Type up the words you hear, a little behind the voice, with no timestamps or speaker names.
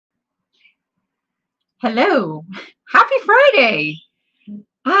Hello. Happy Friday.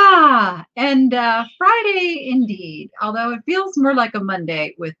 And Friday indeed, although it feels more like a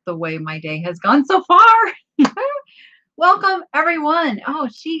Monday with the way my day has gone so far. Welcome everyone. Oh,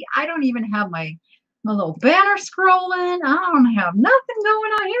 I don't even have my little banner scrolling. I don't have nothing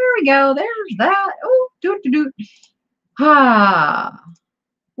going on. Here we go. There's that. Oh, do. Ah,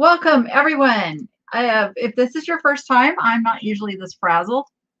 welcome everyone. If this is your first time, I'm not usually this frazzled.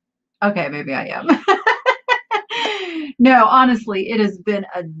 Okay, maybe I am. No, honestly, it has been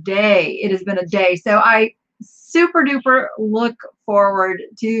a day. It has been a day. So I super duper look forward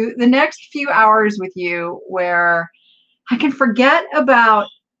to the next few hours with you where I can forget about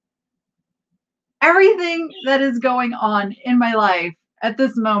everything that is going on in my life at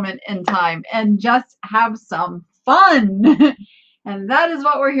this moment in time and just have some fun. And that is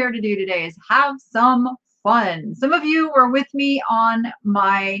what we're here to do today is have some fun. Some of you were with me on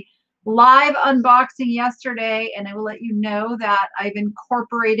my live unboxing yesterday, and I will let you know that I've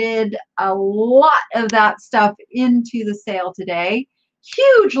incorporated a lot of that stuff into the sale today.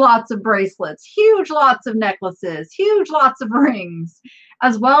 Huge lots of bracelets, huge lots of necklaces, huge lots of rings,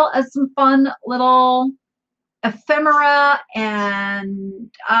 as well as some fun little ephemera and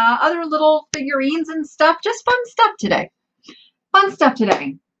other little figurines and stuff. Just fun stuff today. Fun stuff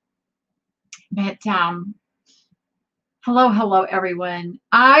today. But hello everyone.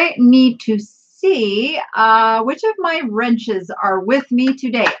 I need to see which of my wrenches are with me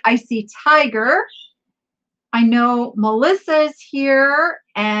today. I see Tiger. I know Melissa's here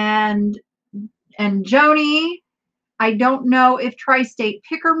and Joni. I don't know if Tri-State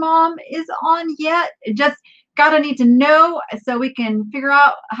Picker Mom is on yet. Just gotta need to know so we can figure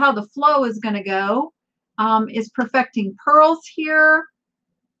out how the flow is gonna go. Is Perfecting Pearls here?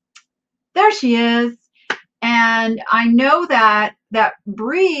 There she is. And I know that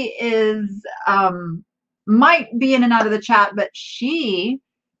Bree is might be in and out of the chat, but she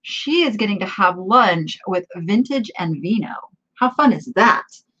is getting to have lunch with Vintage and Vino. How fun is that?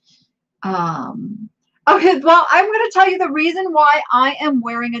 Okay, well, I'm going to tell you the reason why I am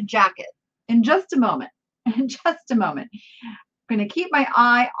wearing a jacket in just a moment. In just a moment. I'm going to keep my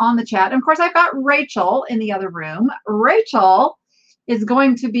eye on the chat. And of course, I've got Rachel in the other room. Rachel is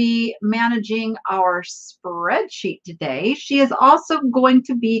going to be managing our spreadsheet today. She is also going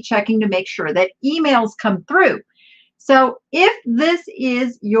to be checking to make sure that emails come through. So if this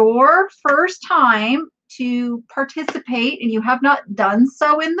is your first time to participate and you have not done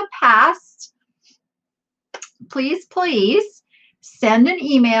so in the past, please send an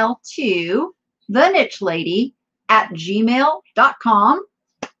email to theniche.lady@gmail.com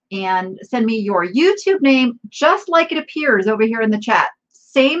and send me your YouTube name just like it appears over here in the chat.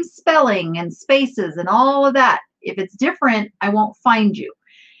 Same spelling and spaces and all of that. If it's different, I won't find you.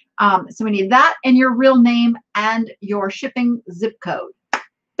 So we need that and your real name and your shipping zip code.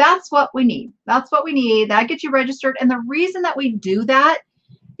 That's what we need. That's what we need. That gets you registered. And the reason that we do that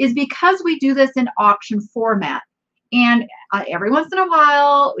is because we do this in auction format. And every once in a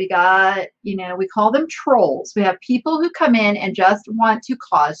while, we got, we call them trolls. We have people who come in and just want to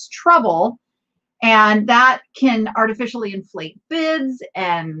cause trouble. And that can artificially inflate bids,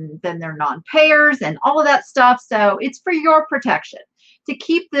 and then they're non-payers and all of that stuff. So it's for your protection to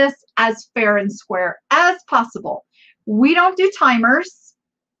keep this as fair and square as possible. We don't do timers.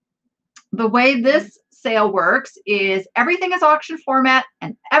 The way this sale works is everything is auction format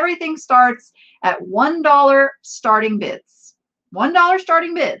and everything starts at $1 starting bids. $1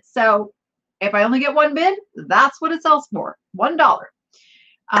 starting bids. So if I only get one bid, that's what it sells for, $1.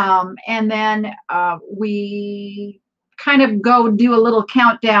 And then we kind of go do a little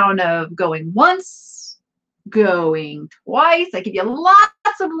countdown of going once, going twice. I give you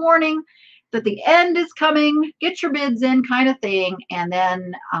lots of warning that the end is coming, get your bids in kind of thing. And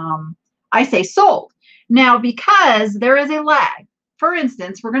then I say sold. Now, because there is a lag, for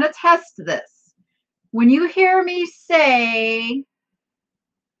instance, we're going to test this. When you hear me say,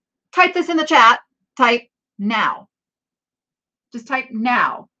 type this in the chat, type now. Just type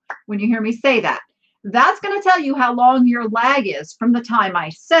now when you hear me say that. That's going to tell you how long your lag is from the time I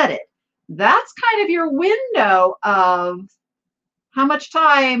said it. That's kind of your window of how much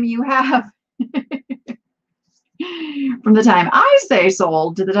time you have from the time I say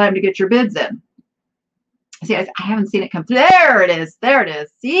sold to the time to get your bids in. See, I haven't seen it come through. There it is. There it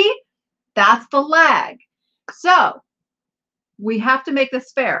is. See? That's the lag. So we have to make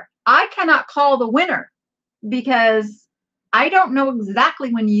this fair. I cannot call the winner because I don't know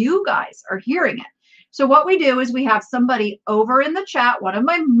exactly when you guys are hearing it. So what we do is we have somebody over in the chat, one of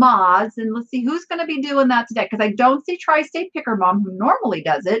my mods, and let's see who's going to be doing that today because I don't see Tri-State Picker Mom who normally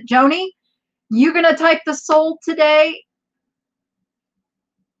does it. Joni, You gonna type the sold today?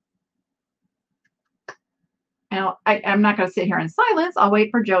 Now, I'm not going to sit here in silence. I'll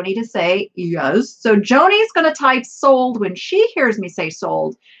wait for Joni to say yes. So Joni's going to type sold when she hears me say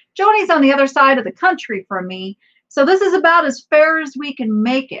sold. Joni's on the other side of the country from me. So this is about as fair as we can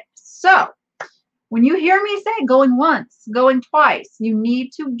make it. So when you hear me say going once, going twice, you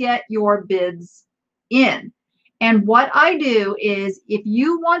need to get your bids in. And what I do is if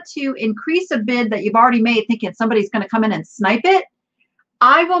you want to increase a bid that you've already made thinking somebody's going to come in and snipe it,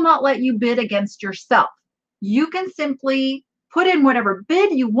 I will not let you bid against yourself. You can simply put in whatever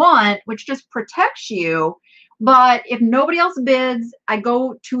bid you want, which just protects you. But if nobody else bids, I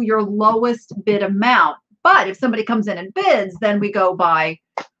go to your lowest bid amount. But if somebody comes in and bids, then we go by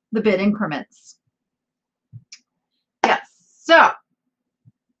the bid increments. Yes, so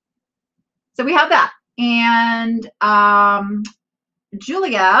we have that. And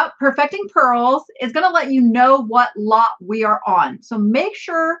Julia, Perfecting Pearls, is going to let you know what lot we are on. So make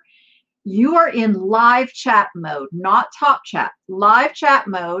sure you are in live chat mode, not top chat. Live chat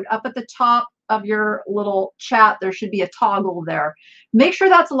mode. Up at the top of your little chat, there should be a toggle there. Make sure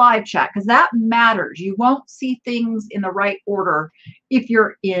that's live chat because that matters. You won't see things in the right order if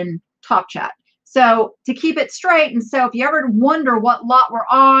you're in top chat. So to keep it straight, and so if you ever wonder what lot we're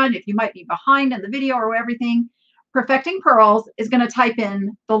on, if you might be behind in the video or everything, Perfecting Pearls is going to type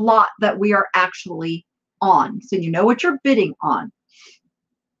in the lot that we are actually on. So you know what you're bidding on.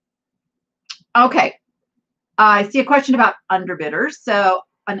 Okay, I see a question about underbidders. So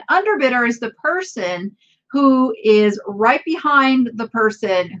an underbidder is the person who is right behind the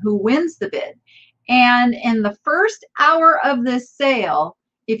person who wins the bid. And in the first hour of this sale,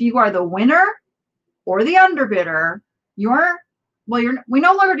 if you are the winner or the underbidder, we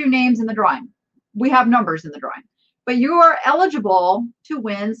no longer do names in the drawing. We have numbers in the drawing. But you are eligible to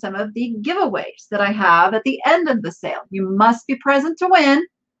win some of the giveaways that I have at the end of the sale. You must be present to win.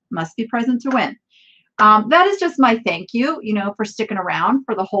 Must be present to win. That is just my thank you, for sticking around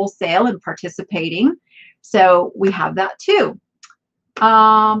for the whole sale and participating. So we have that too.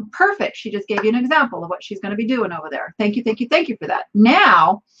 Perfect. She just gave you an example of what she's going to be doing over there. Thank you, thank you, thank you for that.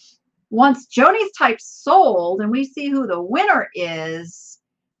 Now, once Joni's typed sold and we see who the winner is,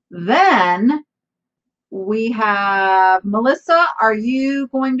 then we have Melissa. Are you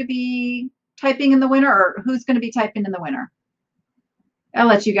going to be typing in the winner, or who's going to be typing in the winner? I'll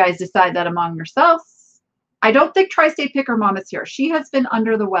let you guys decide that among yourselves. I don't think Tri-State Picker Mom is here. She has been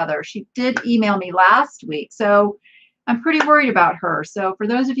under the weather. She did email me last week, so I'm pretty worried about her. So for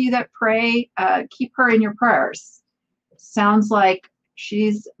those of you that pray, keep her in your prayers. Sounds like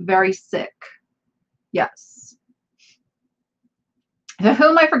she's very sick. Yes. Who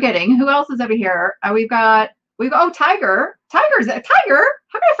am I forgetting? Who else is over here? We've got Tiger. Tiger,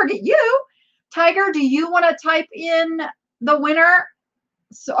 how can I forget you? Tiger, do you want to type in the winner?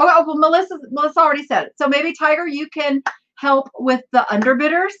 So, well, Melissa already said it. So maybe Tiger, you can help with the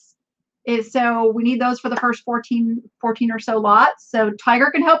underbidders. So we need those for the first 14 or so lots. So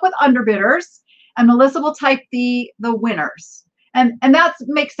Tiger can help with underbidders, and Melissa will type the winners. And that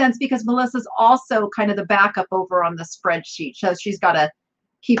makes sense because Melissa's also kind of the backup over on the spreadsheet. So she's got to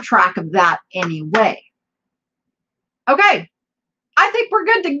keep track of that anyway. Okay, I think we're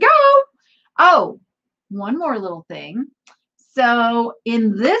good to go. Oh, one more little thing. So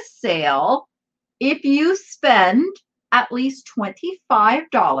in this sale, if you spend at least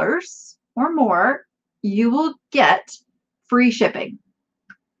 $25 or more, you will get free shipping.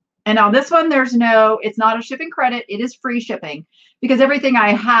 And on this one, it's not a shipping credit. It is free shipping because everything I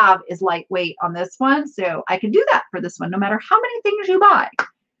have is lightweight on this one. So I can do that for this one, no matter how many things you buy.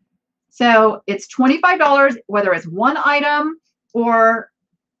 So it's $25, whether it's one item or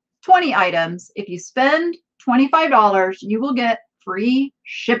 20 items. If you spend $25, you will get free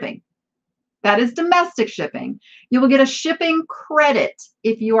shipping. That is domestic shipping. You will get a shipping credit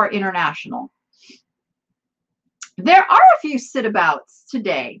if you are international. There are a few sit-abouts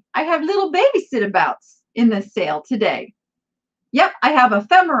today. I have little baby sit-abouts in this sale today. Yep, I have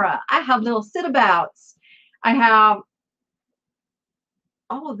ephemera. I have little sit-abouts. I have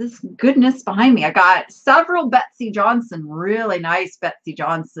all of this goodness behind me. I got several Betsey Johnson, really nice Betsey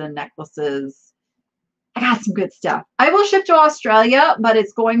Johnson necklaces. I got some good stuff. I will ship to Australia, but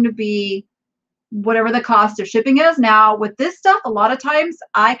it's going to be whatever the cost of shipping is. Now, with this stuff, a lot of times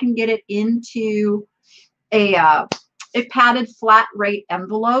I can get it into a padded flat rate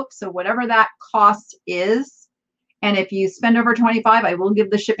envelope. So whatever that cost is, and if you spend over 25, I will give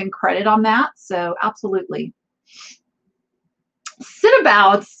the shipping credit on that. So absolutely.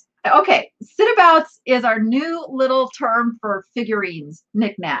 Sit-abouts. Okay, sit-abouts is our new little term for figurines,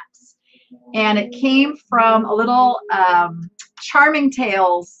 knickknacks. and it came from a little Charming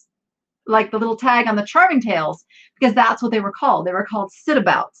Tales, like the little tag on the Charming Tales, because that's what they were called. They were called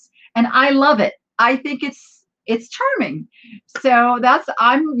sit-abouts, and I love it. I think it's charming. So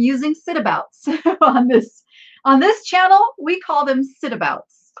I'm using sit-abouts on this channel. We call them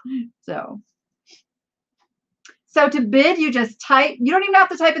sit-abouts. So to bid, you just type. You don't even have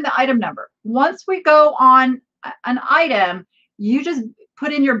to type in the item number. Once we go on an item, you just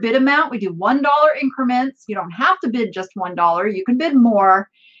put in your bid amount. We do $1 increments. You don't have to bid just $1. You can bid more.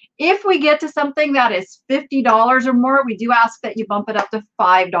 If we get to something that is $50 or more, we do ask that you bump it up to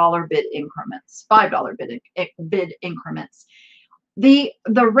 $5 bid increments. $5 bid increments. The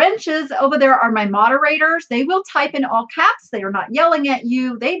wrenches over there are my moderators. They will type in all caps. They are not yelling at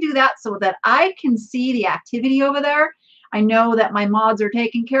you. They do that so that I can see the activity over there. I know that my mods are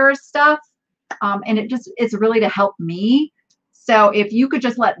taking care of stuff, and it's really to help me. So if you could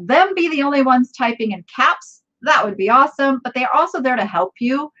just let them be the only ones typing in caps, that would be awesome. But they are also there to help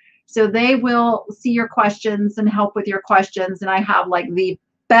you. So they will see your questions and help with your questions. And I have like the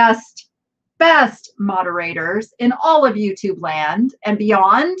best moderators in all of YouTube land and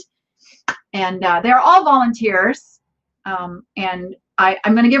beyond. And they're all volunteers. And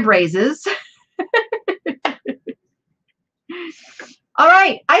I'm going to give raises. All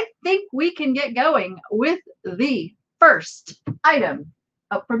right. I think we can get going with the first item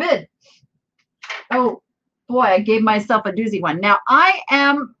up for bid. Oh, boy, I gave myself a doozy one. Now, I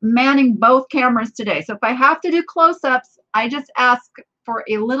am manning both cameras today. So if I have to do close-ups, I just ask for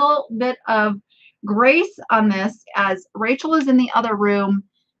a little bit of grace on this, as Rachel is in the other room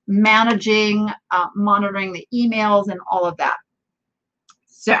managing, monitoring the emails and all of that.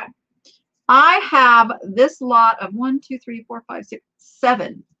 So I have this lot of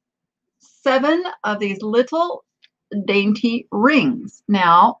 7 of these little dainty rings.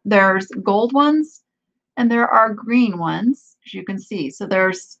 Now, there's gold ones and there are green ones, as you can see. So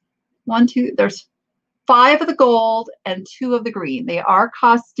there's there's 5 of the gold and 2 of the green. They are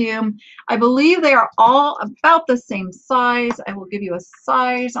costume. I believe they are all about the same size. I will give you a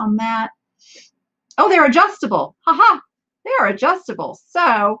size on that. Oh, they're adjustable. Haha, they are adjustable.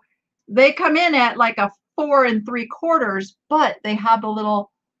 So they come in at like a 4 3/4, but they have the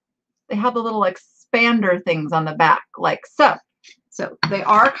little expander things on the back, like so. So they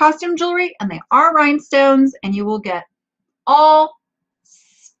are costume jewelry and they are rhinestones, and you will get all,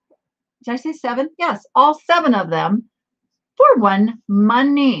 did I say 7? Yes, all 7 of them for $1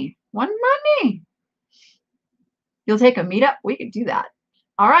 money. $1 money. You'll take a meetup? We could do that.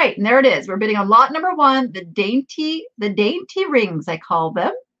 All right, and there it is. We're bidding on lot number 1, the dainty rings, I call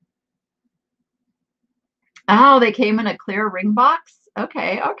them. Oh, they came in a clear ring box?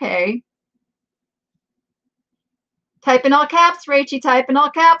 Okay, okay. Type in all caps, Rachie. Type in all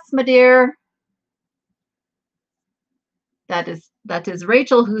caps, my dear. That is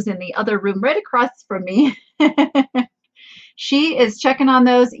Rachel, who's in the other room right across from me. She is checking on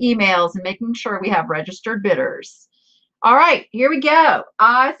those emails and making sure we have registered bidders. All right, here we go.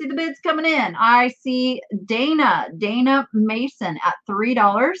 I see the bids coming in. I see Dana Mason at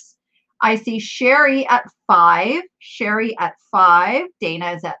 $3. I see Sherry at 5. Sherry at 5.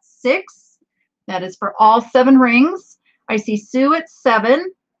 Dana is at 6. That is for all 7 rings. I see Sue at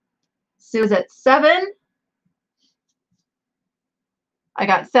 7. Sue is at 7. I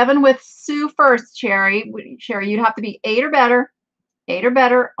got 7 with Sue first, Sherry. Sherry, you'd have to be 8 or better. 8 or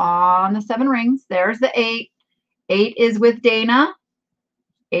better on the 7 rings. There's the 8. 8 is with Dana.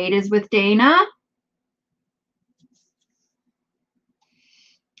 8 is with Dana.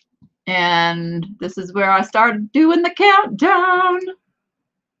 And this is where I started doing the countdown.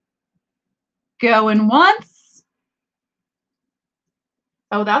 Going once.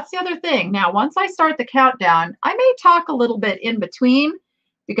 Oh, that's the other thing. Now, once I start the countdown, I may talk a little bit in between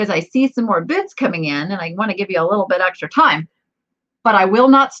because I see some more bids coming in and I want to give you a little bit extra time. But I will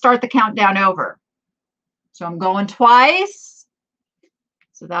not start the countdown over. So I'm going twice.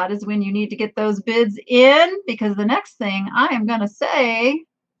 So that is when you need to get those bids in, because the next thing I am going to say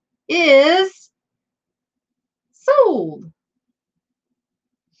is sold.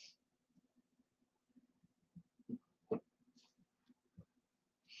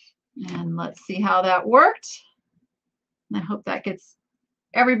 And let's see how that worked. I hope that gets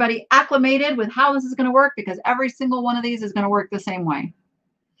everybody acclimated with how this is going to work, because every single one of these is going to work the same way.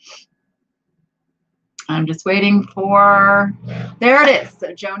 I'm just waiting for, there it is.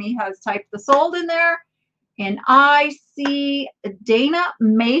 So Joni has typed the sold in there, and I see Dana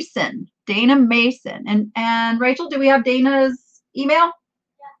Mason. Dana Mason. And Rachel, do we have Dana's email?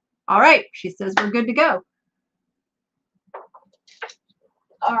 Yeah. All right. She says we're good to go.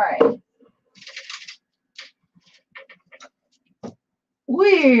 All right.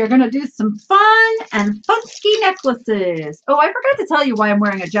 we are going to do some fun and funky necklaces. Oh, I forgot to tell you why I'm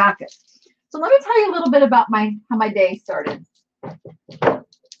wearing a jacket. So let me tell you a little bit about how my day started.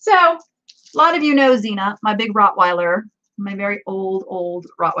 So a lot of you know Xena, my big Rottweiler, my very old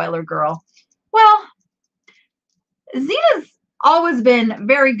Rottweiler girl. Well, Xena's always been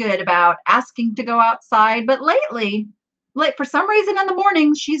very good about asking to go outside, but lately, like for some reason in the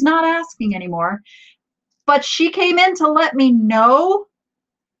morning, she's not asking anymore. But she came in to let me know.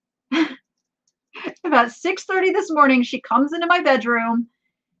 About 6:30 this morning, she comes into my bedroom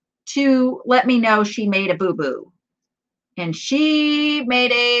to let me know she made a boo-boo. And she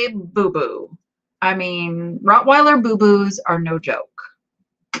made a boo-boo. I mean, Rottweiler boo-boos are no joke.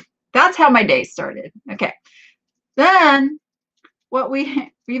 That's how my day started. Okay. Then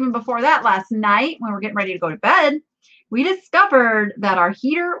even before that, last night when we're getting ready to go to bed, we discovered that our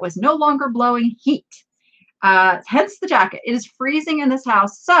heater was no longer blowing heat. Hence the jacket. It is freezing in this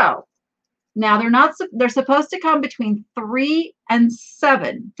house. So now they're supposed to come between 3 and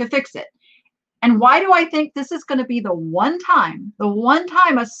 7 to fix it. And why do I think this is going to be the one time a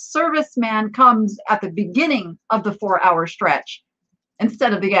serviceman comes at the beginning of the 4-hour stretch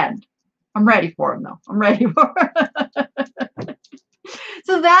instead of the end? I'm ready for him though. I'm ready for him.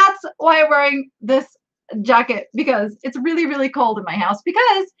 So that's why I'm wearing this jacket, because it's really, really cold in my house,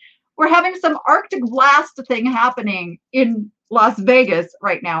 because we're having some Arctic blast thing happening in Las Vegas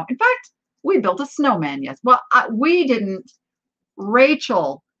right now. In fact, we built a snowman. Yes. Well, we didn't.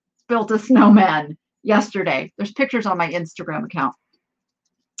 Rachel built a snowman yesterday. There's pictures on my Instagram account.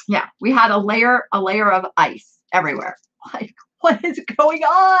 Yeah, we had a layer of ice everywhere. Like, what is going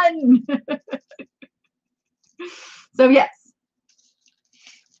on? So yes.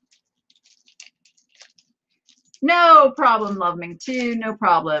 No problem, Love Ming too. No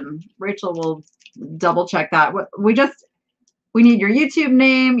problem. Rachel will double check that. We need your YouTube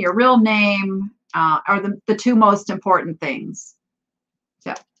name, your real name, are the two most important things.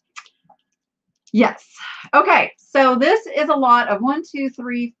 So, yes. Okay. So this is a lot of 1, 2,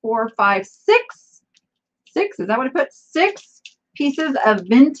 3, 4, 5, 6. 6, is that what I put? 6 pieces of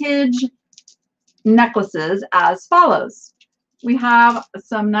vintage necklaces as follows. We have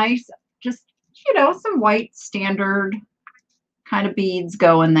some nice, just, some white standard kind of beads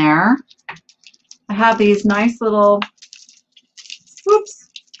going there. I have these nice little, whoops.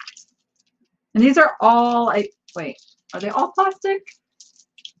 And these are all, wait, are they all plastic?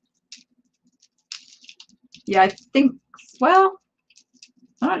 Yeah, I think, well,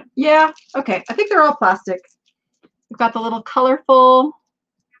 yeah, okay. I think they're all plastic. We've got the little colorful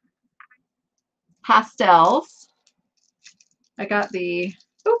pastels. I got the,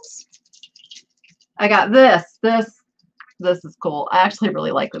 oops. I got this. This is cool. I actually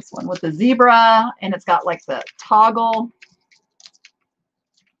really like this one with the zebra, and it's got like the toggle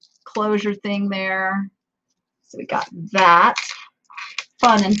closure thing there. So we got that.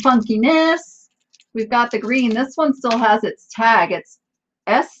 Fun and funkiness. We've got the green. This one still has its tag. It's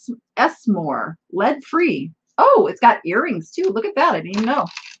S-More, lead free. Oh, it's got earrings too. Look at that. I didn't even know.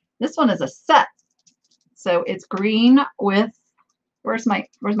 This one is a set. So it's green with, where's my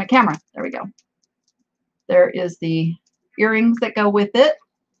camera? There we go. There is the earrings that go with it.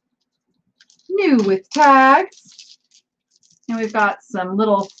 New with tags. And we've got some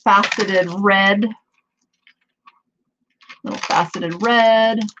little faceted red. Little faceted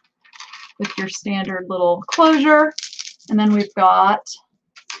red with your standard little closure. And then we've got,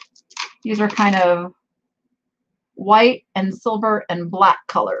 these are kind of white and silver and black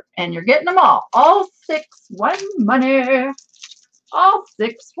color. And you're getting them all 6, 1 money. All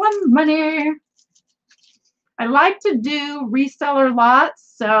 6, 1 money. I like to do reseller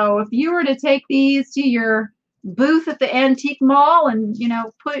lots. So if you were to take these to your booth at the antique mall and,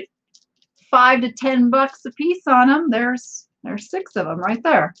 put $5 to $10 a piece on them, there's 6 of them right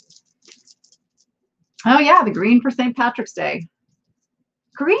there. Oh yeah, the green for St. Patrick's Day.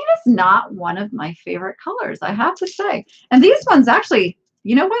 Green is not one of my favorite colors, I have to say. And these ones actually,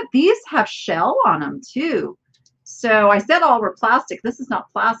 you know what? These have shell on them too. So I said all were plastic. This is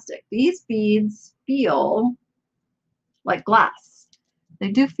not plastic. These beads feel like glass.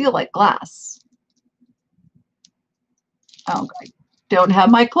 They do feel like glass. Oh, I don't have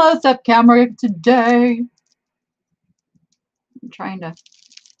my close-up camera today. I'm trying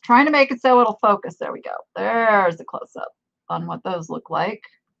to make it so it'll focus. There we go. There's the close-up on what those look like.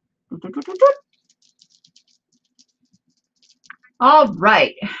 All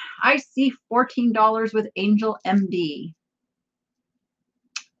right. I see $14 with Angel MD.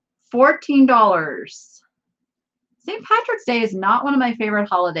 $14. St. Patrick's Day is not one of my favorite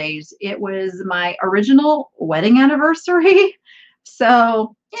holidays. It was my original wedding anniversary,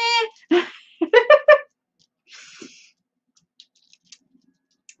 So,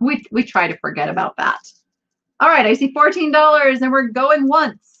 we try to forget about that. All right, I see $14 and we're going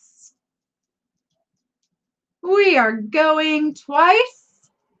once. We are going twice.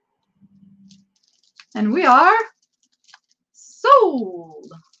 And we are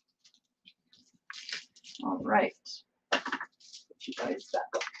sold. All right. Put you guys back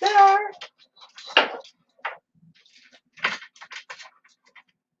up there.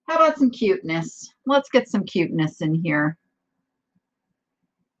 How about some cuteness? Let's get some cuteness in here.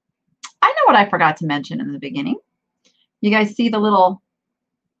 I know what I forgot to mention in the beginning. You guys see the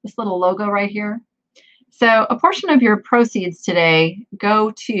this little logo right here? So a portion of your proceeds today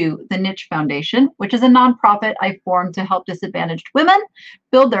go to the Niche Foundation, which is a nonprofit I formed to help disadvantaged women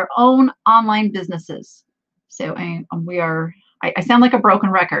build their own online businesses. So I sound like a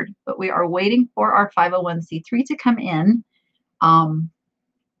broken record, but we are waiting for our 501c3 to come in,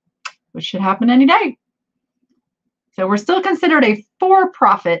 which should happen any day. So we're still considered a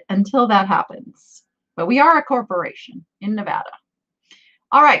for-profit until that happens, but we are a corporation in Nevada.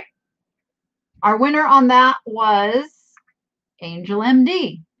 All right. Our winner on that was Angel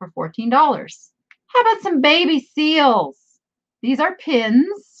MD for $14. How about some baby seals? These are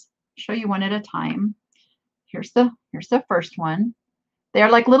pins. I'll show you one at a time. Here's the first one. They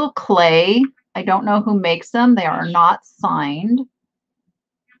are like little clay. I don't know who makes them. They are not signed.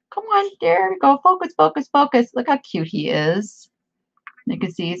 Come on, there we go. Focus, focus, focus. Look how cute he is. You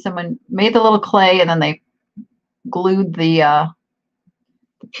can see someone made the little clay and then they glued the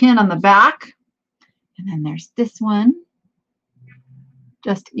pin on the back. And then there's this one,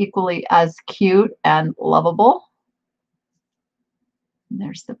 just equally as cute and lovable. And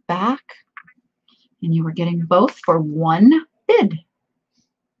there's the back. And you were getting both for one bid.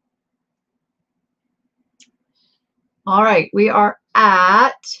 All right, we are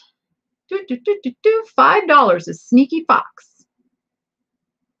at $5, a Sneaky Fox.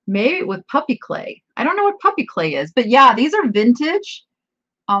 Maybe with puppy clay. I don't know what puppy clay is, but yeah, these are vintage.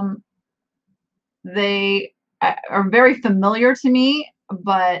 They are very familiar to me,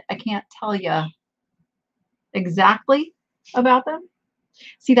 but I can't tell you exactly about them.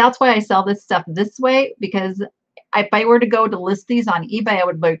 See, that's why I sell this stuff this way, because if I were to go to list these on eBay, I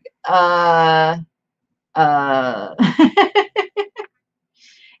would be like,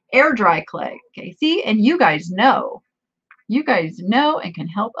 air dry clay. Okay, see, and you guys know and can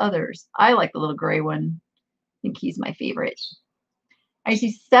help others. I like the little gray one. I think he's my favorite. I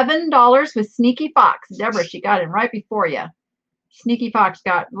see $7 with Sneaky Fox. Deborah, she got in right before you. Sneaky Fox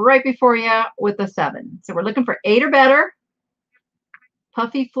got right before you with a 7. So we're looking for 8 or better.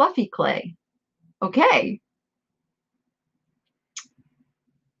 Puffy Fluffy clay. Okay.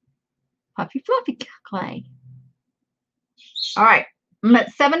 Puffy Fluffy clay. All right. I'm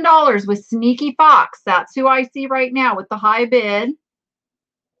at $7 with Sneaky Fox. That's who I see right now with the high bid. I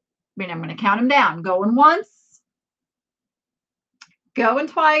mean, I'm going to count them down. Going once. Going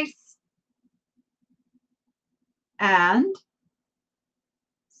twice. And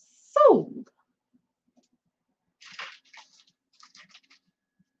sold.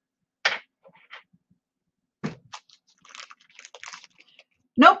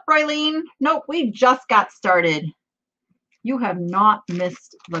 Nope, Raylene. Nope, we just got started. You have not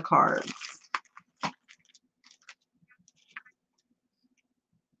missed the cards.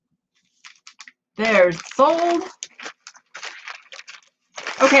 There's sold.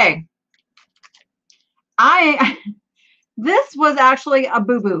 Okay. This was actually a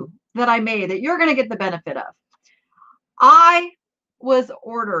boo-boo that I made that you're going to get the benefit of. I was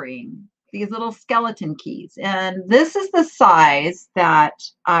ordering these little skeleton keys, and this is the size that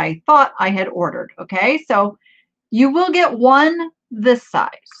I thought I had ordered. Okay, so you will get one this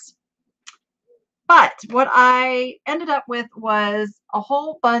size. But what I ended up with was a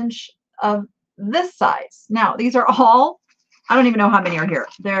whole bunch of this size. Now, these are all, I don't even know how many are here.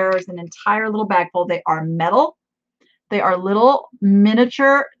 There's an entire little bag full. They are metal. They are little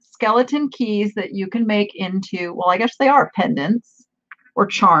miniature skeleton keys that you can make into, well, I guess they are pendants or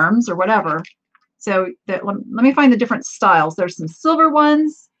charms or whatever. So let me find the different styles. There's some silver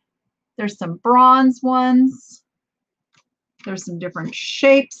ones. There's some bronze ones. There's some different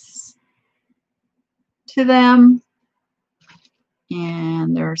shapes to them.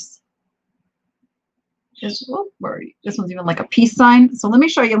 And there's this, this one's even like a peace sign. So let me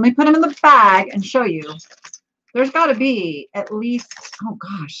show you. Let me put them in the bag and show you. There's got to be at least, oh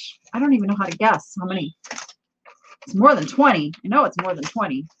gosh, I don't even know how to guess how many. It's more than 20. I know it's more than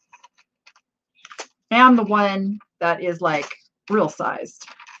 20. And the one that is like real sized.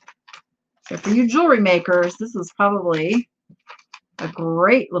 So for you jewelry makers, this is probably A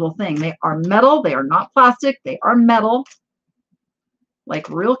great little thing. They are metal. They are not plastic. They are metal. Like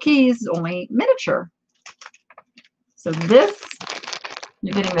real keys, only miniature. So this,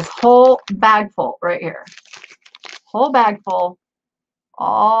 you're getting this whole bag full right here. Whole bag full.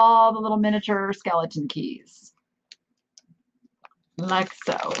 All the little miniature skeleton keys. Like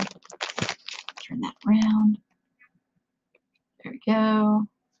so. Turn that around. There we go.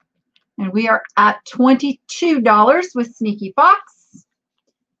 And we are at $22 with Sneaky Fox.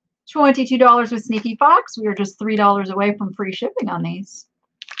 $22 with Sneaky Fox. We are just $3 away from free shipping on these.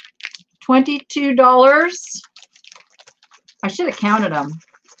 $22. I should have counted them.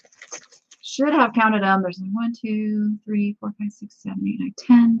 Should have counted them. There's 1, 2, 3, 4, 5, 6, 7, 8, 9,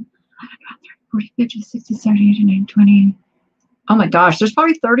 10, 40, 50, 60, 70, 80, 90, 20. Oh my gosh, there's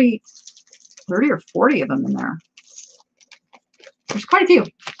probably 30 or 40 of them in there. There's quite a few.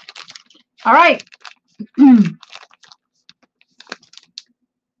 All right.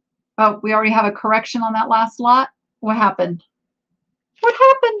 Oh, we already have a correction on that last lot. What happened? What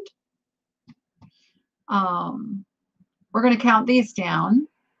happened? We're going to count these down.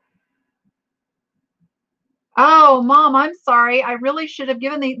 Oh, Mom, I'm sorry. I really should have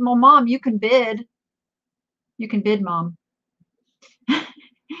given these. Well, Mom, you can bid. You can bid, Mom.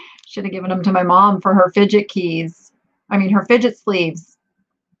 Should have given them to my mom for her fidget keys. I mean, her fidget sleeves.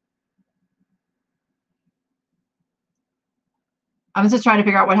 I was just trying to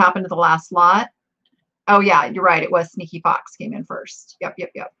figure out what happened to the last lot. Oh, yeah, you're right. It was Sneaky Fox came in first. Yep.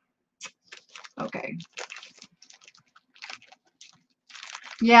 Okay.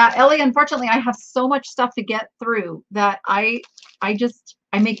 Yeah, Ellie, unfortunately, I have so much stuff to get through that I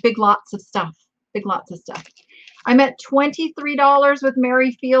make big lots of stuff. Big lots of stuff. I'm at $23 with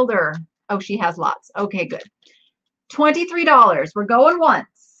Mary Fielder. Oh, she has lots. Okay, good. $23. We're going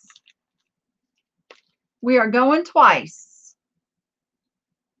once. We are going twice.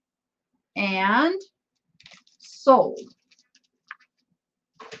 And sold.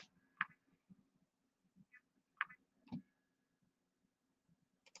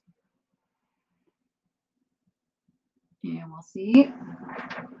 And we'll see.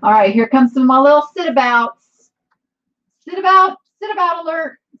 All right, here comes some of my little sit-abouts. Sit-about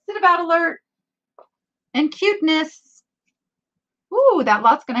alert, sit-about alert. And cuteness. Ooh, that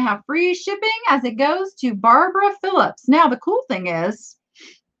lot's going to have free shipping as it goes to Barbara Phillips. Now, the cool thing is,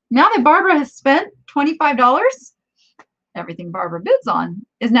 now that Barbara has spent $25, everything Barbara bids on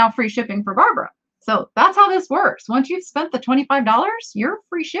is now free shipping for Barbara. So that's how this works. Once you've spent the $25, you're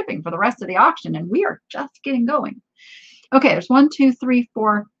free shipping for the rest of the auction, and we are just getting going. Okay, there's 1, 2, 3,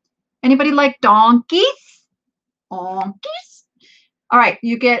 4. Anybody like donkeys? Donkeys? All right,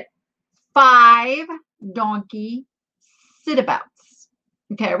 you get 5 donkey sit-abouts.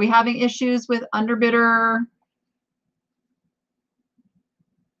 Okay, are we having issues with underbidder?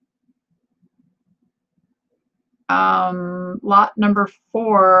 Lot number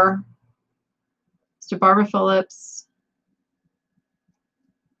 4, Mr. Barbara Phillips.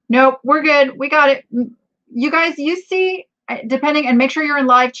 Nope, we're good. We got it. You guys, you see, depending, and make sure you're in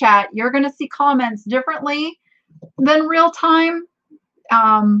live chat, you're going to see comments differently than real time.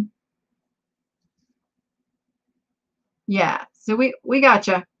 Yeah, so we got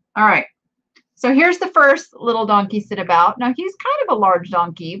you. All right. So here's the first little donkey sit-about. Now, he's kind of a large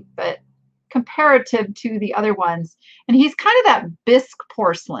donkey, but comparative to the other ones. And he's kind of that bisque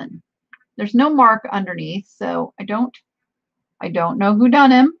porcelain. There's no mark underneath, so I don't know who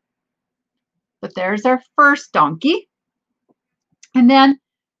done him. But there's our first donkey. And then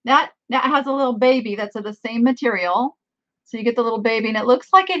that has a little baby that's of the same material. So you get the little baby, and it looks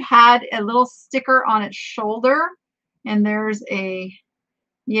like it had a little sticker on its shoulder. And there's a,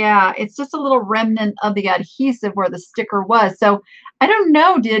 yeah, it's just a little remnant of the adhesive where the sticker was. So I don't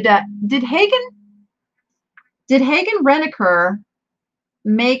know, did Hagen Renaker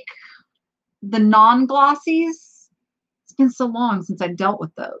make the non-glossies? It's been so long since I dealt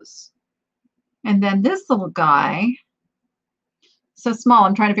with those. And then this little guy, so small,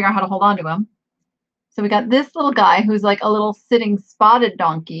 I'm trying to figure out how to hold on to him. So we got this little guy who's like a little sitting spotted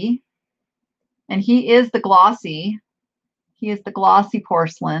donkey. And he is the glossy. He is the glossy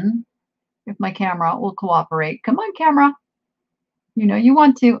porcelain. If my camera will cooperate. Come on, camera. You know you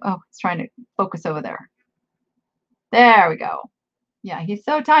want to. Oh, it's trying to focus over there. There we go. Yeah, he's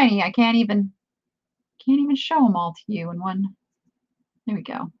so tiny. I can't even show him all to you in one. There we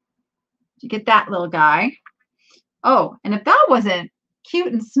go. You get that little guy. Oh, and if that wasn't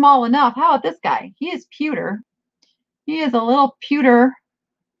cute and small enough, how about this guy? He is pewter. He is a little pewter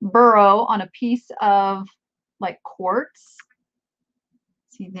burrow on a piece of like quartz.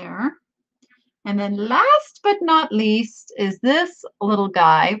 See there. And then last but not least is this little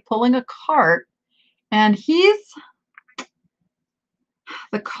guy pulling a cart. And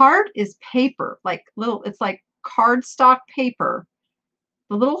the cart is paper, like little, it's like cardstock paper.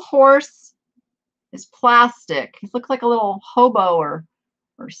 The little horse is plastic. He looks like a little hobo or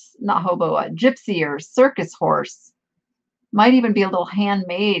not hobo, a gypsy or circus horse. Might even be a little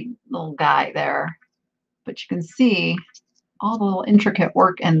handmade little guy there. But you can see all the little intricate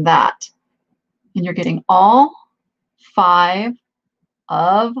work in that. And you're getting all 5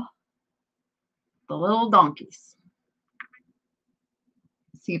 of the little donkeys.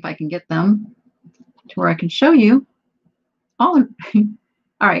 Let's see if I can get them to where I can show you. All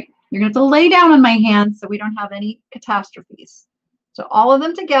right, you're going to have to lay down on my hand so we don't have any catastrophes. So all of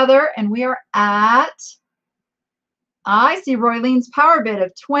them together, and we are at, I see Roylene's power bid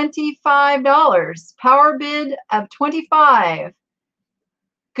of $25. Power bid of $25.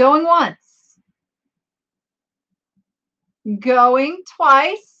 Going once. Going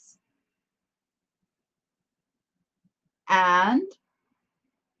twice. And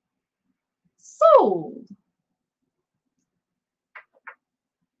sold.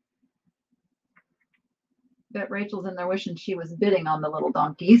 Bet Rachel's in there wishing she was bidding on the little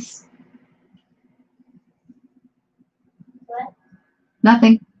donkeys. What?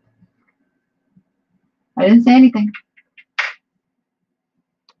 Nothing. I didn't say anything.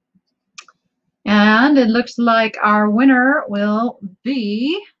 And it looks like our winner will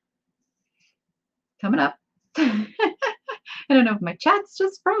be coming up. I don't know if my chat's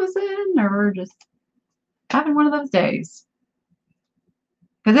just frozen or just having one of those days.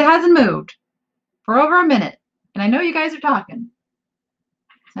 Because it hasn't moved for over a minute. And I know you guys are talking.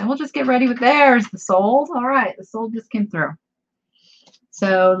 So we'll just get ready with there's the sold. All right, the sold just came through.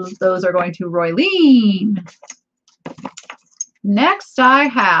 So those are going to Royleen. Next I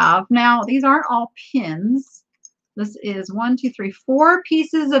have, now these aren't all pins. This is 1, 2, 3, 4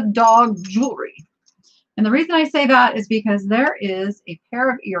 pieces of dog jewelry. And the reason I say that is because there is a pair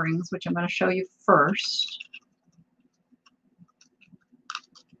of earrings, which I'm going to show you first.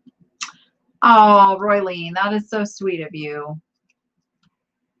 Oh, Royleen, that is so sweet of you.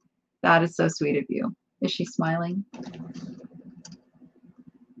 That is so sweet of you. Is she smiling?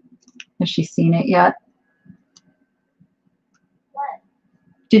 Has she seen it yet? What?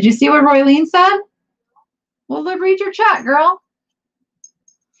 Did you see what Royleen said? Well, read your chat, girl.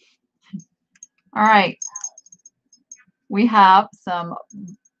 All right. We have some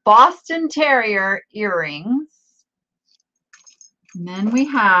Boston Terrier earrings. And then we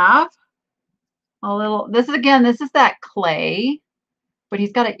have a little, this is again, this is that clay, but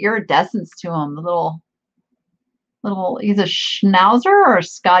he's got an iridescence to him. The little, he's a Schnauzer or a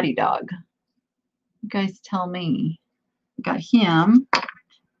Scotty dog? You guys tell me. Got him.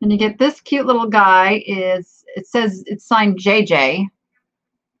 And you get this cute little guy is, it says it's signed JJ.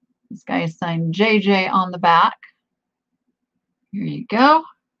 This guy is signed JJ on the back. Here you go.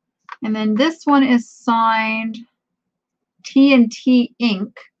 And then this one is signed TNT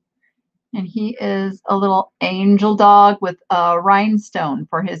Ink. And he is a little angel dog with a rhinestone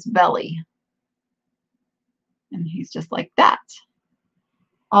for his belly. And he's just like that.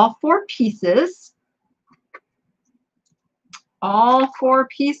 All 4 pieces. All 4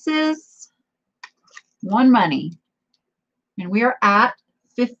 pieces. One money. And we are at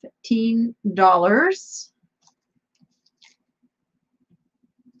 $15.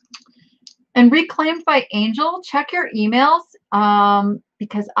 And Reclaimed by Angel, check your emails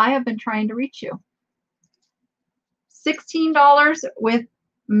because I have been trying to reach you. $16 with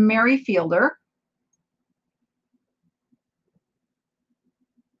Mary Fielder.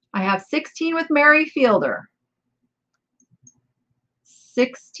 I have 16 with Mary Fielder.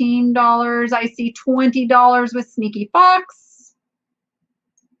 $16. I see $20 with Sneaky Fox.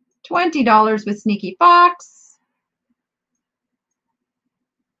 $20 with Sneaky Fox.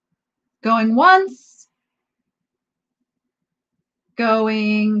 Going once.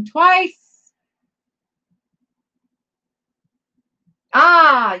 Going twice.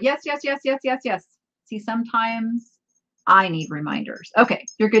 Ah, yes, yes, yes, yes, yes, yes. See, sometimes I need reminders. Okay,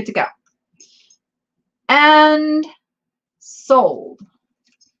 you're good to go. And sold.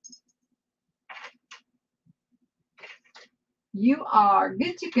 You are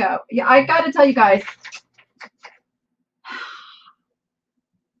good to go. Yeah, I got to tell you guys,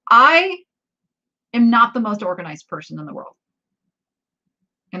 I am not the most organized person in the world.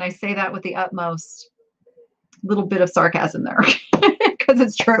 And I say that with the utmost little bit of sarcasm there because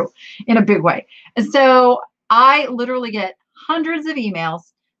it's true in a big way. And so I literally get hundreds of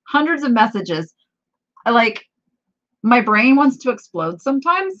emails, hundreds of messages. Like, my brain wants to explode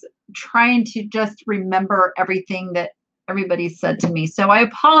sometimes trying to just remember everything that everybody said to me. So I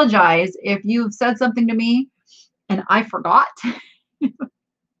apologize if you've said something to me and I forgot.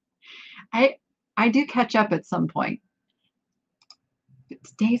 I do catch up at some point. But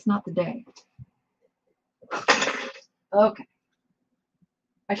today's not the day. Okay.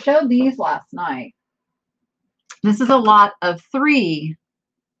 I showed these last night. This is a lot of 3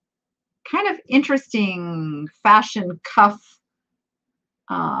 kind of interesting fashion cuff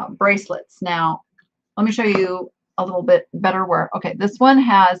bracelets. Now, let me show you a little bit better where, okay, this one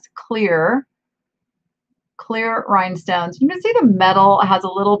has clear rhinestones. You can see the metal has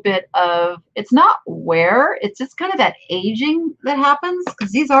a little bit of, it's not wear, it's just kind of that aging that happens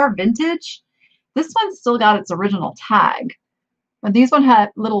because these are vintage. This one's still got its original tag, but these one had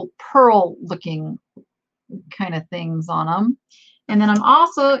little pearl looking kind of things on them. And then I'm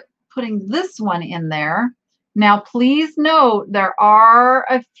also putting this one in there. Now, please note there are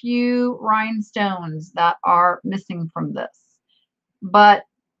a few rhinestones that are missing from this, but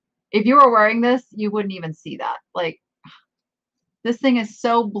if you were wearing this, you wouldn't even see that. Like, this thing is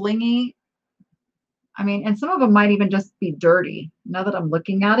so blingy. I mean, and some of them might even just be dirty. Now that I'm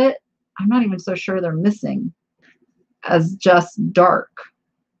looking at it, I'm not even so sure they're missing as just dark,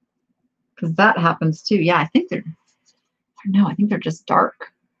 because that happens too. Yeah, I think they're, no, I think they're just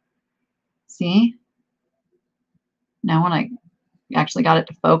dark. See? Now when I actually got it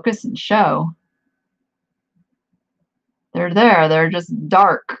to focus and show, they're there. They're just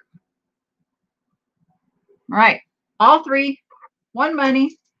dark. All right, all 3, one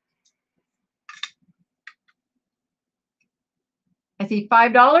money. I see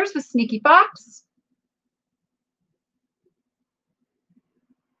 $5 with Sneaky Fox.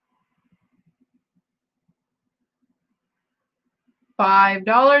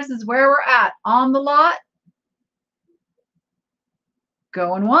 $5 is where we're at on the lot.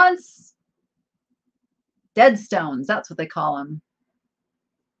 Going once. Dead stones, that's what they call them.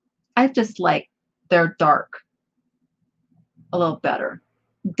 I just like they're dark a little better.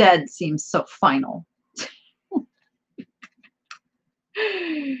 Dead seems so final.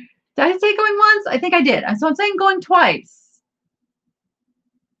 Did I say going once? I think I did. So I'm saying going twice.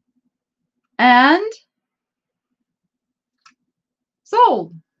 And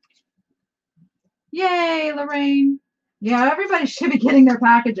sold. Yay, Lorraine. Yeah, everybody should be getting their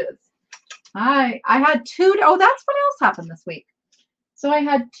packages. I had 2, oh, that's what else happened this week. So I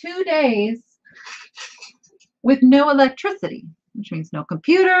had 2 days with no electricity, which means no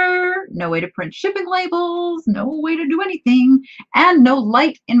computer, no way to print shipping labels, no way to do anything, and no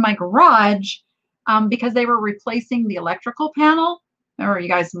light in my garage because they were replacing the electrical panel. Or you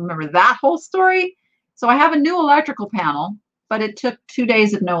guys remember that whole story? So I have a new electrical panel, but it took 2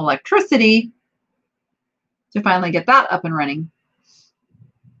 days of no electricity to finally get that up and running.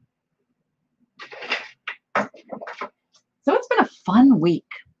 So it's been a fun week.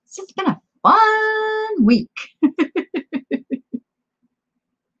 It's just been a fun week.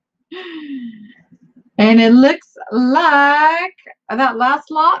 And it looks like that last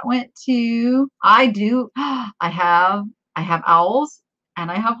lot went to, I have owls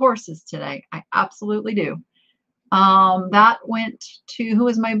and I have horses today. I absolutely do. That went to, who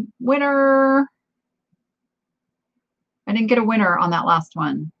was my winner? I didn't get a winner on that last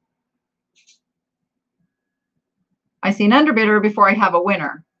one. I see an underbidder before I have a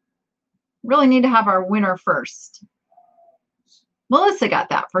winner. Really need to have our winner first. Melissa got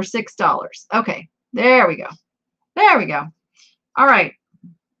that for $6. Okay, there we go. There we go. All right.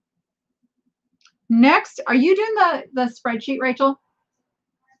 Next, are you doing the spreadsheet, Rachel?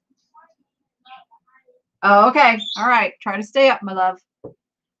 Oh, okay. All right. Try to stay up, my love.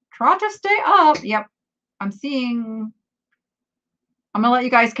 Try to stay up. Yep. I'm seeing, I'm going to let you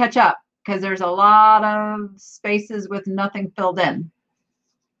guys catch up because there's a lot of spaces with nothing filled in.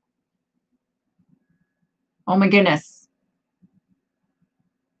 Oh my goodness.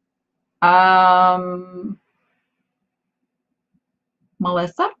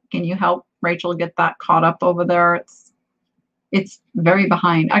 Melissa, can you help Rachel get that caught up over there? It's very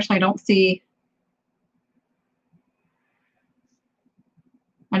behind. Actually, I don't see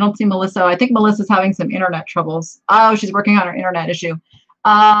Melissa. I think Melissa's having some internet troubles. Oh, she's working on her internet issue.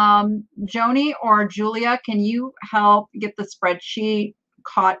 Joni or Julia, can you help get the spreadsheet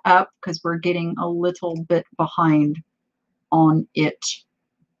caught up because we're getting a little bit behind on it.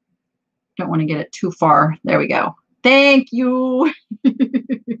 Don't want to get it too far. There we go. Thank you.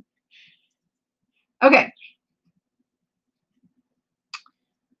 Okay.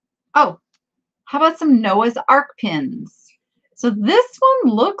 Oh, how about some Noah's Ark pins? So this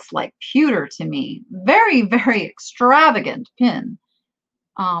one looks like pewter to me. Very, very extravagant pin.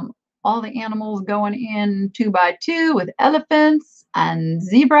 All the animals going in 2 by 2 with elephants and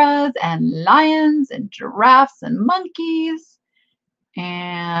zebras and lions and giraffes and monkeys.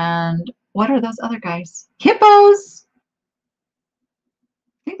 And what are those other guys? Hippos.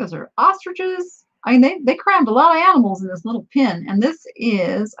 I think those are ostriches. I mean, they crammed a lot of animals in this little pin. And this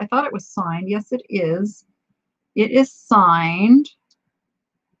is, I thought it was signed. Yes, it is. It is signed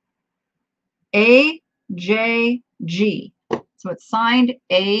AJG. So it's signed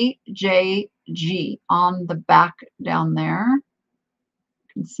AJG on the back down there.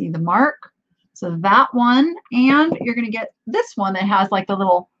 You can see the mark. So that one, and you're going to get this one that has like the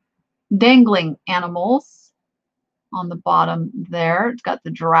little dangling animals on the bottom there. It's got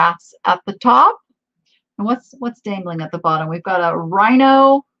the giraffes at the top. And what's dangling at the bottom? We've got a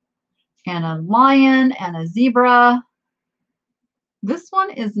rhino and a lion and a zebra. This one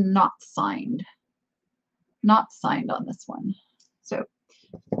is not signed. Not signed on this one. So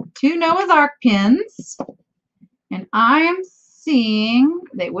 2 Noah's Ark pins. And I'm seeing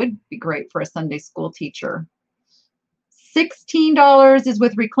they would be great for a Sunday school teacher. $16 is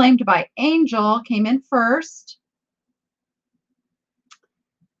with Reclaimed by Angel. Came in first.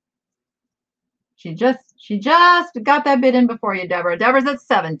 She just got that bid in before you, Deborah. Deborah's at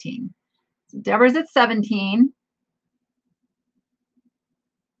 17. So Deborah's at 17.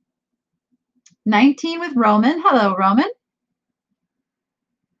 19 with Roman. Hello, Roman.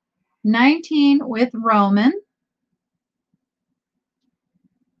 19 with Roman.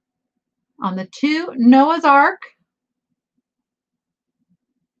 On the 2 Noah's Ark.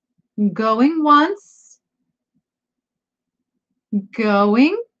 Going once.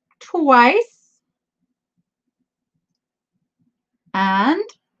 Going twice. And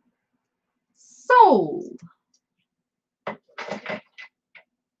sold. All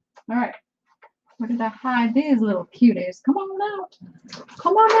right. Where did I hide these little cuties? Come on out.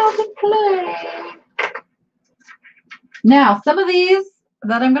 Come on out and play. Now, some of these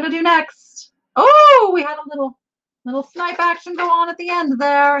that I'm going to do next. Oh, we had a little snipe action go on at the end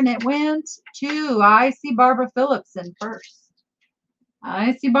there, and it went to, I see Barbara Phillipson first.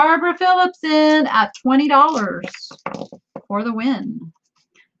 I see Barbara Phillipson at $20 for the win.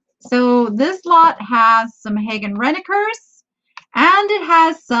 So this lot has some Hagen Renekers, and it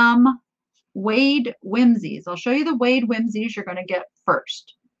has some Wade Whimsies. I'll show you the Wade Whimsies you're going to get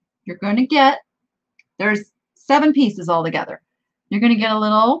first. You're going to get, there's 7 pieces altogether. You're going to get a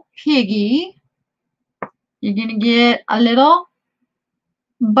little piggy. You're going to get a little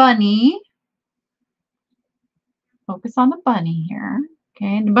bunny. Focus on the bunny here.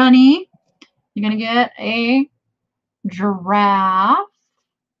 Okay, the bunny. You're going to get a giraffe.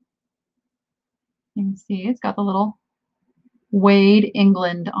 You can see it's got the little Wade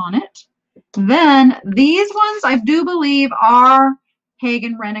England on it. Then these ones I do believe are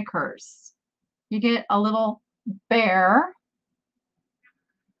Hagen Renekers. You get a little bear.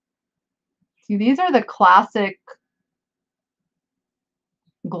 See, these are the classic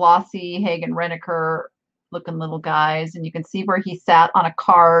glossy Hagen Reneker looking little guys, and you can see where he sat on a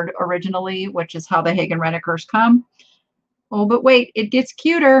card originally, which is how the Hagen Renekers come. Oh, but wait, it gets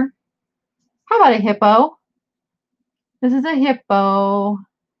cuter. How about a hippo? This is a hippo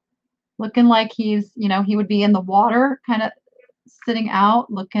looking like he's, you know, he would be in the water, kind of sitting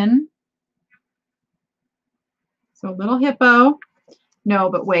out looking. So little hippo.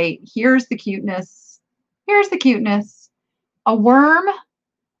 No, but wait, here's the cuteness. Here's the cuteness. A worm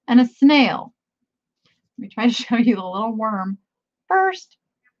and a snail. Let me try to show you the little worm first.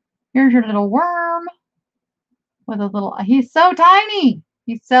 Here's your little worm with a little, he's so tiny.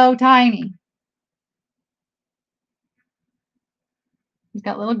 He's so tiny. He's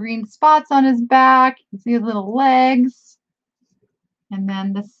got little green spots on his back. You can see his little legs. And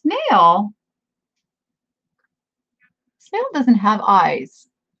then the snail doesn't have eyes.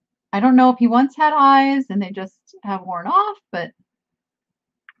 I don't know if he once had eyes and they just have worn off, but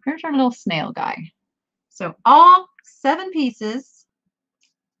here's our little snail guy. So all 7 pieces,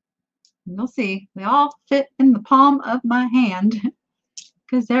 you'll see, they all fit in the palm of my hand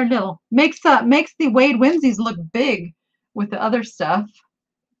because they're little. Makes the Wade Whimsies look big with the other stuff.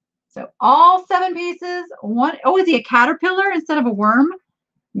 So all 7 pieces. One, oh, is he a caterpillar instead of a worm?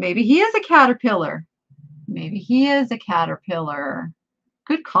 Maybe he is a caterpillar. Maybe he is a caterpillar.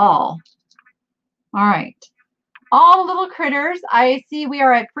 Good call. All right. All the little critters. I see we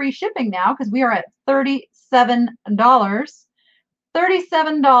are at free shipping now because we are at $37.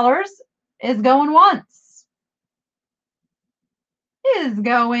 $37 is going once. Is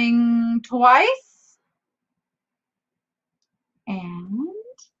going twice. And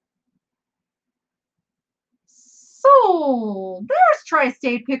sold. There's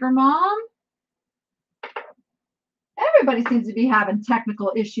Tri-State Picker Mom. Everybody seems to be having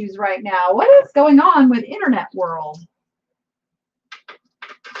technical issues right now. What is going on with internet world?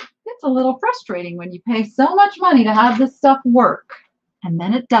 It's a little frustrating when you pay so much money to have this stuff work and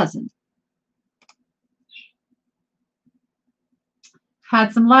then it doesn't.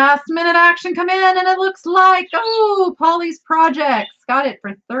 Had some last minute action come in and it looks like, oh, Polly's Projects got it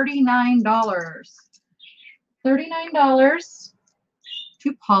for $39. $39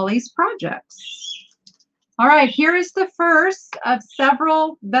 to Polly's Projects. All right, here is the first of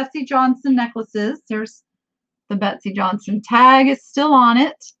several Betsey Johnson necklaces. There's the Betsey Johnson tag is still on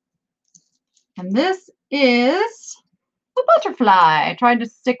it. And this is the butterfly. I tried to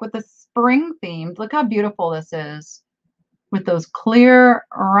stick with the spring themed. Look how beautiful this is with those clear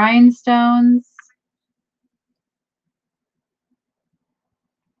rhinestones.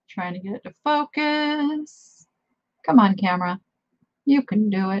 Trying to get it to focus. Come on, camera. You can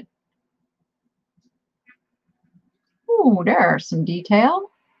do it. Ooh, there's some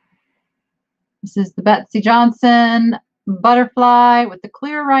detail. This is the Betsey Johnson butterfly with the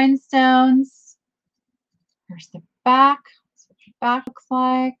clear rhinestones. There's the back. That's what the back looks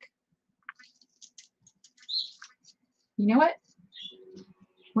like. You know what?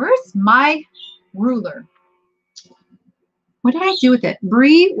 Where's my ruler? What did I do with it?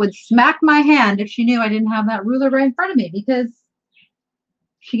 Bree would smack my hand if she knew I didn't have that ruler right in front of me because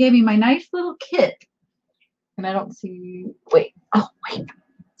she gave me my nice little kit. And I don't see, wait, oh, wait.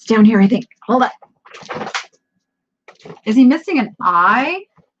 It's down here, I think. Hold on. Is he missing an eye?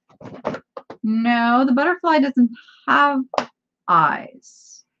 No, the butterfly doesn't have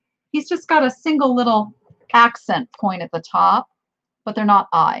eyes. He's just got a single little accent point at the top, but they're not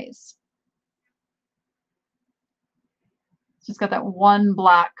eyes. It's just got that one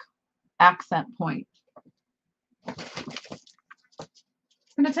black accent point. I'm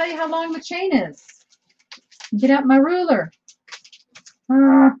going to tell you how long the chain is. Get out my ruler.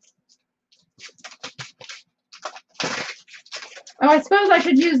 Oh, I suppose I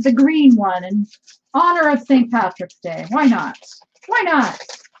should use the green one in honor of St. Patrick's Day. Why not? Why not?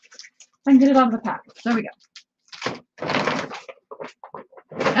 I can get it out of the package. There we go.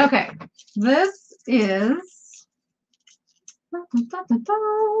 Okay, this is of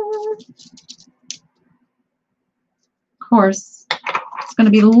course, it's going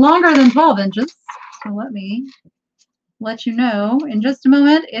to be longer than 12 inches. So let me let you know in just a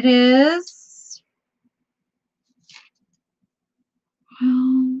moment. It is,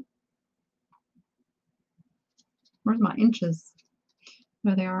 where's my inches?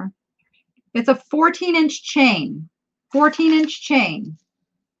 There they are. It's a 14-inch chain. 14-inch chain.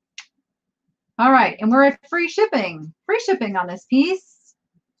 All right, and we're at free shipping. Free shipping on this piece.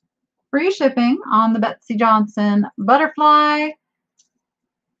 Free shipping on the Betsey Johnson butterfly.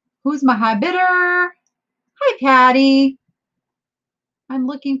 Who's my high bidder? Hi, Patty. I'm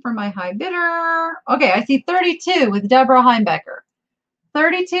looking for my high bidder. Okay, I see 32 with Deborah Heimbecker.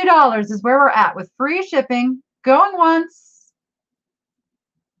 $32 is where we're at with free shipping. Going once.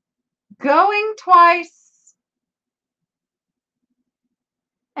 Going twice.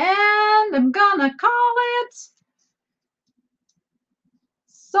 And I'm gonna call it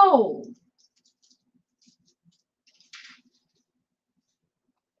sold.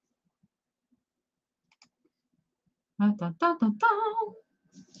 Okay,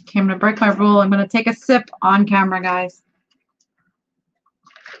 I'm going to break my rule. I'm going to take a sip on camera, guys.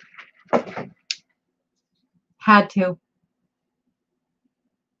 Had to.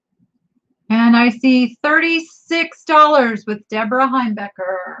 And I see $36 with Deborah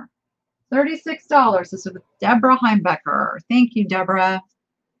Heimbecker. $36. This is with Deborah Heimbecker. Thank you, Deborah.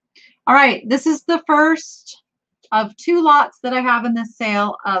 All right, this is the first of 2 lots that I have in this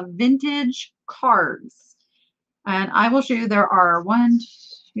sale of vintage cards. And I will show you there are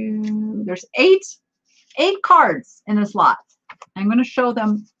there's 8 cards in this lot. I'm going to show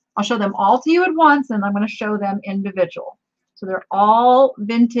them, I'll show them all to you at once, and I'm going to show them individual. So they're all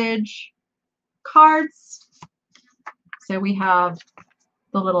vintage cards. So we have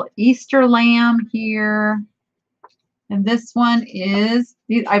the little Easter lamb here. And this one is,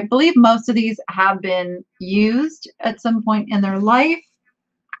 I believe most of these have been used at some point in their life.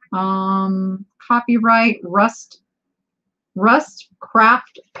 Copyright Rust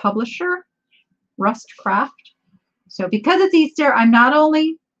Craft Publisher. Rust Craft. So because it's Easter, I'd not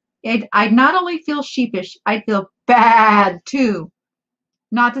only feel sheepish, I'd feel bad too,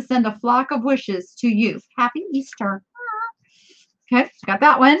 not to send a flock of wishes to you. Happy Easter. Okay, got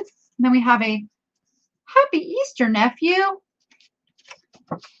that one. And then we have a Happy Easter, nephew.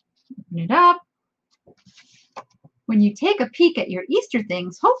 Open it up. When you take a peek at your Easter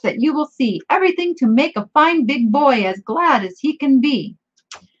things, hope that you will see everything to make a fine big boy as glad as he can be.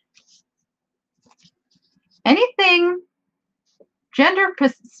 Anything gender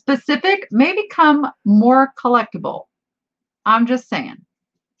specific may become more collectible. I'm just saying.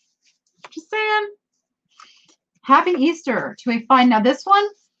 Just saying. Happy Easter to a fine. Now this one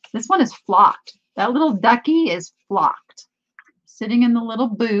is flocked. That little ducky is flocked. Sitting in the little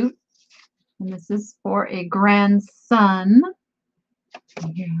boot. And this is for a grandson.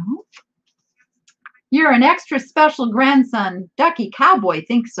 There you go. You're an extra special grandson. Ducky Cowboy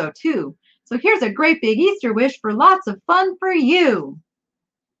thinks so too. So here's a great big Easter wish for lots of fun for you.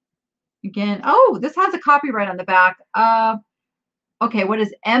 Again, oh, this has a copyright on the back. Okay, what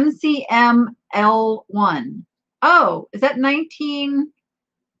is MCML1? Oh, is that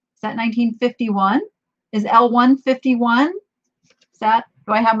 1951? Is L1 51? Is that,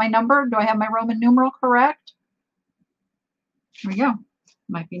 do I have my number? Do I have my Roman numeral correct? There we go.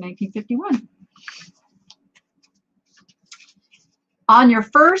 Might be 1951. On your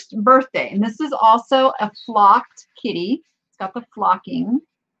first birthday, and this is also a flocked kitty. It's got the flocking.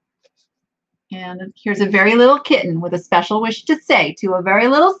 And here's a very little kitten with a special wish to say to a very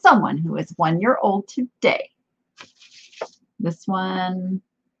little someone who is 1 year old today. This one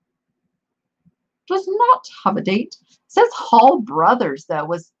does not have a date. It says Hall Brothers,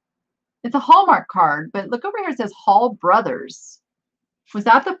 though. It's a Hallmark card, but look over here, it says Hall Brothers. Was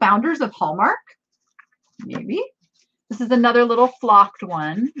that the founders of Hallmark? Maybe. This is another little flocked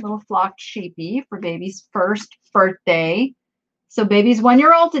one, little flocked sheepy for baby's first birthday. So baby's 1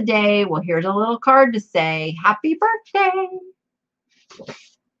 year old today. Well, here's a little card to say, happy birthday.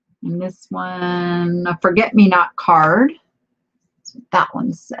 And this one, a forget-me-not card. That's what that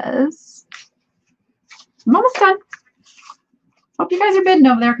one says. I'm almost done. Hope you guys are bidding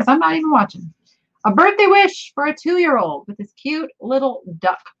over there because I'm not even watching. A birthday wish for a 2 year old with this cute little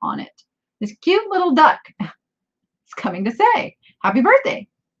duck on it. This cute little duck is coming to say, happy birthday,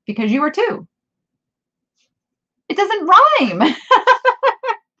 because you are 2. It doesn't rhyme.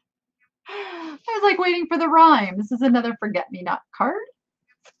 I was like waiting for the rhyme. This is another forget-me-not card.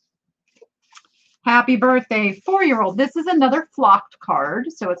 Happy birthday, 4 year old. This is another flocked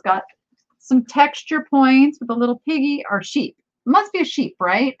card. So it's got some texture points with a little piggy or sheep. It must be a sheep,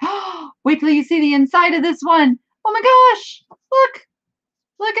 right? Wait till you see the inside of this one. Oh my gosh, look.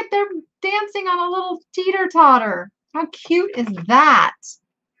 Look at them dancing on a little teeter-totter. How cute is that?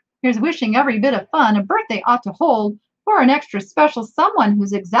 Here's wishing every bit of fun a birthday ought to hold for an extra special someone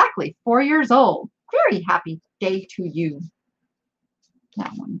who's exactly 4 years old. Very happy day to you.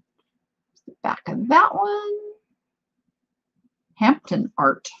 That one. The back of that one. Hampton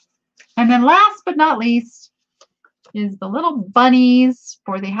art. And then last but not least is the little bunnies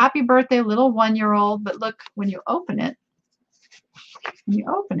for the happy birthday little 1 year old. But look, when you open it,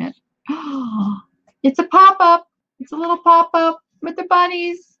 it's a pop-up. It's a little pop-up with the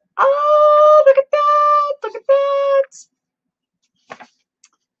bunnies. Oh, look at that. Look at that.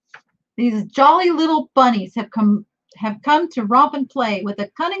 These jolly little bunnies have come to romp and play with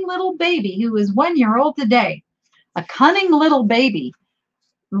a cunning little baby who is 1 year old today. A cunning little baby.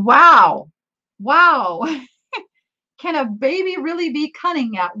 Wow. Wow. Can a baby really be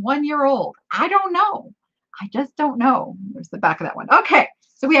cunning at 1 year old? I don't know. I just don't know. There's the back of that one. Okay.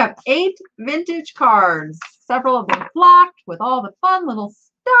 So we have 8 vintage cards, several of them flocked with all the fun little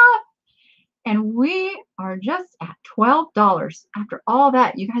stuff. And we are just at $12. After all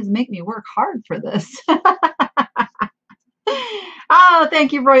that, you guys make me work hard for this. Oh,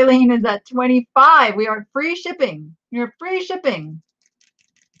 thank you, Roylene. Is at 25. We are free shipping. You're free shipping.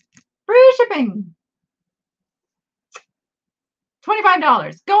 Free shipping.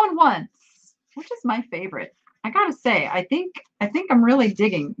 $25. Going once. Which is my favorite? I gotta say, I think I'm really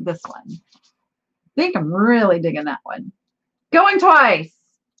digging this one. I think I'm really digging that one. Going twice.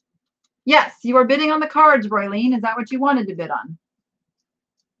 Yes, you are bidding on the cards, Roylene. Is that what you wanted to bid on?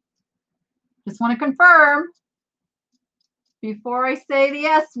 Just want to confirm before I say the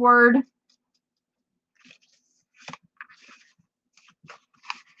S word.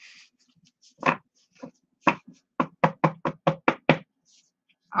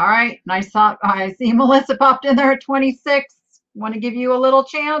 All right, nice thought. I see Melissa popped in there at 26. Want to give you a little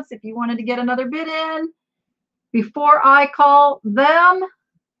chance if you wanted to get another bid in before I call them.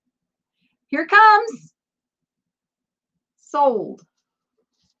 Here comes. Sold.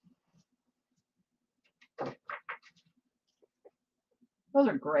 Those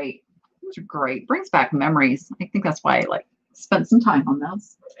are great. Those are great. Brings back memories. I think that's why I spent some time on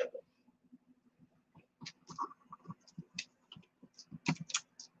those.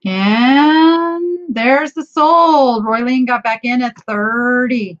 And there's the sold. Roylene got back in at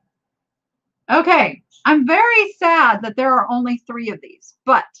 30. Okay, I'm very sad that there are only 3 of these,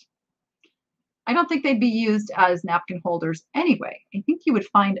 but I don't think they'd be used as napkin holders anyway. I think you would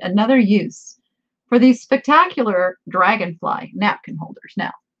find another use for these spectacular dragonfly napkin holders.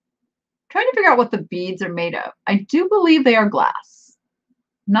 Now, trying to figure out what the beads are made of. I do believe they are glass.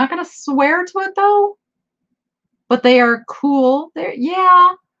 I'm not going to swear to it though, but they are cool. Yeah,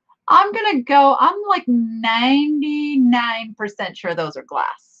 I'm going to go, I'm like 99% sure those are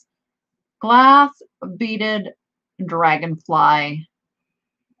glass. Glass beaded dragonfly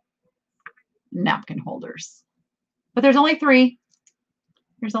napkin holders. But there's only 3.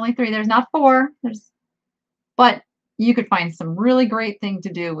 There's only 3. There's not 4. But you could find some really great thing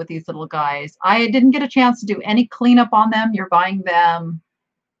to do with these little guys. I didn't get a chance to do any cleanup on them. You're buying them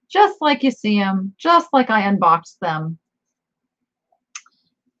just like you see them, just like I unboxed them.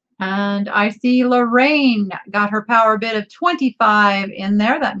 And I see Lorraine got her power bid of 25 in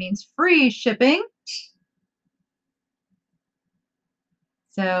there. That means free shipping.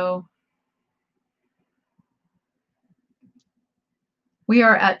 So we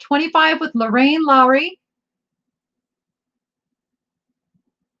are at 25 with Lorraine Lowry.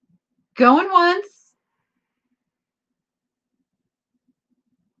 Going once.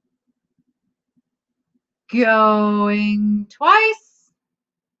 Going twice.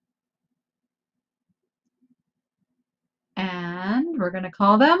 And we're going to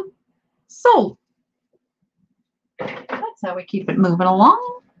call them sold. That's how we keep it moving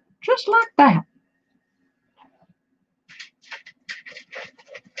along, just like that.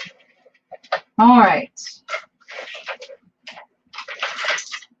 All right.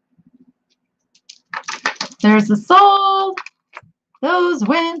 There's the sold. Those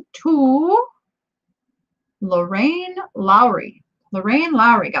went to Lorraine Lowry. Lorraine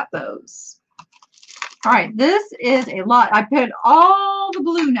Lowry got those. All right, this is a lot. I put all the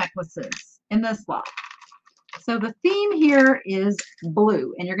blue necklaces in this lot. So the theme here is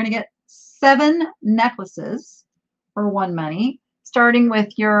blue, and you're going to get 7 necklaces for 1 money, starting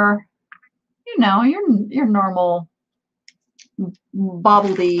with your, you know, your normal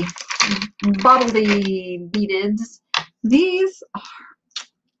bobbledy beadeds. These are,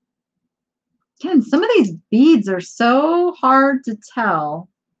 again, some of these beads are so hard to tell.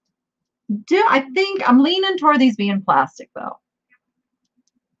 I think I'm leaning toward these being plastic though.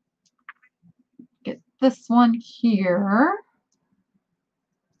 Get this one here.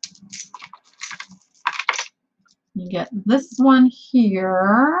 You get this one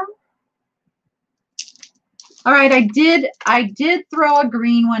here. All right, I did throw a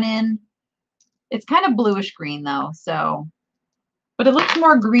green one in. It's kind of bluish green though, so, but it looks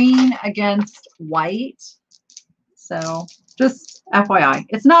more green against white. So just FYI,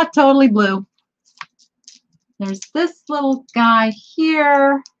 it's not totally blue. There's this little guy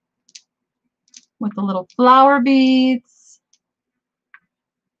here with the little flower beads.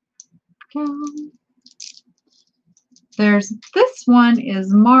 There's this one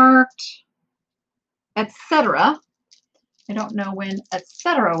is marked etc. I don't know when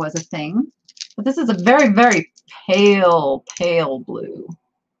etc. was a thing, but this is a very, very pale blue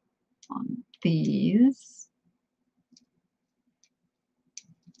on these.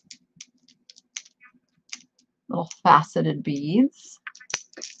 Little faceted beads.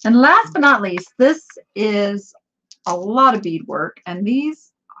 And last but not least, this is a lot of bead work, and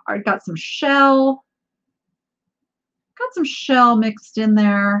these are got some shell mixed in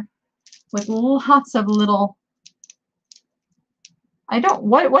there with lots of little,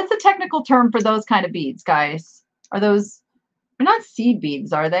 what's the technical term for those kind of beads, guys? Are those, they're not seed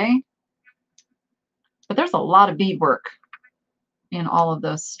beads, are they? But there's a lot of bead work in all of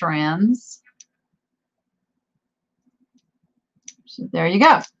those strands. So there you go.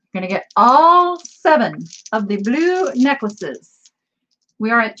 You're going to get all 7 of the blue necklaces.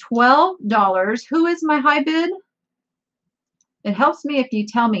 We are at $12. Who is my high bid? It helps me if you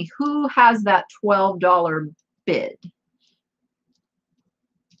tell me who has that $12 bid.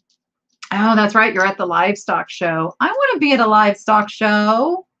 Oh, that's right. You're at the livestock show. I want to be at a livestock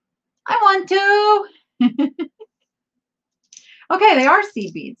show. I want to. Okay, they are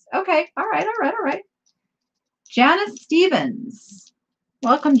seed beads. Okay. All right. Janice Stevens.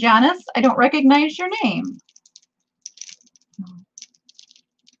 Welcome, Janice. I don't recognize your name.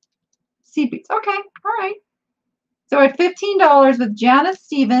 Seed beads. Okay. All right. So at $15 with Janice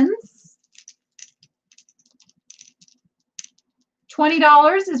Stevens.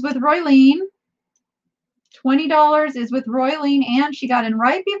 $20 is with Roylene. $20 is with Roylene, and she got in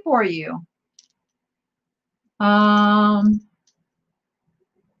right before you.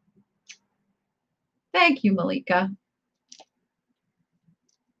 Thank you, Malika.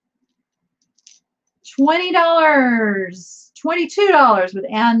 $20, $22 with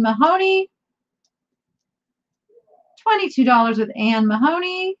Ann Mahoney. $22 with Ann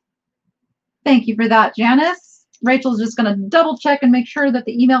Mahoney. Thank you for that, Janice. Rachel's just going to double check and make sure that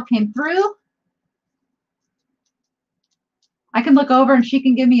the email came through. I can look over and she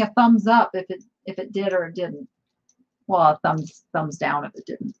can give me a thumbs up if it did or it didn't. Well, a thumbs down if it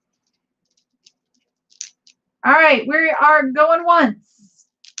didn't. All right, we are going once.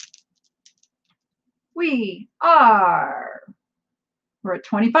 We're at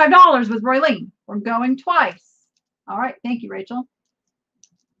 $25 with Roylene. We're going twice. All right, thank you, Rachel.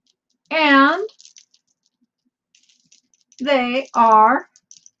 And they are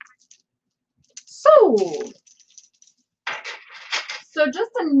sold. So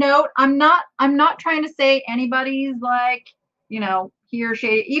just a note, I'm not trying to say anybody's like, you know, he or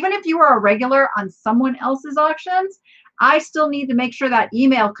she, even if you are a regular on someone else's auctions, I still need to make sure that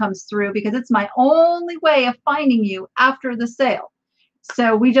email comes through because it's my only way of finding you after the sale.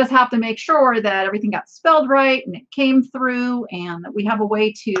 So we just have to make sure that everything got spelled right and it came through and that we have a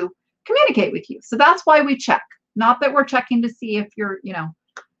way to communicate with you. So that's why we check. Not that we're checking to see if you're, you know,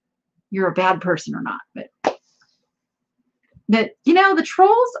 you're a bad person or not, but you know, the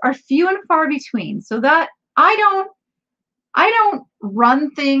trolls are few and far between. So that I don't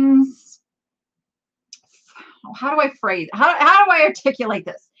run things. How do I phrase? How do I articulate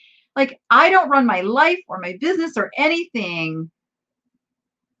this? Like, I don't run my life or my business or anything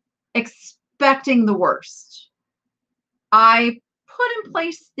expecting the worst. I put in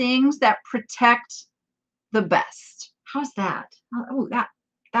place things that protect the best. How's that? Oh,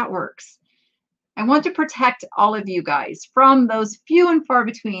 that works. I want to protect all of you guys from those few and far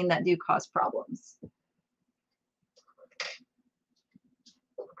between that do cause problems.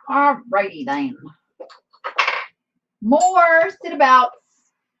 All righty then. More sit-abouts.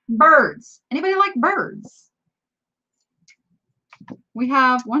 Birds. Anybody like birds? We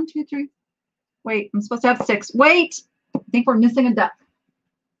have 1, 2, 3. Wait, I'm supposed to have 6. Wait, I think we're missing a duck.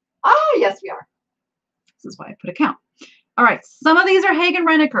 Oh, yes, we are. This is why I put a count. All right, some of these are Hagen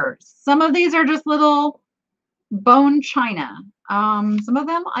Renekers. Some of these are just little bone china. Some of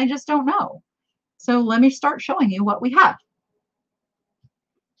them I just don't know. So let me start showing you what we have.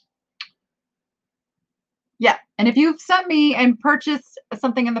 Yeah, and if you've sent me and purchased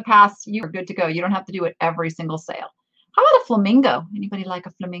something in the past, you are good to go. You don't have to do it every single sale. How about a flamingo? Anybody like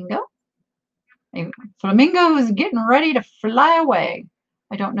a flamingo? A flamingo is getting ready to fly away.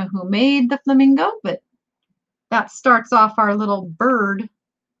 I don't know who made the flamingo, but that starts off our little bird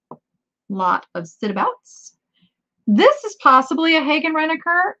lot of sit-abouts. This is possibly a Hagen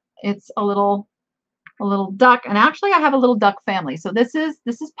Reneker. It's a little duck, and actually I have a little duck family. So this is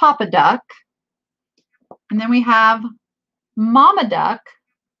Papa Duck. And then we have Mama Duck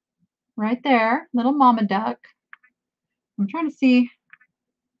right there, little Mama Duck. I'm trying to see.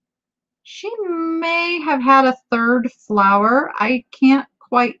 She may have had a third flower. I can't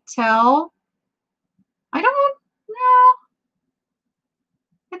quite tell. I don't know.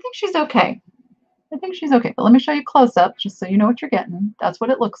 I think she's okay. I think she's okay. But let me show you close up just so you know what you're getting. That's what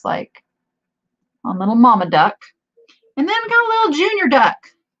it looks like on little Mama Duck. And then we got a little Junior Duck.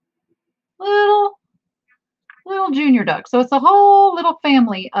 Little Junior Duck. So it's a whole little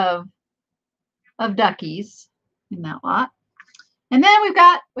family of duckies in that lot. And then we've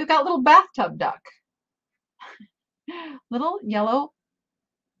got little Bathtub Duck. Little yellow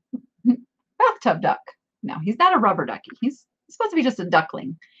Bathtub Duck. No, he's not a rubber ducky. He's supposed to be just a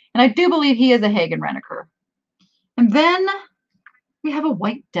duckling. And I do believe he is a Hagen Reneker. And then we have a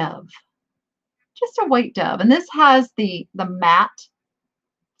white dove. Just a white dove. And this has the matte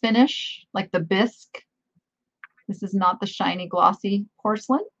finish, like the bisque. This is not the shiny, glossy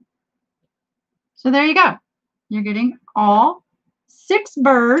porcelain. So there you go. You're getting all 6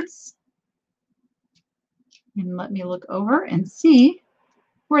 birds. And let me look over and see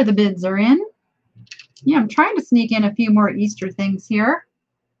where the bids are in. Yeah, I'm trying to sneak in a few more Easter things here.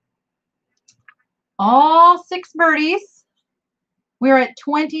 All 6 birdies. We're at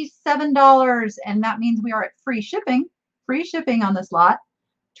 $27, and that means we are at free shipping. Free shipping on this lot.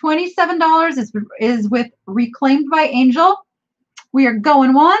 $27 is with Reclaimed by Angel. We are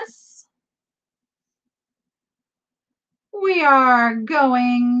going once. We are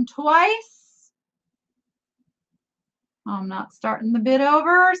going twice. I'm not starting the bid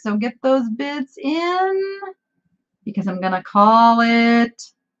over, so get those bids in because I'm going to call it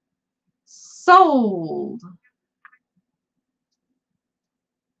sold.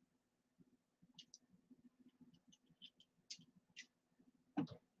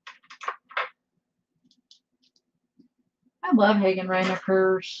 I love Hagen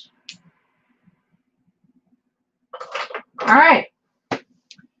Reinekers. All right.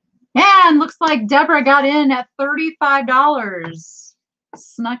 And looks like Deborah got in at $35.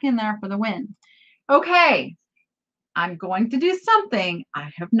 Snuck in there for the win. Okay. I'm going to do something I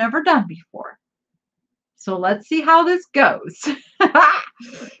have never done before. So let's see how this goes.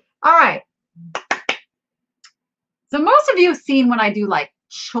 All right. So most of you have seen when I do like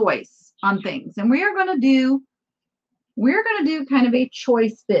choice on things, and we're going to do kind of a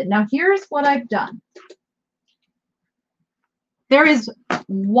choice bid. Now here's what I've done. There is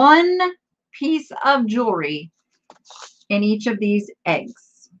one piece of jewelry in each of these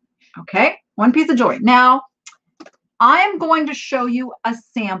eggs. Okay, one piece of jewelry. Now I'm going to show you a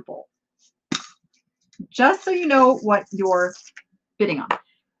sample, just so you know what you're bidding on.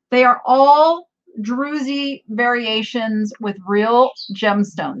 They are all druzy variations with real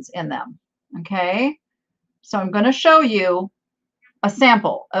gemstones in them. Okay, so I'm going to show you a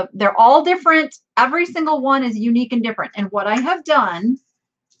sample of, they're all different. Every single one is unique and different. And what I have done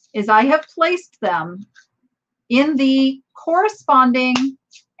is I have placed them in the corresponding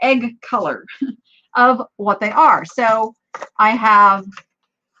egg color of what they are. So I have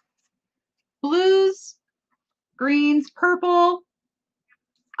blues, greens, purple.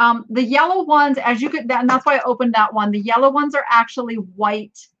 The yellow ones, as you could, and that's why I opened that one. The yellow ones are actually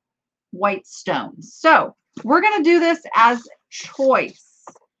white stones. So we're going to do this as choice.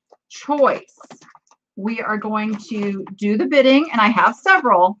 We are going to do the bidding, and I have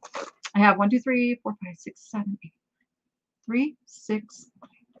several. I have 1, 2, 3, 4, 5, 6, 7, 8, 3, 6.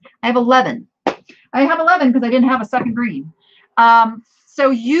 I have 11. I have 11 because I didn't have a second green. So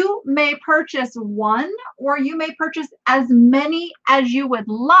you may purchase one, or you may purchase as many as you would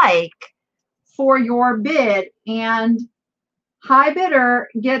like for your bid, and high bidder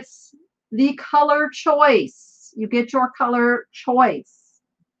gets the color choice. You get your color choice.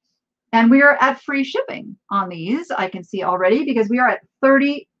 And we are at free shipping on these, I can see already, because we are at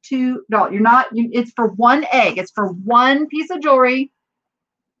 $32. It's for one egg. It's for one piece of jewelry.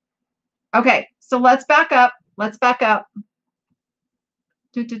 Okay, so let's back up.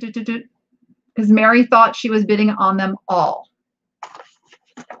 Because Mary thought she was bidding on them all.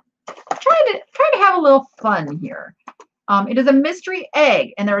 Try to have a little fun here. It is a mystery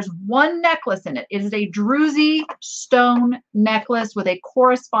egg, and there's one necklace in it. It is a druzy stone necklace with a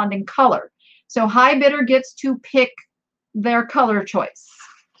corresponding color. So high bidder gets to pick their color choice.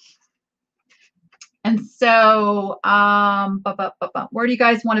 And so, where do you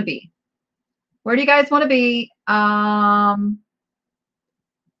guys want to be? Where do you guys want to be?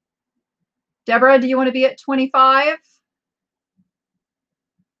 Deborah, do you want to be at 25?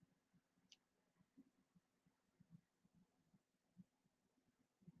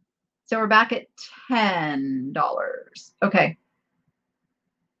 So we're back at $10. Okay.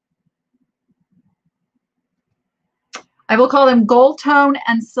 I will call them gold tone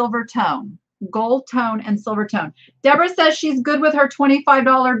and silver tone. Gold tone and silver tone. Deborah says she's good with her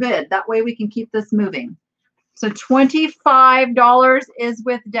 $25 bid. That way we can keep this moving. So $25 is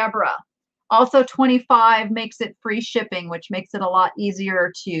with Deborah. Also, 25 makes it free shipping, which makes it a lot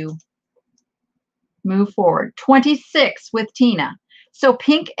easier to move forward. 26 with Tina. So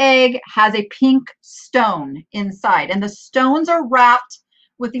pink egg has a pink stone inside, and the stones are wrapped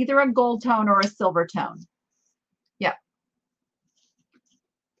with either a gold tone or a silver tone. Yep.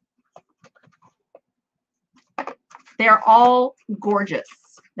 They are all gorgeous.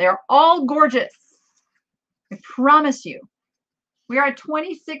 They are all gorgeous. I promise you. We are at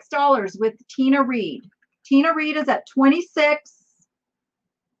 $26 with Tina Reed. Tina Reed is at 26.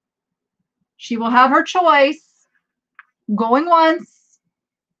 She will have her choice. Going once.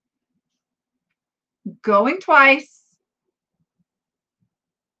 Going twice.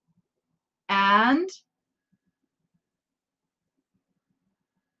 And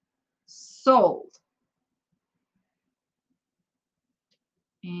sold.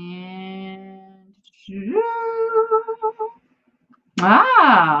 And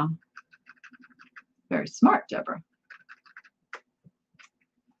very smart, Deborah.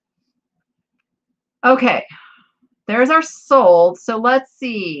 Okay, there's our sold. So let's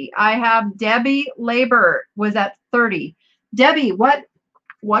see. I have Debbie Labor was at 30. Debbie, what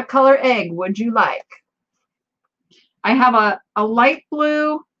color egg would you like? I have a light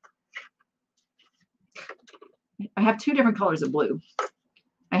blue. I have two different colors of blue.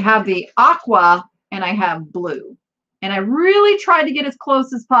 I have the aqua and I have blue. And I really tried to get as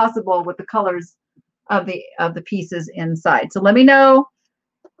close as possible with the colors of the pieces inside. So let me know,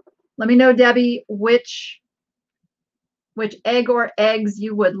 Debbie, which egg or eggs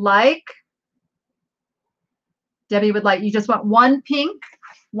you would like. Debbie would like, you just want one pink,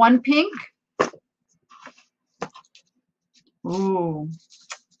 one pink. Ooh.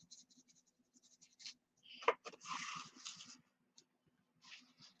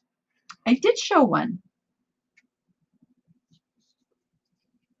 I did show one.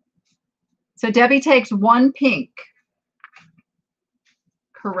 So Debbie takes one pink.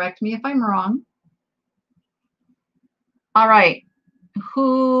 Correct me if I'm wrong. All right.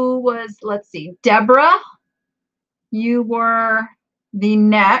 Who was, let's see, Deborah, you were the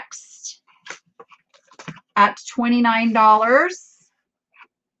next at $29.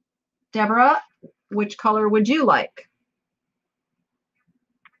 Deborah, which color would you like?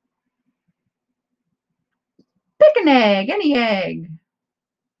 Pick an egg, any egg.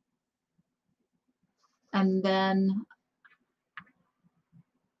 And then,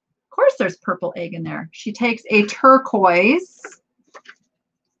 of course, there's purple egg in there. She takes a turquoise.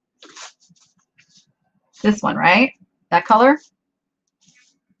 This one, right? That color?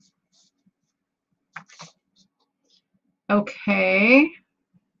 Okay.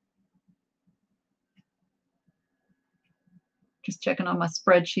 Just checking on my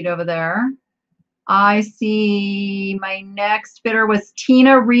spreadsheet over there. I see my next bidder was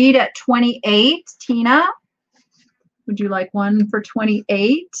Tina Reed at 28. Tina, would you like one for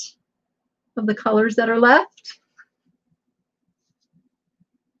 28 of the colors that are left?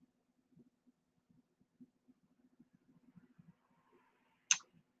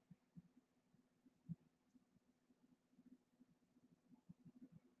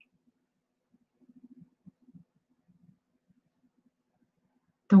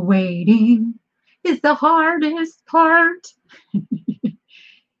 The waiting is the hardest part.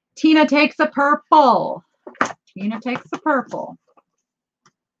 Tina takes a purple. Tina takes a purple.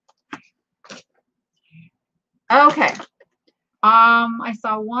 Okay. I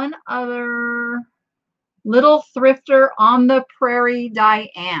saw one other Little Thrifter on the Prairie,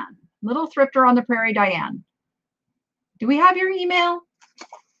 Diane. Little Thrifter on the Prairie, Diane. Do we have your email?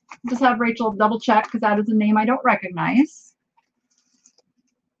 Just have Rachel double check because that is a name I don't recognize.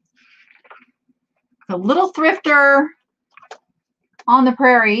 The Little Thrifter on the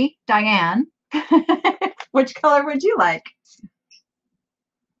Prairie, Diane. Which color would you like?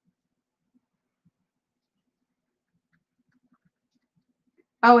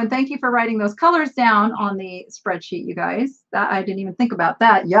 Oh, and thank you for writing those colors down on the spreadsheet, you guys. That I didn't even think about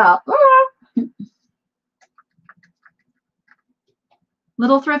that. Yeah.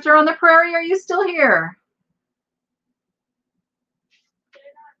 Little Thrifter on the Prairie, are you still here?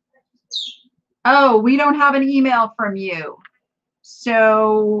 Oh, we don't have an email from you.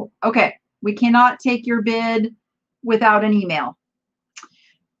 So, okay, we cannot take your bid without an email.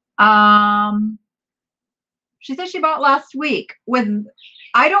 She said she bought last week with,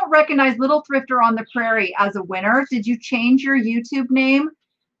 I don't recognize Little Thrifter on the Prairie as a winner. Did you change your YouTube name?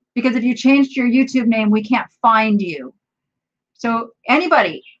 Because if you changed your YouTube name, we can't find you. So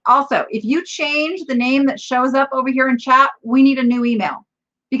anybody, also, if you change the name that shows up over here in chat, we need a new email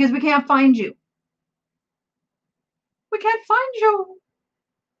because we can't find you. We can't find you.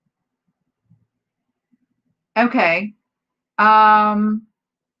 Okay.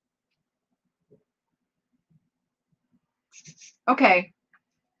 Okay.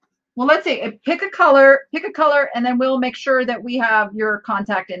 Well, let's see. Pick a color, and then we'll make sure that we have your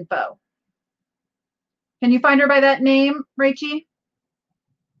contact info. Can you find her by that name, Rachie?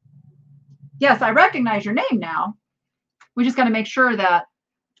 Yes, I recognize your name now. We just got to make sure that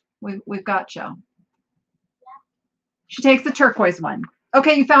we've got you. She takes the turquoise one.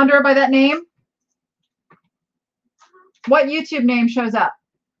 Okay, you found her by that name? What YouTube name shows up?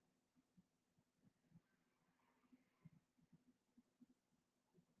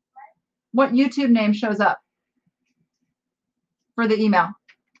 What YouTube name shows up for the email?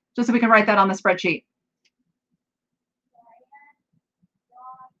 Just so we can write that on the spreadsheet.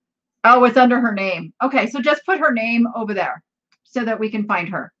 Oh, it's under her name. Okay, so just put her name over there so that we can find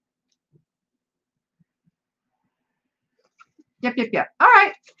her. Yep. All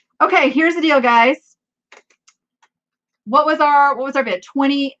right. Okay, here's the deal, guys. What was our bid?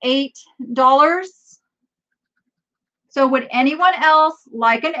 $28. So would anyone else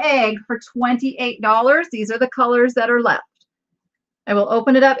like an egg for $28? These are the colors that are left. I will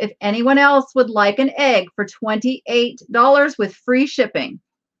open it up if anyone else would like an egg for $28 with free shipping.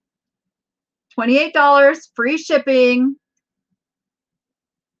 $28, free shipping.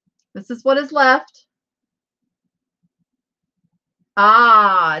 This is what is left.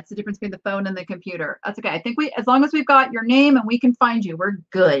 Ah, it's the difference between the phone and the computer. That's okay. I think as long as we've got your name and we can find you, we're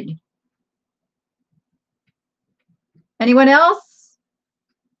good. Anyone else?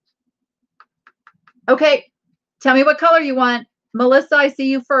 Okay, Tell me what color you want. Melissa, I see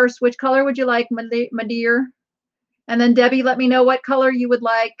you first. Which color would you like, my dear? And then Debbie, let me know what color you would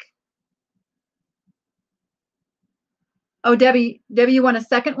like. Oh, Debbie, you want a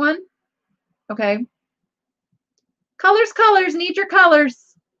second one? Okay. Colors, colors, need your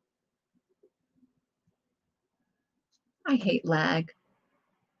colors. I hate lag.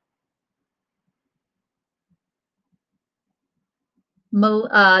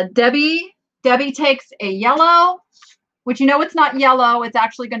 Debbie takes a yellow, which you know it's not yellow, it's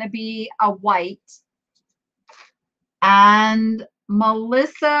actually going to be a white. And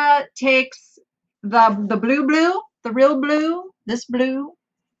Melissa takes the blue, the real blue, this blue,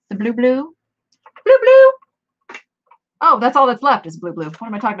 the blue, blue. Oh, that's all that's left is blue. What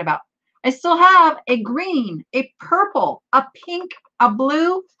am I talking about? I still have a green, a purple, a pink, a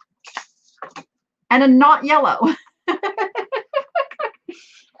blue, and a not yellow.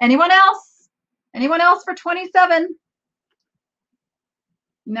 Anyone else? Anyone else for 27?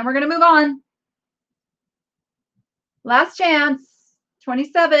 And then we're going to move on. Last chance,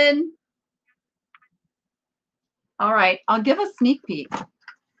 27. All right, I'll give a sneak peek.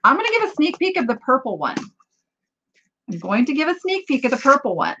 I'm going to give a sneak peek of the purple one. I'm going to give a sneak peek of the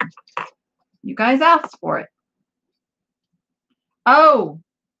purple one. You guys asked for it. Oh,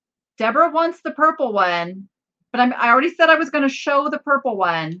 Deborah wants the purple one, but I already said I was going to show the purple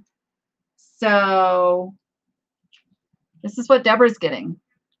one. So this is what Deborah's getting.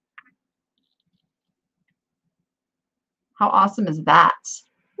 How awesome is that?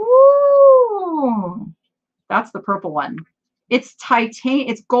 Ooh, that's the purple one. It's titanium.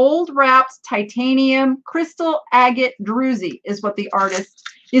 It's gold wrapped titanium crystal agate druzy is what the artist.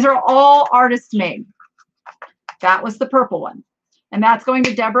 These are all artist made. That was the purple one, and that's going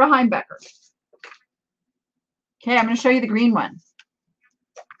to Deborah Heimbecker. Okay, I'm going to show you the green one.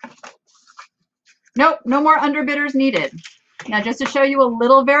 Nope, no more underbidders needed. Now, just to show you a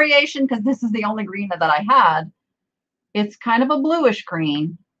little variation, because this is the only green that I had. It's kind of a bluish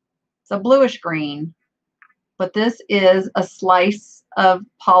green. It's a bluish green. But this is a slice of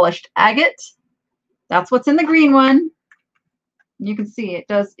polished agate. That's what's in the green one. You can see it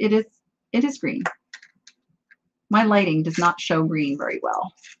does, it is green. My lighting does not show green very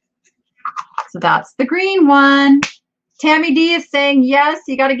well. So that's the green one. Tammy D is saying, yes,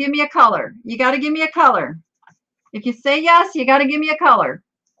 you got to give me a color. You got to give me a color. If you say yes, you got to give me a color.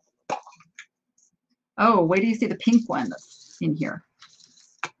 Oh, wait till you see the pink one that's in here.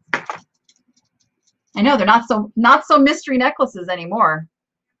 I know they're not so mystery necklaces anymore.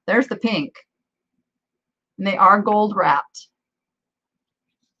 There's the pink. And they are gold wrapped.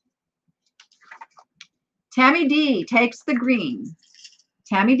 Tammy D takes the green.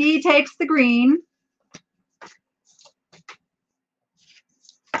 Tammy D takes the green.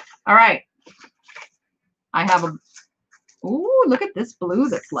 All right. I have a, ooh, look at this blue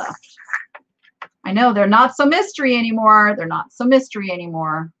that's left. I know they're not so mystery anymore. They're not so mystery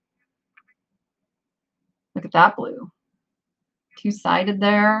anymore. Look at that blue. Two-sided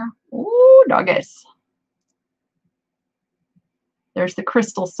there. Ooh, doggies. There's the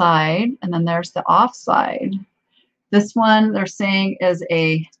crystal side, and then there's the off side. This one they're saying is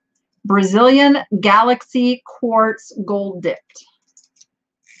a Brazilian Galaxy Quartz Gold Dipped.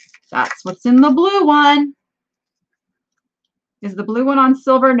 That's what's in the blue one. Is the blue one on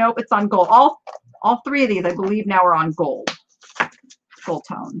silver? Nope, it's on gold. All three of these, I believe, now are on gold. Full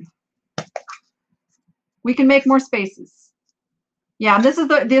tone. We can make more spaces. Yeah, this is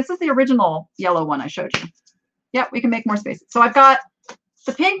the original yellow one I showed you. Yep, we can make more spaces. So I've got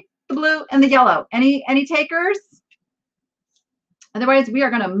the pink, the blue, and the yellow. Any takers? Otherwise, we are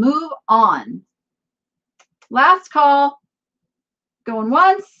going to move on. Last call. Going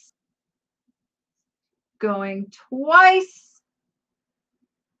once. Going twice.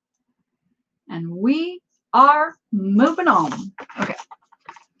 And we are moving on. Okay.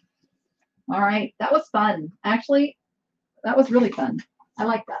 All right. That was fun. Actually, that was really fun. I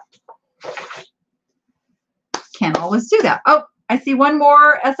like that. Can't always do that. Oh, I see one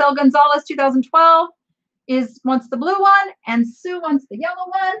more. SL Gonzalez 2012 wants the blue one, and Sue wants the yellow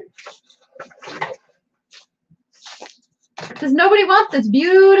one. Does nobody want this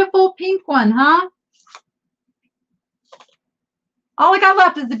beautiful pink one, huh? All I got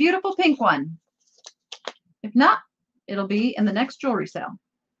left is the beautiful pink one. If not, it'll be in the next jewelry sale.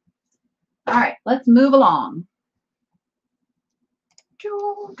 All right, let's move along.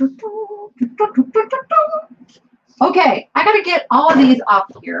 Okay, I got to get all of these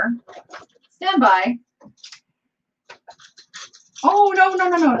off here. Stand by. Oh, no.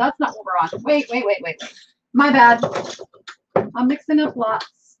 That's not what we're on. Wait. My bad. I'm mixing up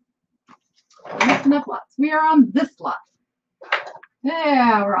lots. That's enough lots. We are on this lot.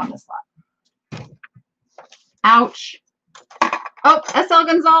 Yeah, we're on this lot. Ouch. Oh, SL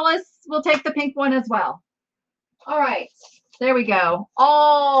Gonzalez will take the pink one as well. All right, there we go.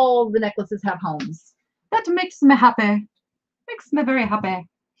 All the necklaces have homes. That makes me happy. Makes me very happy.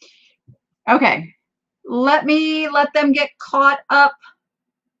 Okay, let them get caught up.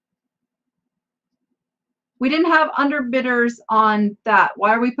 We didn't have underbidders on that.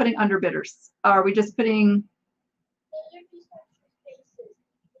 Why are we putting underbidders? Are we just putting?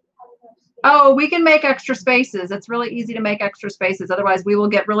 Oh, we can make extra spaces. It's really easy to make extra spaces. Otherwise, we will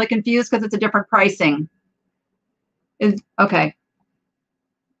get really confused because it's a different pricing. Okay.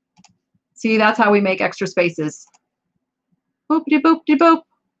 See, that's how we make extra spaces. Boop-de boop-de-boop.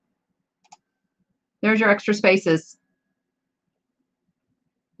 There's your extra spaces.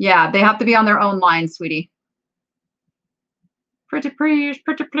 Yeah, they have to be on their own line, sweetie. Pretty please,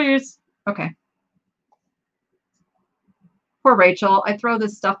 pretty please. Okay. Poor Rachel. I throw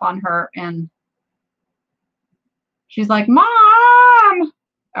this stuff on her and she's like, Mom!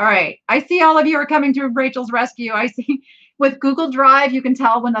 All right. I see all of you are coming to Rachel's rescue. I see with Google Drive, you can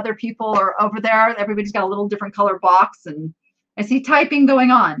tell when other people are over there. Everybody's got a little different color box and I see typing going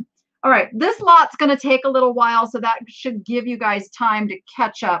on. All right. This lot's going to take a little while, so that should give you guys time to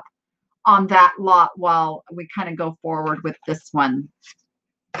catch up on that lot while we kind of go forward with this one.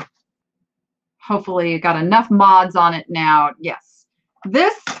 Hopefully you got enough mods on it now. Yes.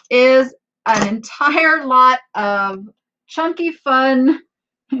 This is an entire lot of chunky fun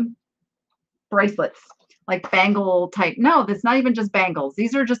bracelets, like bangle type. No, that's not even just bangles.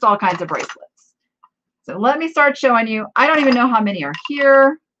 These are just all kinds of bracelets. So let me start showing you. I don't even know how many are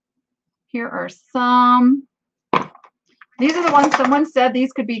here. Here are some. These are the ones someone said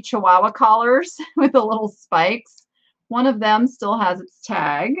these could be Chihuahua collars with the little spikes. One of them still has its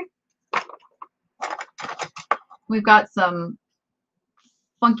tag. We've got some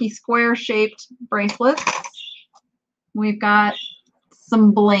funky square shaped bracelets. We've got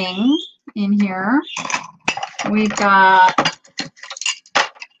some bling in here. We've got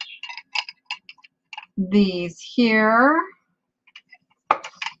these here.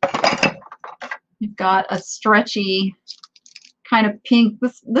 You've got a stretchy kind of pink.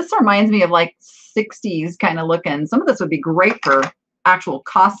 This reminds me of like 60s kind of looking. Some of this would be great for actual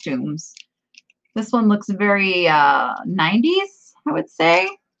costumes. This one looks very 90s, I would say.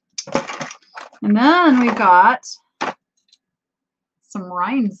 And then we've got some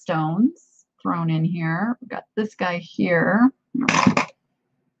rhinestones thrown in here. We've got this guy here.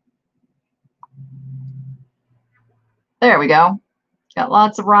 There we go. Got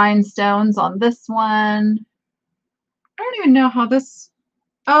lots of rhinestones on this one. I don't even know how this,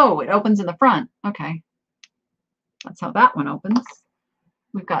 oh, it opens in the front. Okay. That's how that one opens.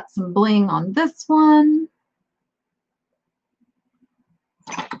 We've got some bling on this one.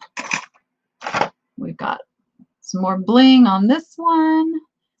 We've got some more bling on this one.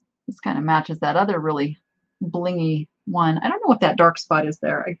 This kind of matches that other really blingy one. I don't know what that dark spot is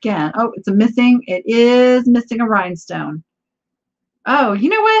there. Again, oh, it's it is missing a rhinestone. Oh, you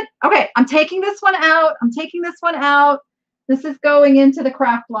know what? Okay, I'm taking this one out. I'm taking this one out. This is going into the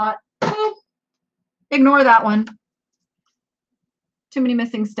craft lot. Boop. Ignore that one. Too many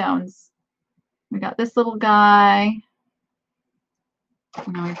missing stones. We got this little guy.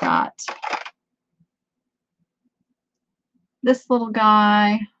 And then we've got this little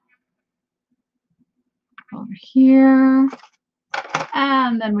guy over here.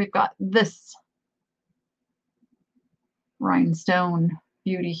 And then we've got this rhinestone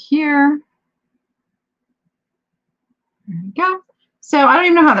beauty here. There we go. So I don't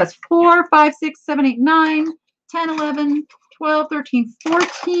even know how that's 4, 5, 6, 7, 8, 9, 10, 11, 12, 13,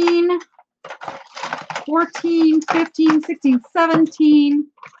 14, 14, 15, 16, 17,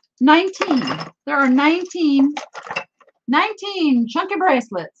 19. There are 19 chunky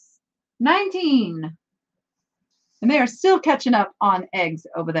bracelets. 19. And they are still catching up on eggs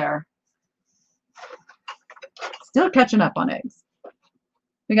over there. Still catching up on eggs.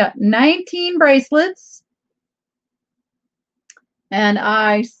 We got 19 bracelets. And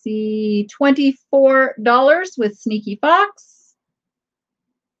I see $24 with Sneaky Fox.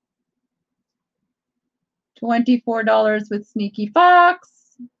 $24 with Sneaky Fox.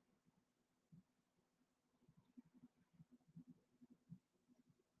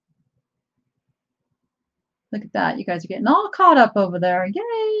 Look at that. You guys are getting all caught up over there.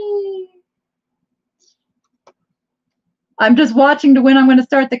 Yay! I'm just watching to when I'm going to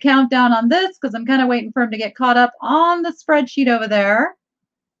start the countdown on this because I'm kind of waiting for him to get caught up on the spreadsheet over there.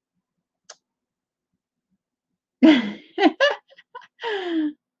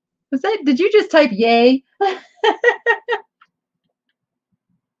 Was that, did you just type yay?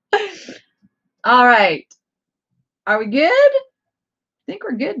 All right. Are we good? I think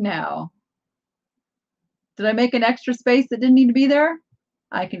we're good now. Did I make an extra space that didn't need to be there?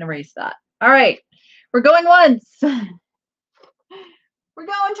 I can erase that. All right. We're going once. We're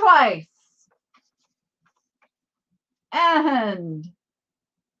going twice. And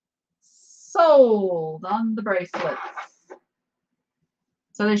sold on the bracelets.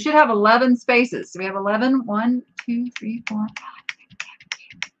 So they should have 11 spaces. So we have 11. 1, 2, 3, 4, 5.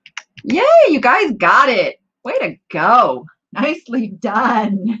 Yay, you guys got it. Way to go. Nicely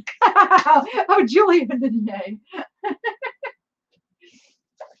done. Oh, Julie did the yay.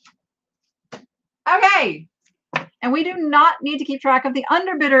 Okay. And we do not need to keep track of the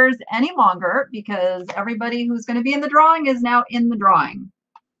underbidders any longer because everybody who's going to be in the drawing is now in the drawing.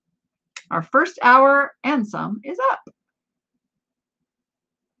 Our first hour and some is up.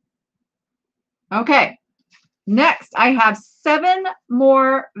 Okay. Next, I have 7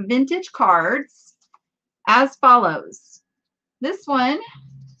 more vintage cards as follows. This one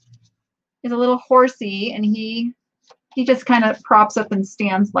is a little horsey, and he just kind of props up and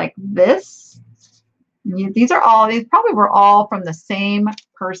stands like this. These probably were all from the same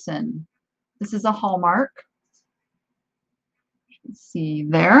person. This is a Hallmark. Let's see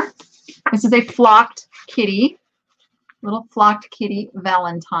there. This is a flocked kitty, little flocked kitty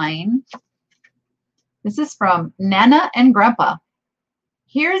Valentine. This is from Nana and Grandpa.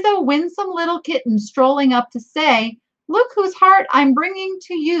 Here's a winsome little kitten strolling up to say, look whose heart I'm bringing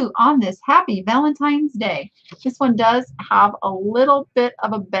to you on this happy Valentine's Day. This one does have a little bit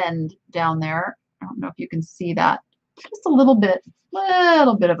of a bend down there. I don't know if you can see that. Just a little bit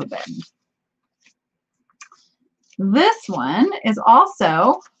of a bend. This one is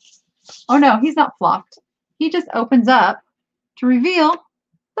also, oh no, he's not flocked. He just opens up to reveal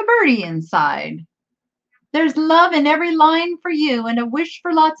the birdie inside. There's love in every line for you and a wish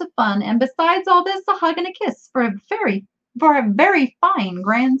for lots of fun. And besides all this, a hug and a kiss for a very fine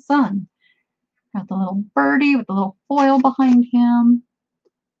grandson. Got the little birdie with the little foil behind him.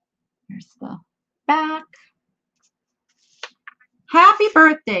 Here's the back. Happy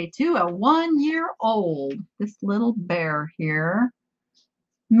birthday to a 1-year-old, this little bear here.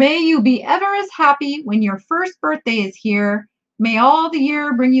 May you be ever as happy when your first birthday is here. May all the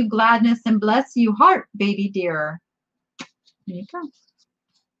year bring you gladness and bless you heart, baby dear. There you go.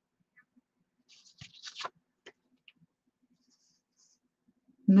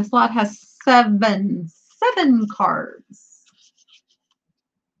 And this lot has seven cards.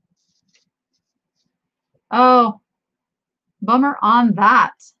 Oh, bummer on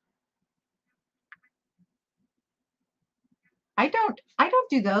that. I don't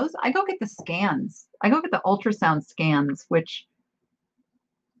do those. I go get the scans. I go get the ultrasound scans, which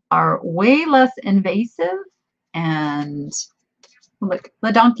are way less invasive. And look,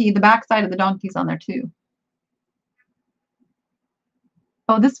 the back side of the donkey's on there too.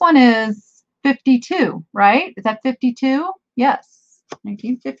 Oh, this one is 52, right? Is that 52? Yes,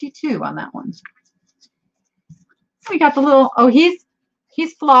 1952 on that one. We got the little, oh, he's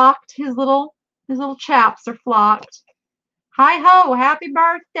flocked. His little chaps are flocked. Hi ho, happy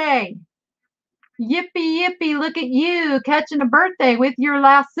birthday. Yippee yippee, look at you catching a birthday with your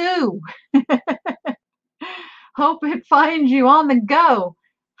lasso. Hope it finds you on the go,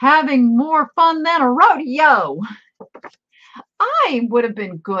 having more fun than a rodeo. I would have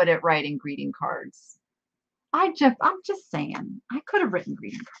been good at writing greeting cards. I'm just saying, I could have written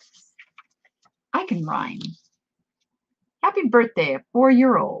greeting cards. I can rhyme. Happy birthday, a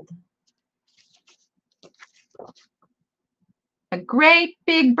 4-year-old. A great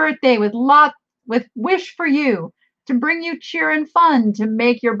big birthday with wish for you to bring you cheer and fun to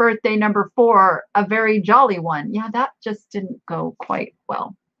make your birthday number 4 a very jolly one. Yeah, that just didn't go quite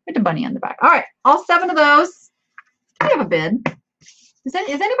well. With a bunny on the back. All right, all 7 of those. I have a bid. Is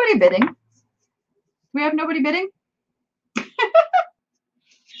anybody bidding? Do we have nobody bidding?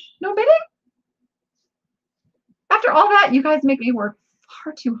 No bidding? After all that, you guys make me work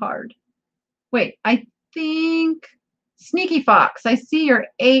far too hard. Wait, I think Sneaky Fox, I see your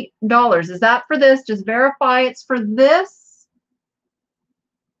 $8. Is that for this? Just verify it's for this.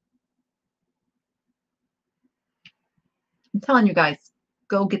 I'm telling you guys,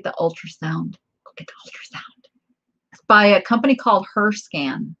 go get the ultrasound. Go get the ultrasound. It's by a company called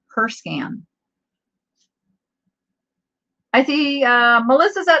HerScan. HerScan. I see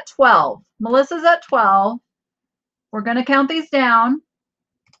Melissa's at 12. Melissa's at 12. We're going to count these down.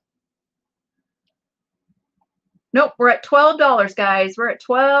 Nope, we're at $12, guys. We're at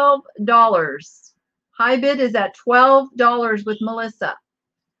 $12. High bid is at $12 with Melissa.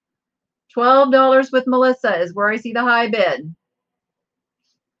 $12 with Melissa is where I see the high bid.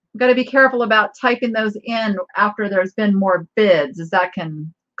 I've got to be careful about typing those in after there's been more bids, as that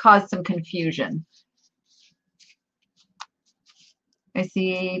can cause some confusion. I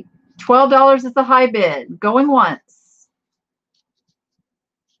see $12 is the high bid. Going once.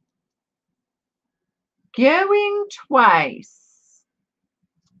 Going twice.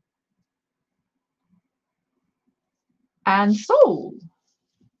 And sold.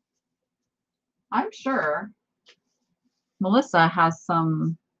 I'm sure Melissa has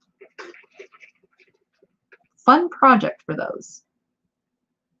some fun project for those.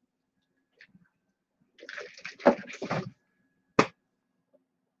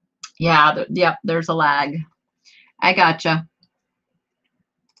 Yeah, yep, there's a lag. I gotcha.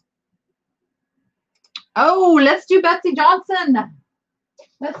 Oh, let's do Betsey Johnson.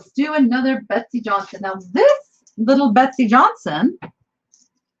 Let's do another Betsey Johnson. Now this little Betsey Johnson,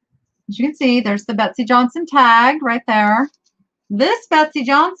 as you can see, there's the Betsey Johnson tag right there. This Betsey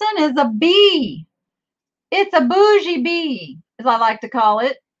Johnson is a B. It's a bougie B, as I like to call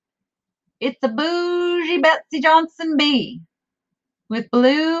it. It's a bougie Betsey Johnson B with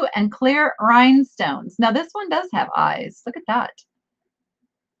blue and clear rhinestones. Now this one does have eyes. Look at that.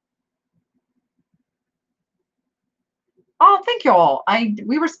 Oh, thank you all.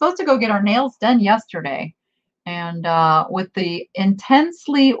 We were supposed to go get our nails done yesterday. And with the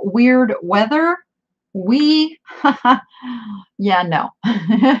intensely weird weather, we, yeah, no.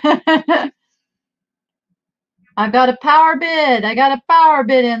 I got a power bid. I got a power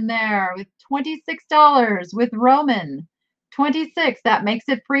bid in there with $26 with Roman. 26, that makes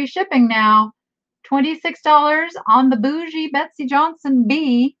it free shipping now. $26 on the bougie Betsey Johnson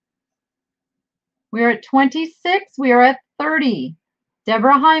B. We're at 26. We are at 30.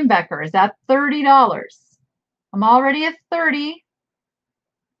 Deborah Heimbecker is at $30. I'm already at 30.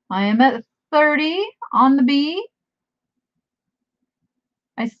 I am at 30 on the B.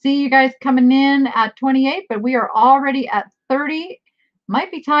 I see you guys coming in at 28, but we are already at 30.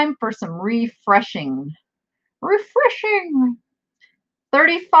 Might be time for some refreshing. Refreshing.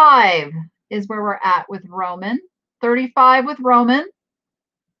 35 is where we're at with Roman. 35 with Roman.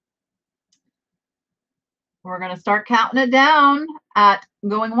 We're going to start counting it down at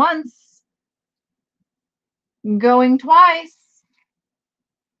going once, going twice.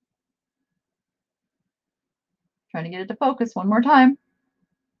 Trying to get it to focus one more time.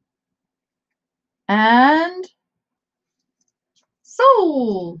 And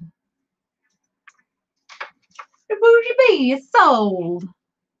sold. The bougie bee is sold.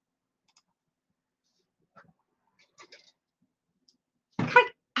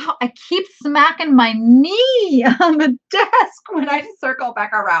 I keep smacking my knee on the desk when I circle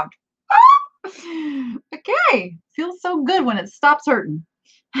back around. Okay, feels so good when it stops hurting.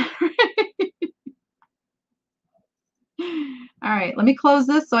 All right, let me close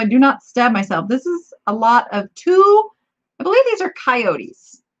this so I do not stab myself. This is a lot of I believe these are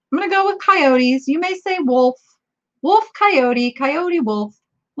coyotes. I'm going to go with coyotes. You may say wolf. Wolf, coyote, coyote, wolf.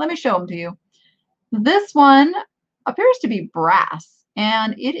 Let me show them to you. This one appears to be brass,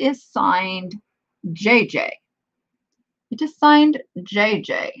 and it is signed JJ. It is signed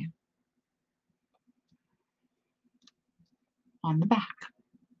JJ on the back,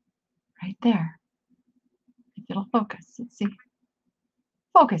 right there. If it'll focus, let's see.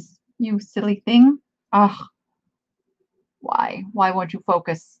 Focus, you silly thing. Ugh. Why? Why won't you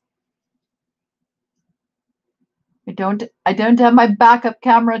focus? I don't have my backup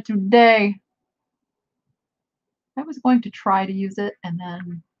camera today. I was going to try to use it, and then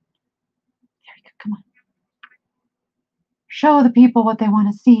there you go. Come on. Show the people what they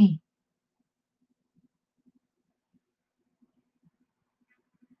want to see.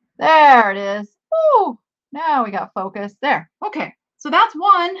 There it is. Ooh, now we got focus. There. Okay. So that's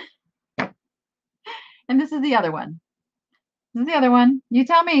one. And this is the other one. This is the other one. You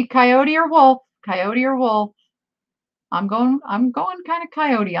tell me, coyote or wolf? Coyote or wolf? I'm going kind of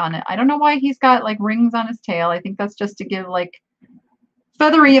coyote on it. I don't know why he's got like rings on his tail. I think that's just to give like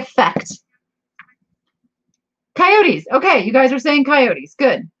feathery effect. Coyotes. Okay, you guys are saying coyotes.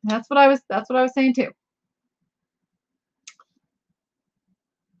 Good. That's what I was saying too.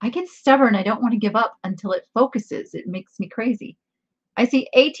 I get stubborn. I don't want to give up until it focuses. It makes me crazy. I see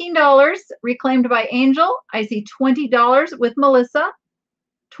 $18 reclaimed by Angel. I see $20 with Melissa.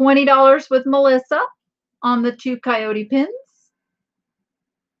 $20 with Melissa on the 2 coyote pins.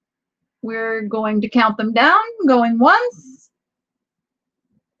 We're going to count them down. Going once.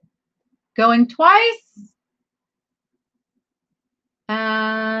 Going twice.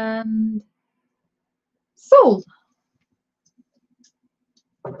 And sold.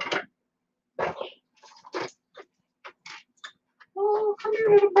 Come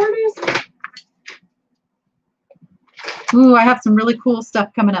here, little birdies. Ooh, I have some really cool stuff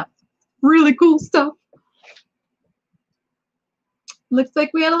coming up. Really cool stuff. Looks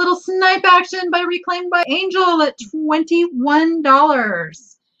like we had a little snipe action by Reclaimed by Angel at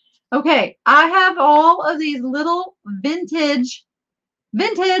 $21. Okay, I have all of these little vintage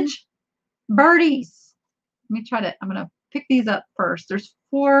birdies. Let me try to, I'm going to pick these up first. There's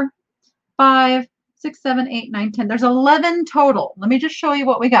 4, 5, 6, 7, 8, 9, 10. There's 11 total. Let me just show you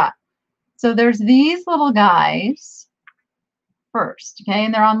what we got. So there's these little guys first, okay?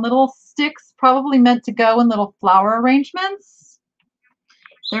 And they're on little sticks, probably meant to go in little flower arrangements.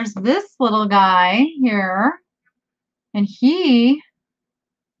 There's this little guy here, and he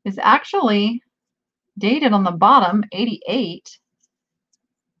is actually dated on the bottom, 88.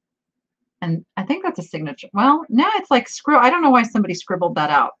 And I think that's a signature. Well, now it's like I don't know why somebody scribbled that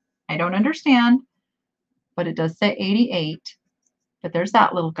out. I don't understand, but it does say 88. But there's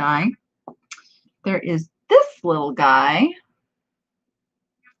that little guy. There is this little guy.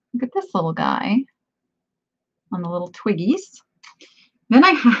 Look at this little guy on the little twiggies. Then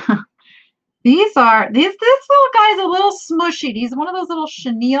I have this little guy is a little smushy. He's one of those little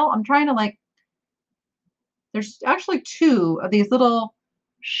chenille. I'm trying to like, there's actually 2 of these little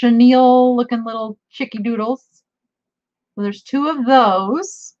chenille looking little chicky doodles. So there's 2 of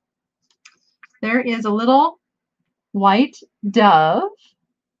those. There is a little white dove,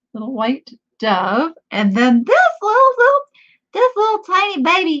 and then this little tiny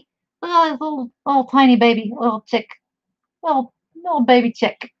baby, little tiny baby, little chick, little baby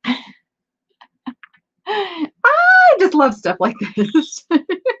chick. I just love stuff like this.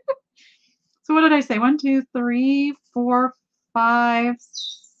 So what did I say? 1, 2, 3, 4, 5,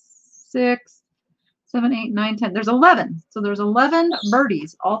 6, 7, 8, 9, 10. There's 11. So there's 11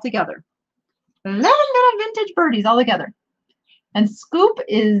 birdies all together. 11 little vintage birdies all together. And Scoop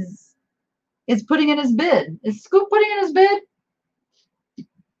is putting in his bid. Is Scoop putting in his bid?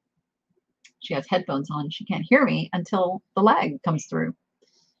 She has headphones on. She can't hear me until the lag comes through.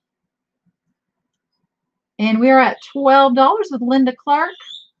 And we are at $12 with Linda Clark.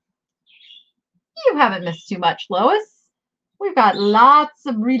 You haven't missed too much, Lois. We've got lots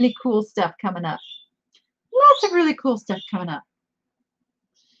of really cool stuff coming up. Lots of really cool stuff coming up.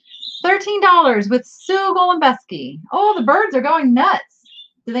 $13 with Sue Golombeski. Oh, the birds are going nuts.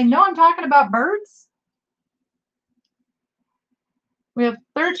 Do they know I'm talking about birds? We have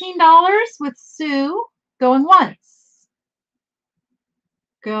 $13 with Sue going once.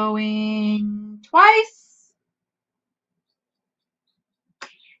 Going twice.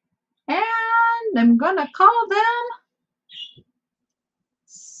 And I'm going to call them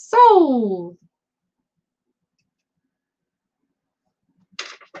sold.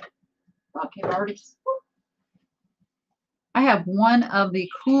 Okay, already. I have one of the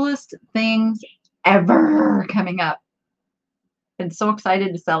coolest things ever coming up. Been so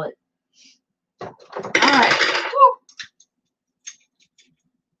excited to sell it. All right. Woo.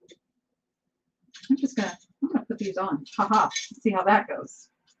 I'm gonna put these on. Haha. See how that goes.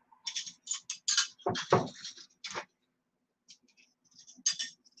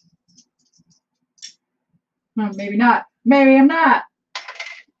 No, maybe not. Maybe I'm not.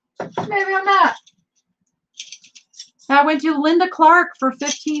 Maybe I'm not. That went to Linda Clark for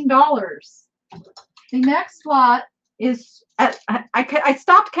 $15. The next lot is I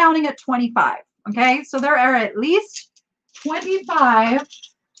stopped counting at 25. Okay, so there are at least 25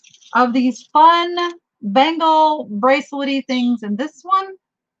 of these fun bangle bracelet-y things. And this one,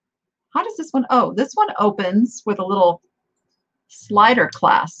 how does this one? Oh, this one opens with a little slider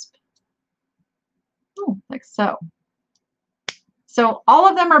clasp. Oh, like so. So all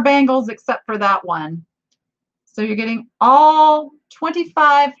of them are bangles except for that one. So you're getting all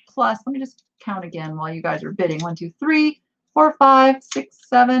 25 plus. Let me just count again while you guys are bidding. 1, 2, 3, 4, 5, 6,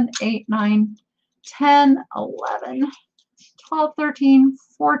 7, 8, 9, 10, 11, 12, 13,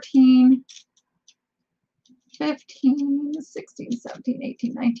 14, 15, 16, 17,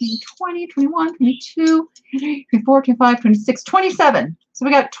 18, 19, 20, 21, 22, 24, 25, 26, 27. So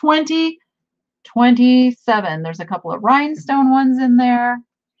we got 27. There's a couple of rhinestone ones in there.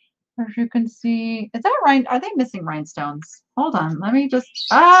 As you can see, is that are they missing rhinestones? Hold on, let me just,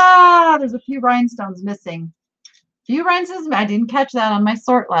 there's a few rhinestones missing. Few rhinestones, I didn't catch that on my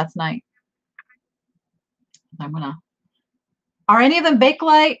sort last night. Are any of them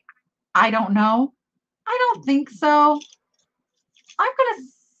Bakelite? I don't know. I don't think so. I'm gonna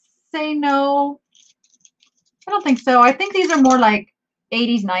say no. I don't think so. I think these are more like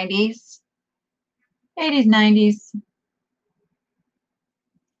 80s, 90s. 80s, 90s.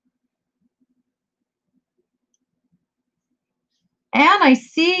 And I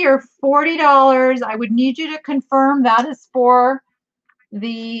see your $40. I would need you to confirm that is for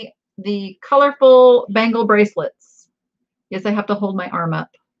the colorful bangle bracelets. Yes, I have to hold my arm up.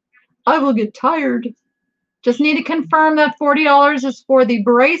 I will get tired. Just need to confirm that $40 is for the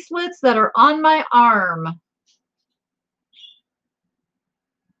bracelets that are on my arm.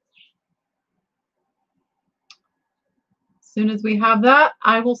 As soon as we have that,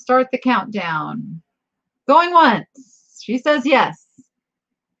 I will start the countdown. Going once. She says yes.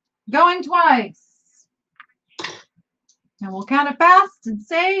 Going twice. And we'll count it fast and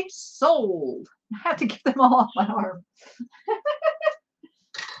say sold. I have to get them all off my arm.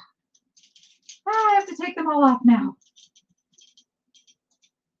 I have to take them all off now.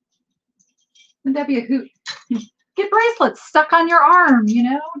 Wouldn't that be a hoot? Get bracelets stuck on your arm, you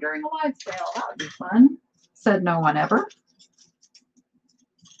know, during a live sale. That would be fun. Said no one ever.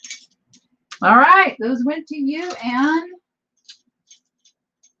 All right, those went to you, Anne.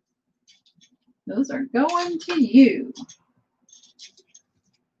 Those are going to you.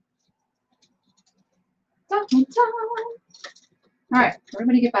 Dun, dun, dun. All right,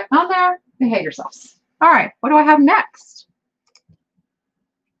 everybody get back on there. Behave yourselves. All right, what do I have next?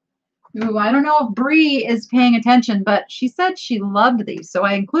 Ooh, I don't know if Bree is paying attention, but she said she loved these, so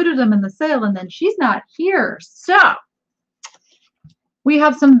I included them in the sale, and then she's not here. So we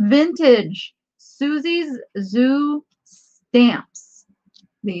have some vintage Susie's Zoo stamps.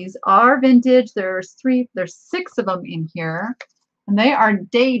 These are vintage. There's 6 of them in here, and they are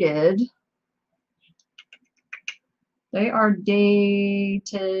dated. They are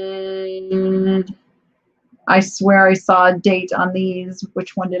dated. I swear I saw a date on these.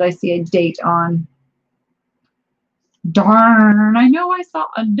 Which one did I see a date on? Darn, I know I saw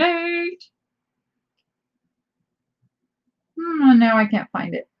a date. Now I can't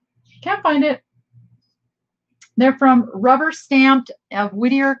find it. Can't find it. They're from Rubber Stamped of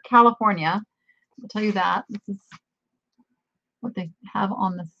Whittier, California. I'll tell you that. This is what they have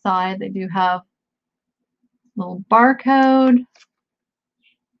on the side. They do have a little barcode.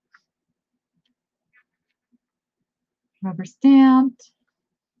 Rubber stamped.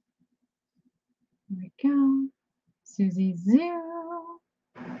 There we go. Susie Zoo.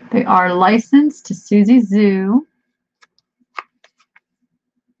 They are licensed to Susie Zoo.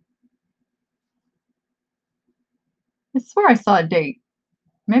 I swear I saw a date.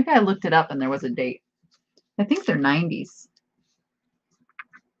 Maybe I looked it up and there was a date. I think they're 90s.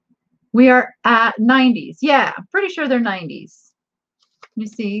 We are at 90s. Yeah, I'm pretty sure they're 90s. You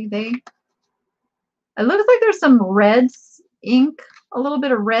see, it looks like there's some red ink, a little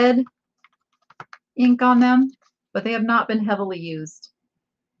bit of red ink on them, but they have not been heavily used.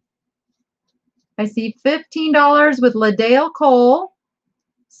 I see $15 with LaDale Cole,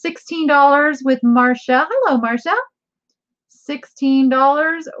 $16 with Marcia. Hello, Marcia.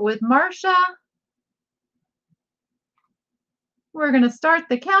 $16 with Marcia. We're going to start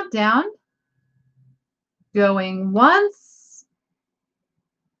the countdown. Going once.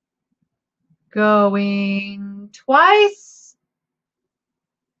 Going twice.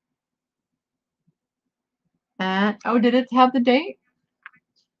 And, oh, did it have the date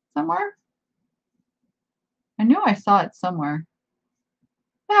somewhere? I knew I saw it somewhere.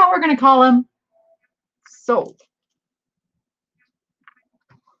 Now we're going to call them sold.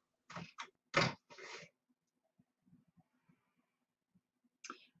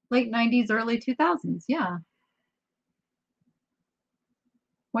 Late 90s, early 2000s, yeah.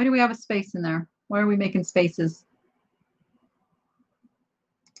 Why do we have a space in there? Why are we making spaces?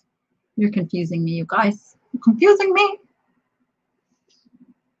 You're confusing me, you guys. You're confusing me.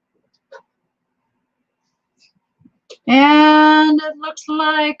 And it looks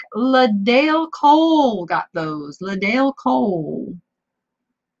like LaDale Cole got those. LaDale Cole.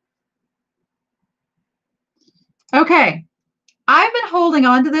 Okay. I've been holding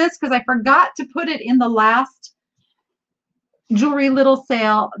on to this because I forgot to put it in the last jewelry little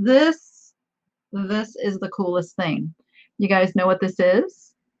sale. This is the coolest thing. You guys know what this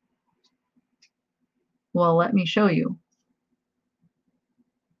is? Well, let me show you.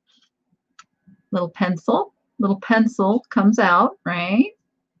 Little pencil comes out, right?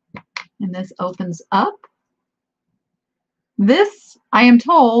 And this opens up. This, I am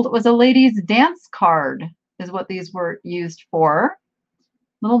told, was a lady's dance card, is what these were used for.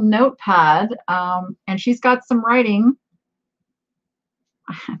 Little notepad, and she's got some writing.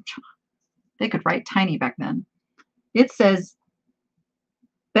 They could write tiny back then. It says,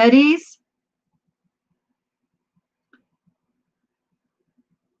 Betty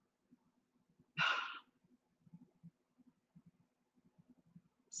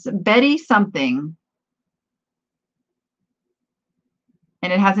something.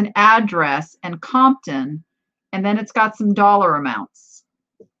 and it has an address and Compton, and then it's got some dollar amounts.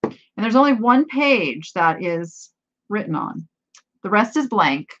 And there's only one page that is written on. The rest is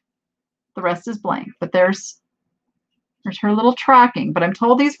blank. The rest is blank, but there's her little tracking. But I'm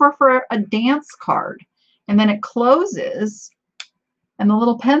told these were for a dance card. And then it closes, and the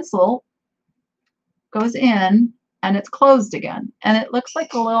little pencil goes in, and it's closed again. And it looks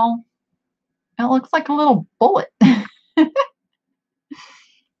like a little bullet.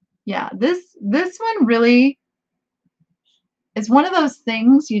 Yeah, this one really is one of those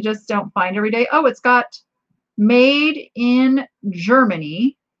things you just don't find every day. Oh, it's got made in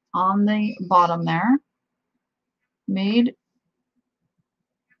Germany on the bottom there. Made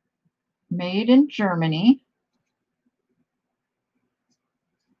in Germany.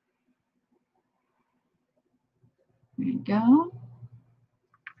 There you go.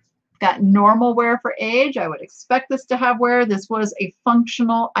 Got normal wear for age. I would expect this to have wear. This was a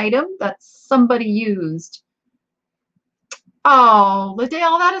functional item that somebody used. Oh,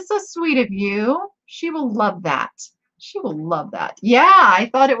 Liddell, that is so sweet of you. She will love that. She will love that. Yeah, I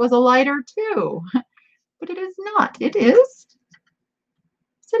thought it was a lighter too, but it is not. It is.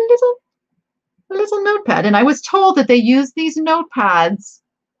 It's a little notepad. And I was told that they use these notepads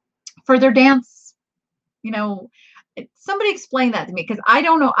for their dance. You know, somebody explain that to me, because I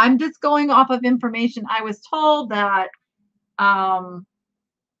don't know. I'm just going off of information. I was told that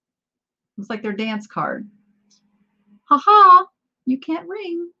it's like their dance card. Haha, you can't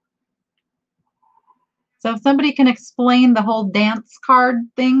ring. So if somebody can explain the whole dance card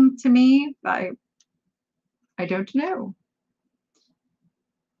thing to me, I don't know.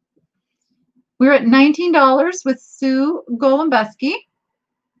 We're at $19 with Sue Golombeski.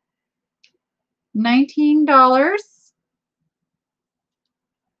 $19.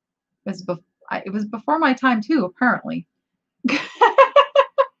 It was before my time too, apparently. At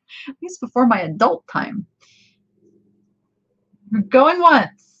least before my adult time. We're going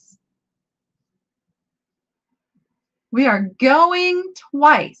once. We are going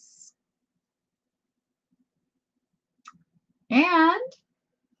twice. And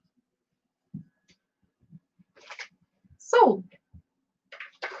sold.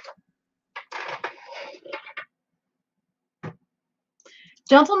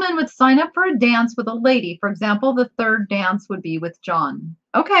 Gentlemen would sign up for a dance with a lady. For example, the third dance would be with John.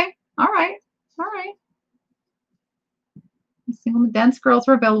 Okay. All right. All right. Single dance girls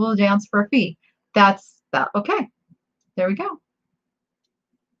are available to dance for a fee. That's that. Okay. There we go.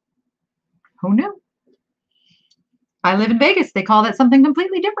 Who knew? I live in Vegas. They call that something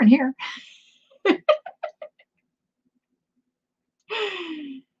completely different here.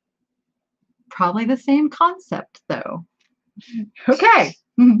 Probably the same concept, though. Okay,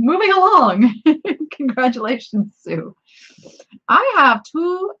 moving along. Congratulations, Sue. I have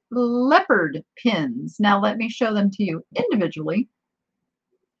 2 leopard pins. Now let me show them to you individually.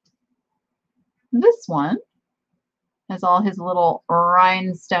 This one has all his little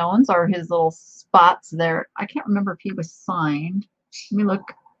rhinestones, or his little spots there. I can't remember if he was signed. Let me look.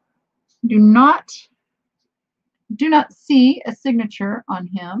 Do not see a signature on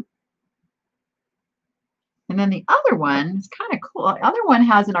him. And then the other one is kind of cool. The other one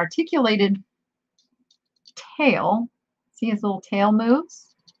has an articulated tail. See his little tail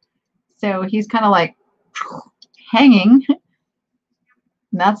moves? So he's kind of like hanging. And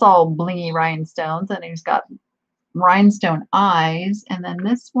that's all blingy rhinestones. And he's got rhinestone eyes. And then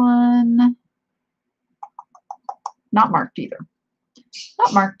this one, not marked either.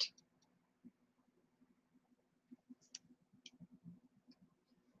 Not marked.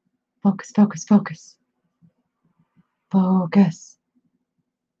 Focus, focus, focus. Focus.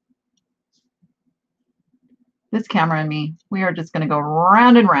 This camera and me, we are just going to go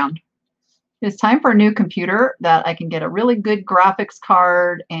round and round. It's time for a new computer that I can get a really good graphics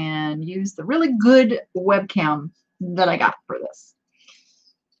card and use the really good webcam that I got for this.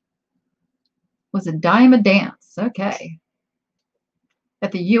 Was a dime a dance. Okay.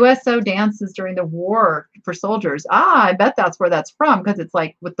 At the USO dances during the war for soldiers. Ah, I bet that's where that's from, because it's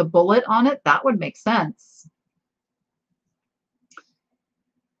like with the bullet on it. That would make sense.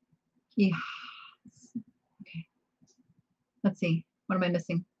 Yeah. Okay. Let's see. What am I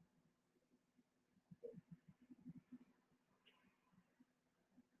missing?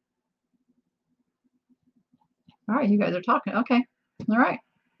 All right, you guys are talking. Okay. All right.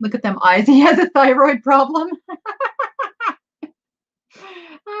 Look at them eyes. He has a thyroid problem.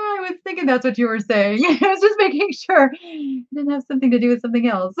 I was thinking that's what you were saying. I was just making sure it didn't have something to do with something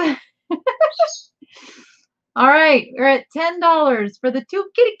else. All right, we're at $10 for the 2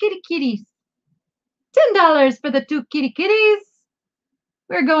 kitties. $10 for the 2 kitties.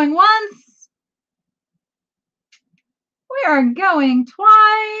 We're going once. We are going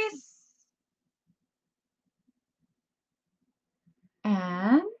twice.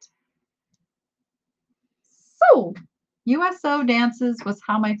 And sold. USO dances was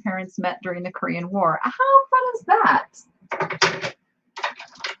how my parents met during the Korean War. How fun is that?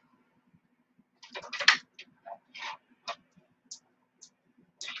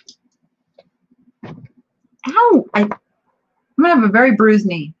 Ow! I'm gonna have a very bruised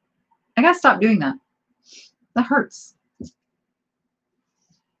knee. I gotta stop doing that. That hurts.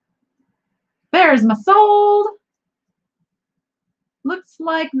 There's my sold. Looks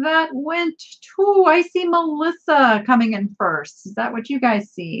like that went to, I see Melissa coming in first. Is that what you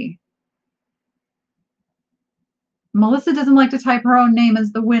guys see? Melissa doesn't like to type her own name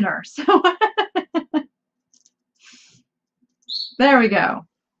as the winner. So there we go.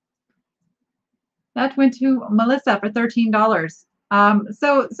 That went to Melissa for $13. So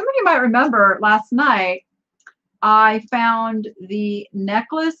some of you might remember last night, I found the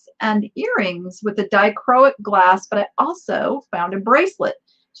necklace and earrings with the dichroic glass, but I also found a bracelet.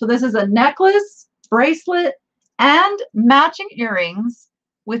 So this is a necklace, bracelet, and matching earrings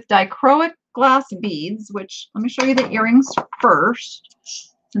with dichroic glass beads, which let me show you the earrings first,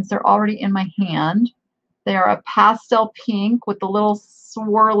 since they're already in my hand. They are a pastel pink with the little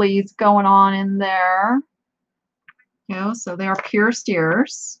swirlies going on in there. You know, so they are pierced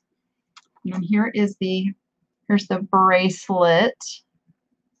ears. And then here's the bracelet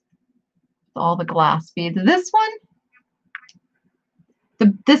with all the glass beads. This one,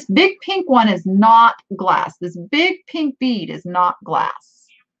 this big pink one is not glass. This big pink bead is not glass.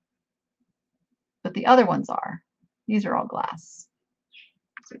 But the other ones are. These are all glass.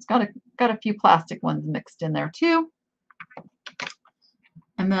 So it's got a few plastic ones mixed in there too.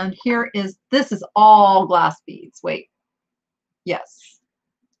 And then this is all glass beads. Wait. Yes.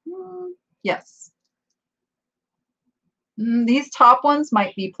 Yes. These top ones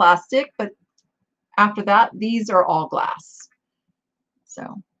might be plastic, but after that, these are all glass. So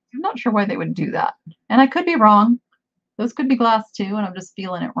I'm not sure why they would do that. And I could be wrong. Those could be glass too, and I'm just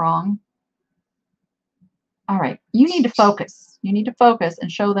feeling it wrong. All right, you need to focus. You need to focus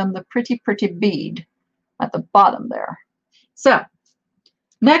and show them the pretty, pretty bead at the bottom there. So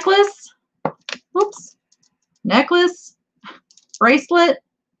necklace, oops, necklace, bracelet,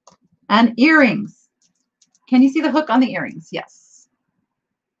 and earrings. Can you see the hook on the earrings? Yes.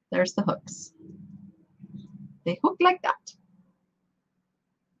 There's the hooks. They hook like that.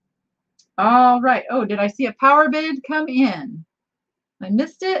 All right. Oh, did I see a power bid come in? I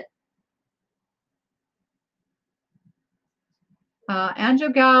missed it.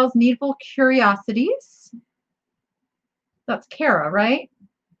 Anjo Gals Needful Curiosities. That's Kara, right?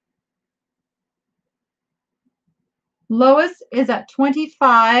 Lois is at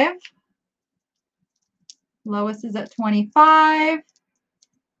 25. Lois is at 25.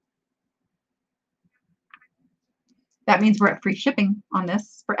 That means we're at free shipping on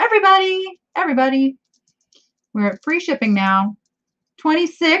this for everybody. Everybody. We're at free shipping now.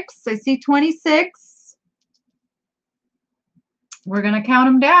 26. I see 26. We're going to count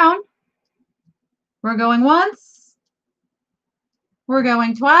them down. We're going once. We're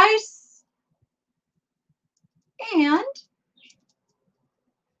going twice. And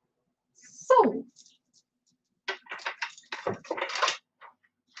sold.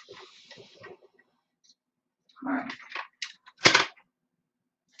 All right.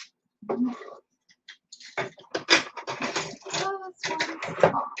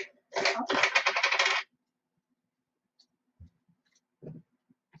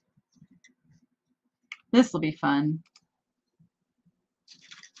 This will be fun.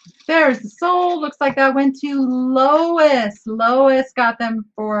 There's the sold. Looks like that went to Lois. Lois got them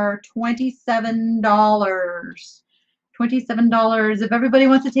for $27. $27. If everybody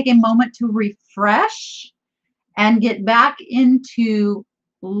wants to take a moment to refresh and get back into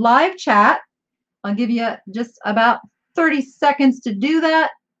live chat, I'll give you just about 30 seconds to do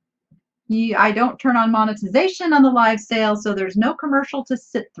that. I don't turn on monetization on the live sale, so there's no commercial to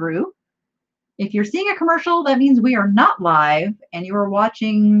sit through. If you're seeing a commercial, that means we are not live and you are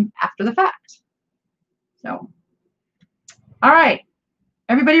watching after the fact. So, all right.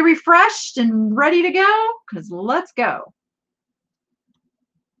 Everybody refreshed and ready to go? Because let's go.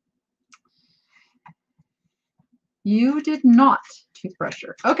 You did not toothbrush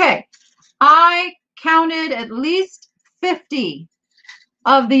her. Okay. I counted at least 50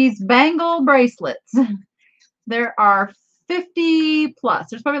 of these bangle bracelets. There are 50 plus.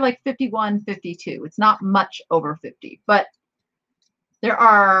 There's probably like 51, 52. It's not much over 50, but there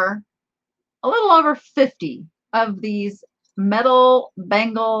are a little over 50 of these metal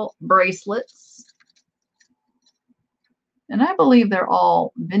bangle bracelets. And I believe they're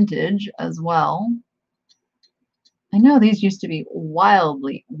all vintage as well. I know these used to be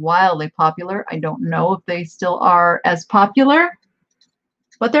wildly, wildly popular. I don't know if they still are as popular,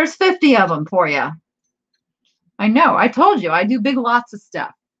 but there's 50 of them for you. I know, I told you, I do big lots of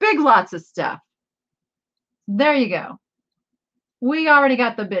stuff. Big lots of stuff. There you go. We already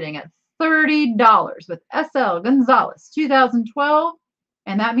got the bidding at $30 with SL Gonzalez 2012.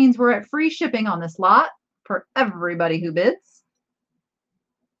 And that means we're at free shipping on this lot for everybody who bids.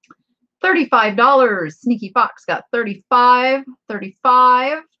 $35. Sneaky Fox got 35.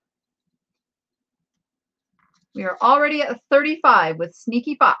 35. We are already at 35 with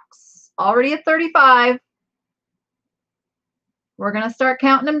Sneaky Fox. Already at 35. We're going to start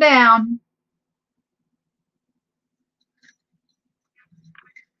counting them down.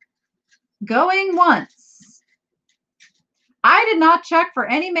 Going once. I did not check for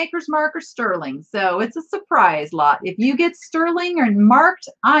any Maker's Mark or sterling, so it's a surprise lot. If you get sterling or marked,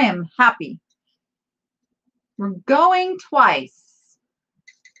 I am happy. We're going twice.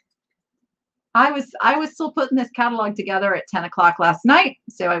 I was still putting this catalog together at 10 o'clock last night,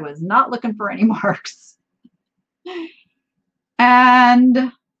 so I was not looking for any marks.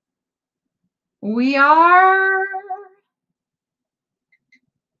 And we are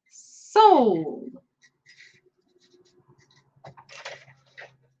sold.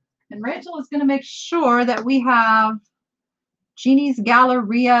 And Rachel is going to make sure that we have Jeannie's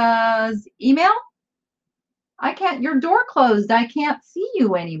Galleria's email. I can't, your door closed. I can't see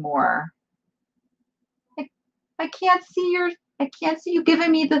you anymore. I can't see you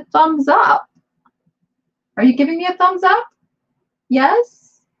giving me the thumbs up. Are you giving me a thumbs up?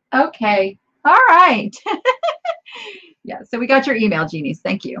 Yes? Okay. All right. Yeah, so we got your email, Jeannie's.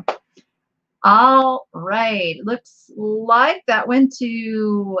 Thank you. All right. Looks like that went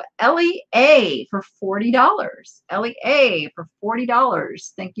to Ellie A for $40. Ellie A for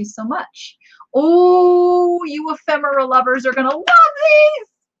 $40. Thank you so much. Oh, you ephemera lovers are going to love these.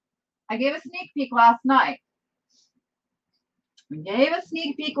 I gave a sneak peek last night.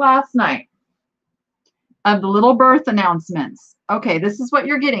 Of the little birth announcements. Okay, this is what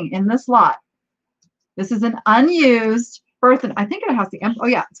you're getting in this lot. This is an unused birth, and I think it has the, oh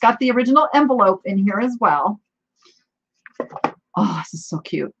yeah, it's got the original envelope in here as well. Oh, this is so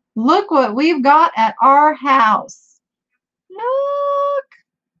cute. Look what we've got at our house. Look.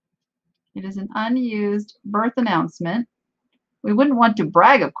 It is an unused birth announcement. We wouldn't want to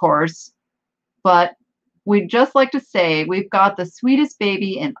brag, of course, but we'd just like to say we've got the sweetest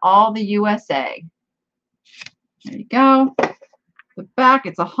baby in all the USA. There you go. The back,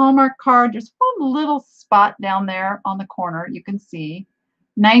 it's a Hallmark card. There's one little spot down there on the corner. You can see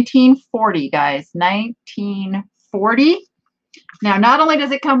 1940, guys, 1940. Now, not only does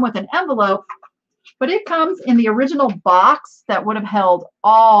it come with an envelope, but it comes in the original box that would have held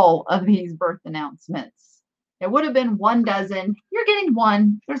all of these birth announcements. It would have been 1 dozen. You're getting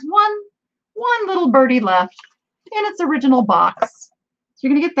one. There's one little birdie left in its original box. So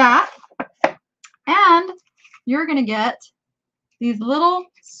you're going to get that. And you're going to get these little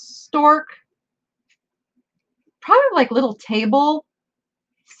stork, probably like little table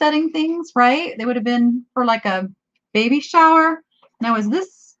setting things, right? They would have been for like a baby shower. Now, is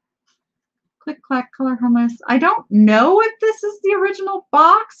this click clack color harmless? I don't know if this is the original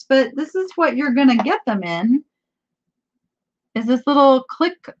box, but this is what you're going to get them in. Is this little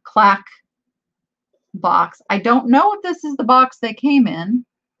click clack box. I don't know if this is the box they came in.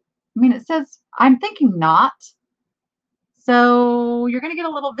 I mean, it says, I'm thinking not. So you're going to get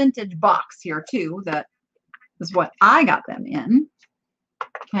a little vintage box here too. That is what I got them in.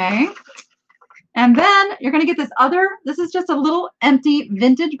 Okay. And then you're going to get this other, this is just a little empty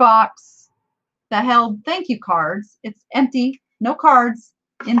vintage box that held thank you cards. It's empty, no cards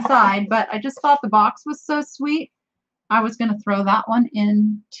inside, but I just thought the box was so sweet. I was going to throw that one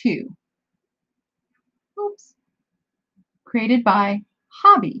in too. Oops. Created by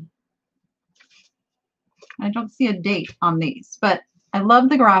Hobby. I don't see a date on these, but I love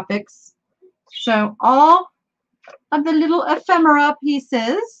the graphics. So all of the little ephemera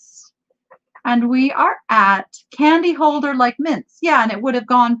pieces, and we are at candy holder like mints. Yeah, and it would have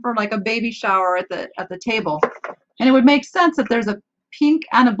gone for like a baby shower at the table. And it would make sense that there's a pink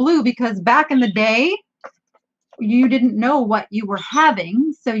and a blue, because back in the day, you didn't know what you were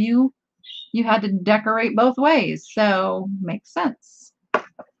having, so you had to decorate both ways. So makes sense.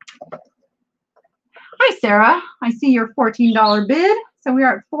 Hi, Sarah. I see your $14 bid. So we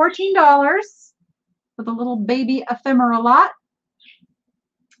are at $14 for the little baby ephemera lot.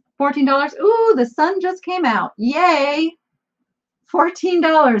 $14. Ooh, the sun just came out. Yay.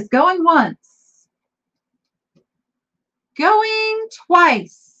 $14. Going once. Going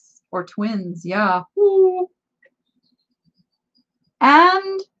twice. Or twins, yeah. Ooh.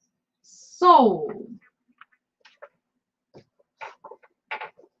 And sold.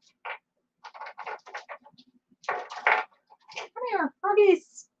 Come here,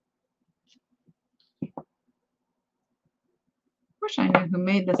 froggies. Wish I knew who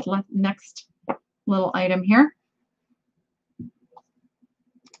made this next little item here.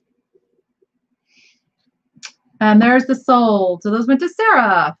 And there's the sold. So those went to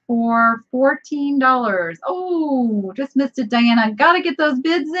Sarah for $14. Oh, just missed it, Diana. Got to get those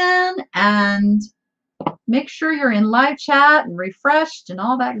bids in and make sure you're in live chat and refreshed and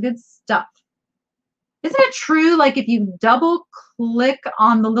all that good stuff. Isn't it true, like if you double click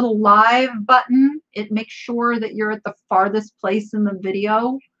on the little live button, it makes sure that you're at the farthest place in the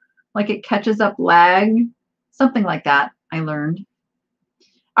video? Like it catches up lag? Something like that, I learned.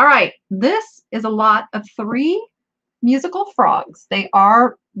 All right, this is a lot of 3 musical frogs. They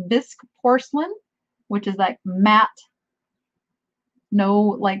are bisque porcelain, which is like matte, no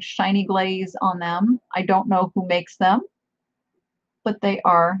like shiny glaze on them. I don't know who makes them, but they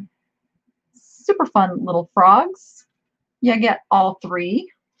are super fun little frogs. You get all 3.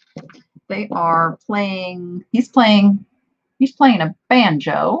 They are playing, he's playing a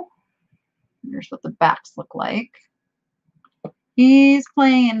banjo. Here's what the backs look like. He's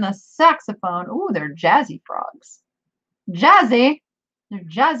playing the saxophone. Oh, they're jazzy frogs. Jazzy. They're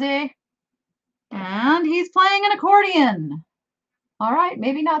jazzy. And he's playing an accordion. All right,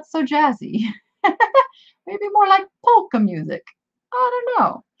 maybe not so jazzy. Maybe more like polka music. I don't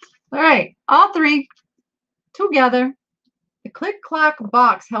know. All right, all 3 together. The Click Clack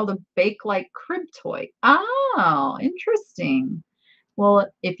box held a bake-like crib toy. Oh, interesting. Well,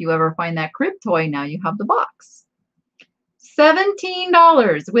 if you ever find that crib toy, now you have the box.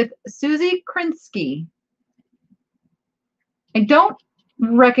 $17 with Susie Krinsky. I don't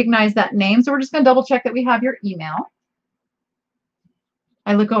recognize that name, so we're just going to double check that we have your email.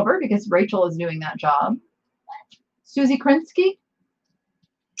 I look over because Rachel is doing that job. Susie Krinsky.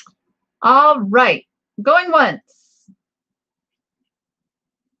 All right. Going once.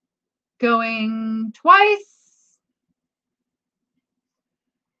 Going twice.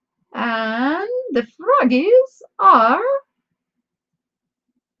 And the froggies are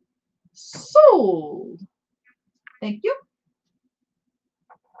sold. Thank you.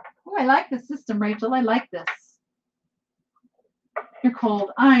 Oh, I like the system, Rachel. I like this. You're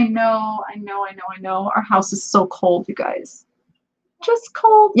cold. I know. Our house is so cold, you guys. Just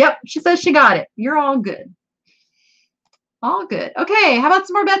cold. Yep, she says she got it. You're all good. All good. Okay, how about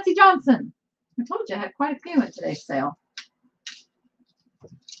some more Betsey Johnson? I told you I had quite a few in today's sale.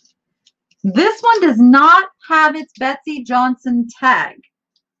 This one does not have its Betsey Johnson tag,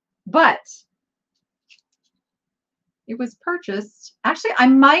 but it was purchased. Actually, I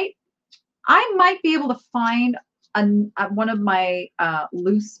might be able to find one of my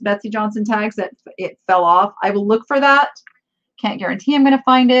loose Betsey Johnson tags that it fell off. I will look for that. Can't guarantee I'm going to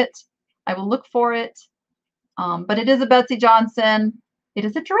find it. I will look for it. But it is a Betsey Johnson. It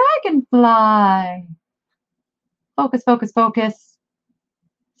is a dragonfly. Focus, focus, focus.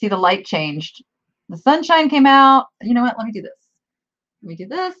 See, the light changed. The sunshine came out. You know what? Let me do this. Let me do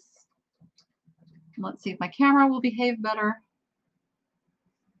this. Let's see if my camera will behave better.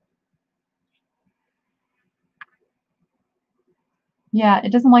 Yeah,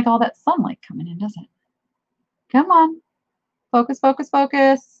 it doesn't like all that sunlight coming in, does it? Come on. Focus, focus,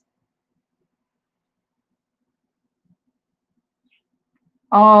 focus.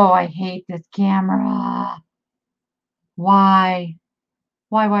 Oh, I hate this camera. Why?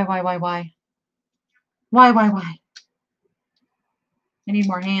 Why? Why? I need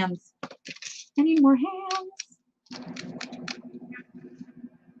more hands. I need more hands.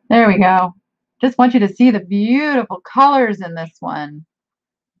 There we go. Just want you to see the beautiful colors in this one.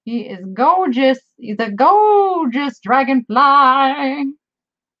 He is gorgeous. He's a gorgeous dragonfly.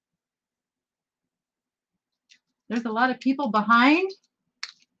 There's a lot of people behind.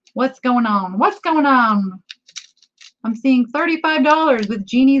 What's going on? What's going on? I'm seeing $35 with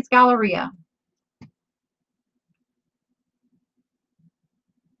Jeannie's Galleria.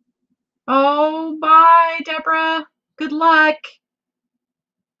 Oh, bye, Deborah. Good luck.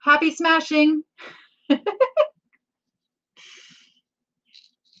 Happy smashing.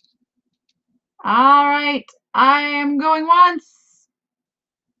 All right. I am going once.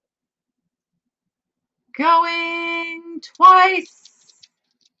 Going twice.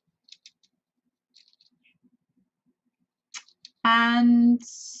 And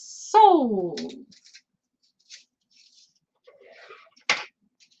sold.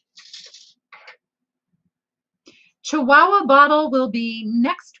 Chihuahua bottle will be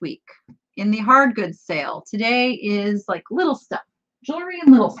next week in the hard goods sale. Today is like little stuff, jewelry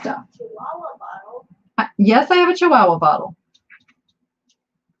and little stuff. Chihuahua bottle. Yes, I have a Chihuahua bottle.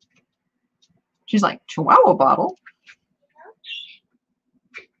 She's like, Chihuahua bottle?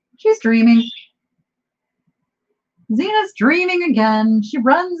 She's dreaming. Zena's dreaming again. She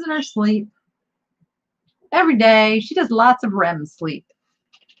runs in her sleep. Every day, she does lots of REM sleep.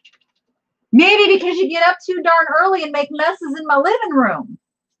 Maybe because you get up too darn early and make messes in my living room.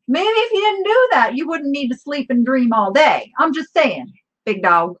 Maybe if you didn't do that, you wouldn't need to sleep and dream all day. I'm just saying, big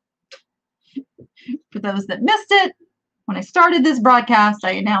dog. For those that missed it, when I started this broadcast,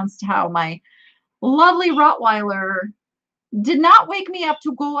 I announced how my lovely Rottweiler did not wake me up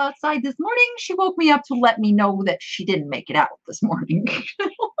to go outside this morning. She woke me up to let me know that she didn't make it out this morning.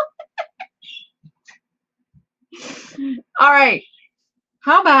 All right.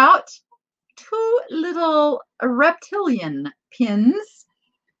 How about two little reptilian pins?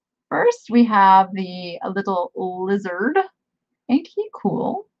 First, we have a little lizard. Ain't he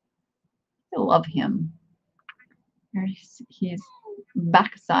cool? I love him. Here's his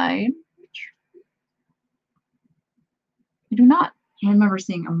backside. I do not remember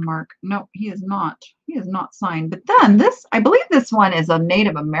seeing a mark. No, he is not. He is not signed. But then this, I believe this one is a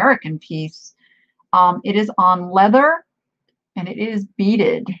Native American piece. It is on leather and it is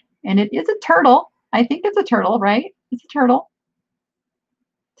beaded. And it is a turtle. I think it's a turtle, right? It's a turtle.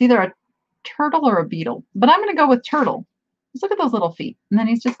 It's either a turtle or a beetle. But I'm going to go with turtle. Just look at those little feet. And then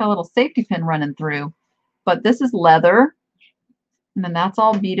he's just got a little safety pin running through. But this is leather. And then that's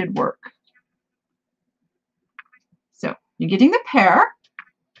all beaded work. So you're getting the pair.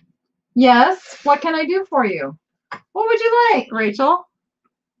 Yes. What can I do for you? What would you like, Rachel?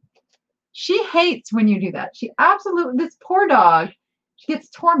 She hates when you do that. She absolutely, this poor dog, she gets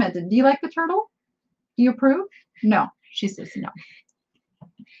tormented. Do you like the turtle? Do you approve? No. She says no.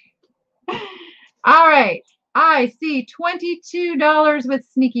 All right. I see $22 with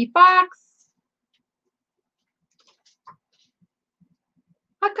Sneaky Fox.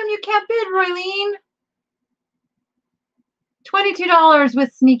 How come you can't bid, Roylene? $22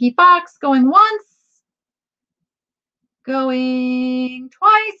 with Sneaky Fox, going once, going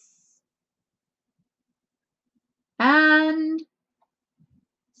twice, and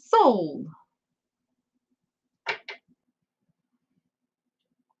sold.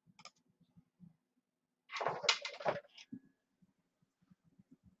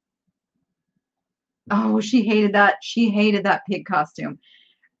 Oh, she hated that. She hated that pig costume.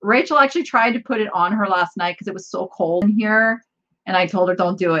 Rachel actually tried to put it on her last night because it was so cold in here. And I told her,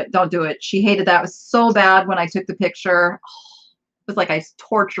 don't do it. Don't do it. She hated that. It was so bad when I took the picture. Oh, it was like I was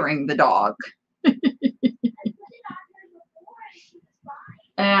torturing the dog.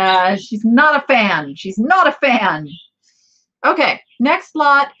 She's not a fan. She's not a fan. Okay, next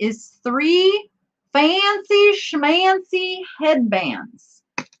lot is 3 fancy schmancy headbands.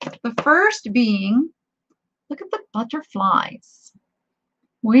 The first being, look at the butterflies.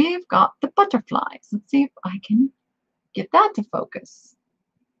 We've got the butterflies. Let's see if I can get that to focus.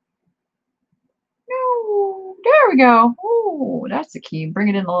 Oh, there we go. Oh, that's the key. Bring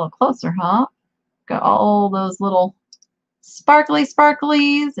it in a little closer, huh? Got all those little sparkly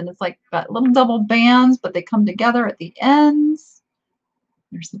sparklies, and it's like got little double bands, but they come together at the ends.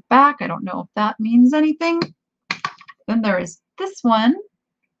 There's the back. I don't know if that means anything. Then there is this one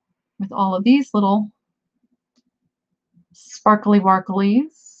with all of these little sparkly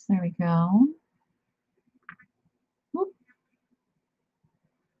warklies. There we go. Whoop.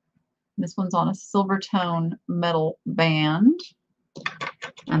 This one's on a silver tone metal band.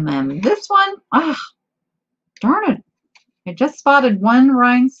 And then this one, darn it. I just spotted one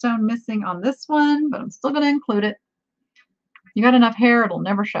rhinestone missing on this one, but I'm still going to include it. You got enough hair, it'll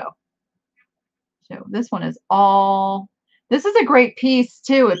never show. So this one is all, this is a great piece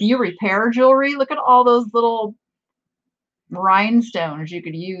too. If you repair jewelry, look at all those little rhinestones you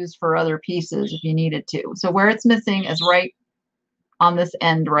could use for other pieces if you needed to. So where it's missing is right on this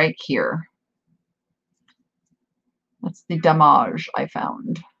end right here. That's the damage I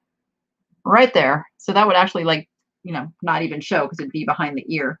found. Right there. So that would actually, like, you know, not even show because it'd be behind the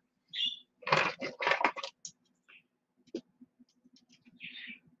ear.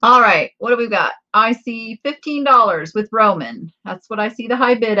 All right, what do we got? I see $15 with Roman. That's what I see the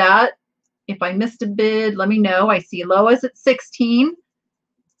high bid at. If I missed a bid, let me know. I see Lois at 16.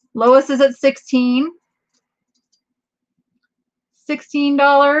 Lois is at 16.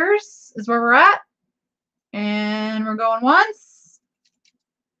 $16 is where we're at. And we're going once.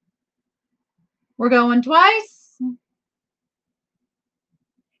 We're going twice.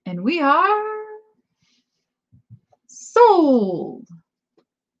 And we are Sold.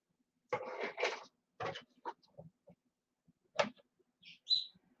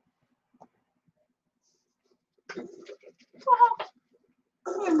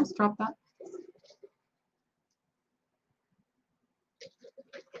 I almost dropped that.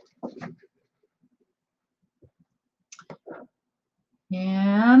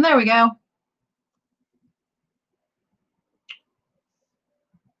 And there we go.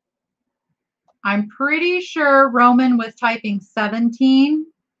 I'm pretty sure Roman was typing 17.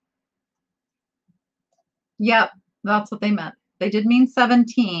 Yep, that's what they meant. They did mean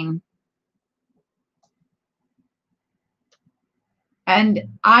 17. And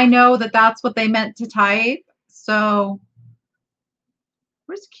I know that that's what they meant to type. So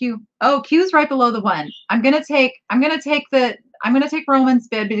where's Q? Oh, Q's right below the 1. I'm gonna take Roman's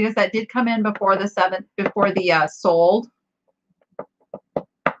bid because that did come in before the 7th, before the sold.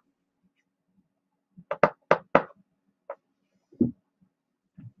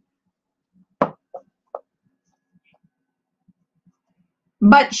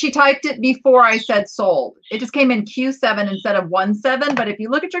 But she typed it before I said sold. It just came in Q7 instead of 17. But if you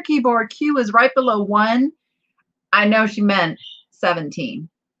look at your keyboard, Q is right below 1. I know she meant 17.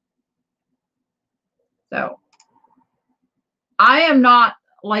 So I am not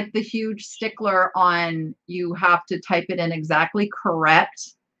like the huge stickler on you have to type it in exactly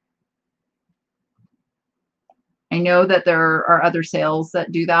correct. I know that there are other sales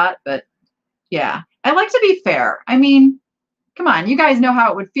that do that, but yeah, I like to be fair. I mean, come on, you guys know how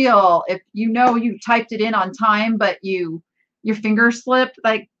it would feel if you know you typed it in on time, but your finger slipped.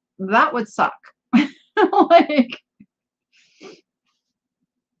 Like that would suck. Like,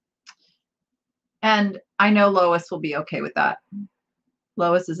 and I know Lois will be okay with that.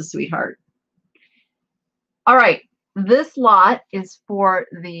 Lois is a sweetheart. All right, this lot is for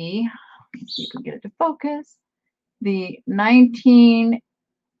the, let's see if we can get it to focus. The I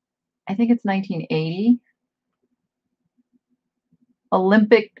think it's 1980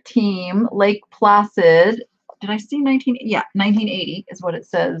 Olympic team, Lake Placid. Did I see 1980 is what it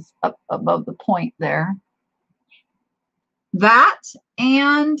says up above the point there. That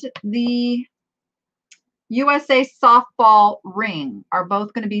and the USA softball ring are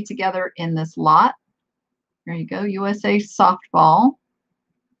both going to be together in this lot. There you go, USA softball.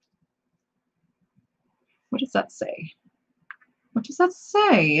 What does that say? What does that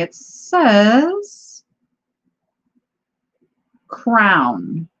say? It says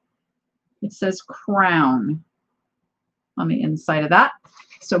crown. It says crown on the inside of that.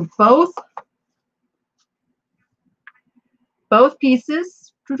 So both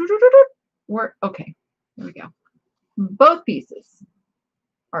pieces were okay. There we go. Both pieces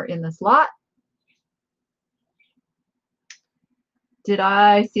are in this lot. Did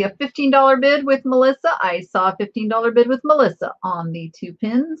I see a $15 bid with Melissa? I saw a $15 bid with Melissa on the 2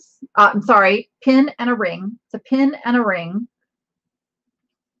 pins. I'm sorry, pin and a ring. It's a pin and a ring.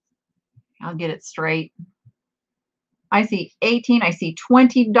 I'll get it straight. I see 18. I see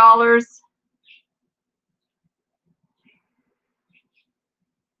 $20.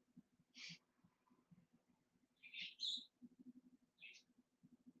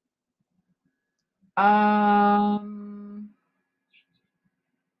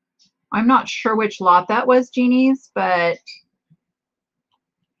 I'm not sure which lot that was, Jeannie's, but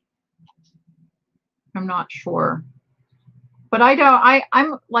I'm not sure. But I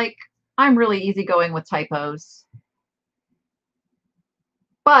don't, I'm really easygoing with typos.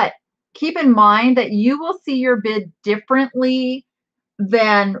 But keep in mind that you will see your bid differently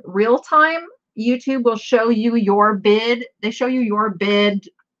than real time. YouTube will show you your bid. They show you your bid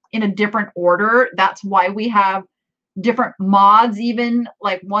in a different order. That's why we have different mods, even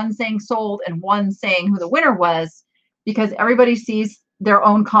like one saying sold and one saying who the winner was, because everybody sees their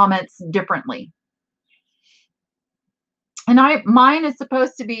own comments differently. And mine is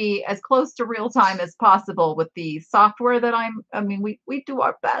supposed to be as close to real time as possible with the software that we do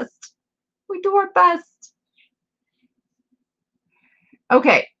our best. We do our best.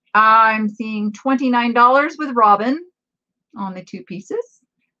 Okay, I'm seeing $29 with Robin on the 2 pieces.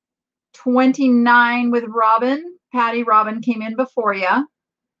 29 with Robin. Patty, Robin came in before you.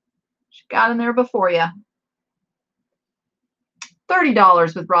 She got in there before you.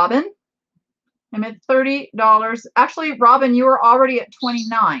 $30 with Robin. I'm at $30. Actually, Robin, you were already at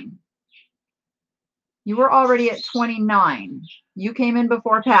 29. You were already at 29. You came in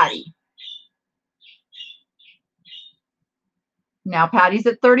before Patty. Now Patty's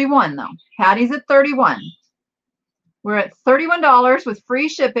at 31 though. Patty's at 31. We're at $31 with free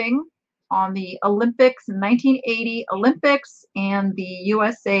shipping on the Olympics, 1980 Olympics, and the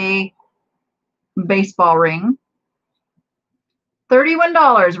USA baseball ring.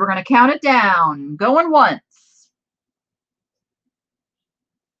 $31. We're going to count it down. Going once.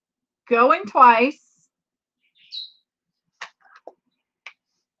 Going twice.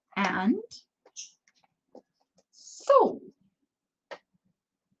 And sold.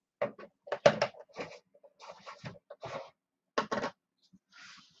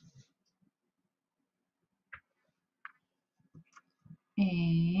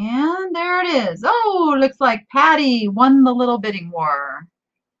 And there it is. Oh, looks like Patty won the little bidding war.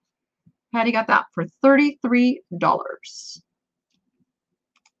 Patty got that for $33.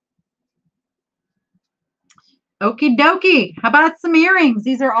 Okie dokie. How about some earrings?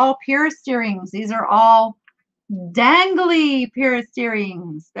 These are all pierced earrings. These are all dangly pierced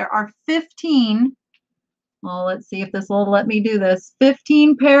earrings. There are 15. Well, let's see if this will let me do this.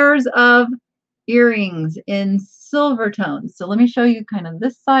 15 pairs of earrings in silver tones. So let me show you kind of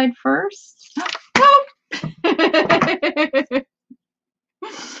this side first. Oh.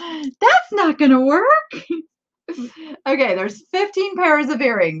 That's not going to work. Okay, there's 15 pairs of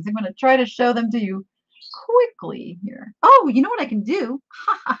earrings. I'm going to try to show them to you quickly here. Oh, you know what I can do?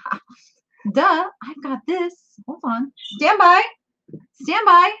 Duh, I've got this. Hold on. Stand by. Stand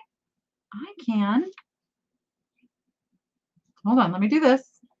by. I can. Hold on, let me do this.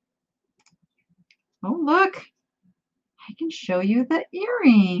 Oh, look. I can show you the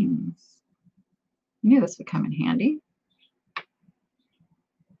earrings. I knew this would come in handy.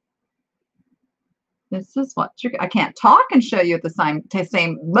 This is what I can't talk and show you at the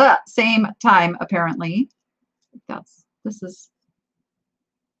same time, apparently. This is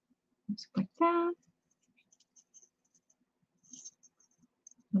like that.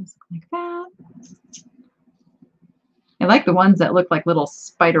 Looks like that. I like the ones that look like little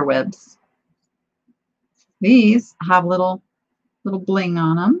spider webs. These have little bling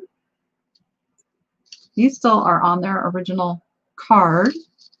on them. These still are on their original card.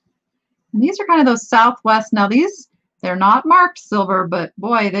 And these are kind of those Southwest. Now they're not marked silver, but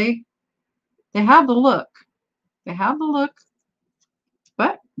boy, they have the look. They have the look,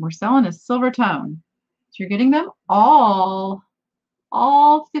 but we're selling a silver tone. So you're getting them all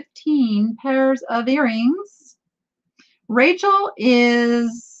 15 pairs of earrings. Rachel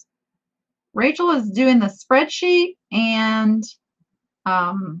is doing the spreadsheet and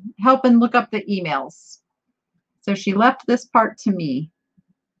helping look up the emails. So she left this part to me.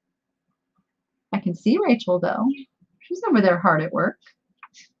 I can see Rachel though. She's over there hard at work.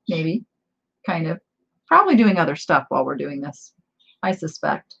 Maybe, kind of. Probably doing other stuff while we're doing this, I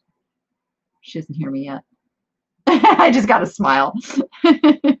suspect. She doesn't hear me yet. I just got a smile.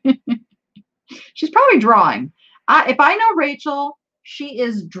 She's probably drawing. If I know Rachel, she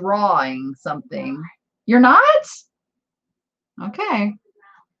is drawing something. You're not? Okay.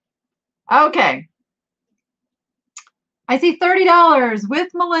 Okay. I see $30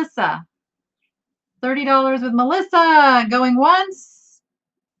 with Melissa. $30 with Melissa. Going once.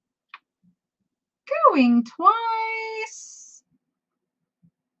 Going twice.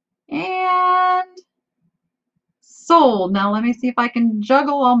 And sold. Now let me see if I can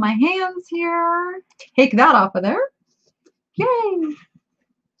juggle all my hands here. Take that off of there. Yay.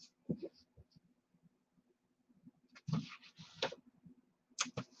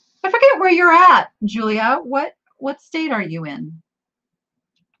 I forget where you're at, Julia. What state are you in?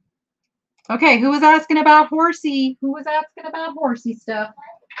 Okay, who was asking about horsey? Who was asking about horsey stuff?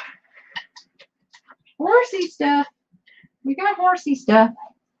 Horsey stuff. We got horsey stuff.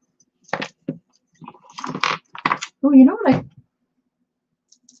 Oh, you know what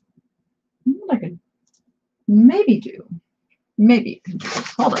I could maybe do? Maybe.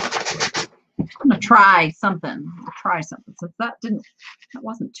 Hold on. I'm gonna try something. Since that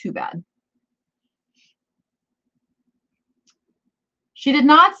wasn't too bad. She did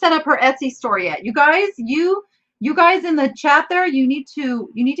not set up her Etsy store yet. You guys, you guys in the chat there, you need to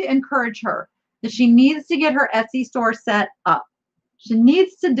encourage her that she needs to get her Etsy store set up. She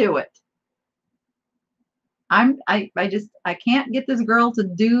needs to do it. I can't get this girl to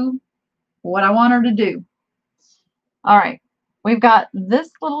do what I want her to do. All right. We've got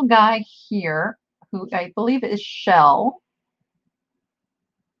this little guy here who I believe is Shell.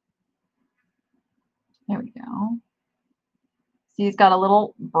 There we go. See, he's got a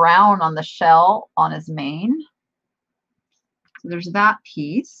little brown on the shell on his mane. So there's that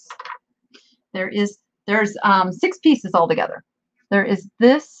piece. There's 6 pieces altogether. There is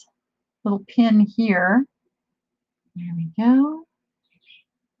this little pin here. There we go.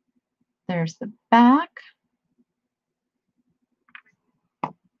 There's the back.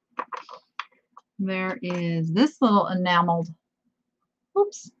 There is this little enameled,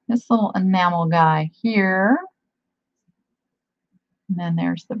 this little enamel guy here. And then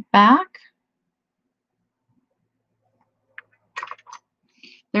there's the back.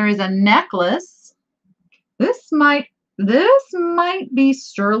 There is a necklace. This might be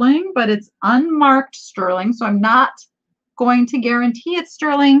sterling, but it's unmarked sterling, so I'm not going to guarantee it's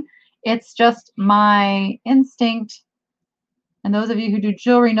sterling. It's just my instinct. And those of you who do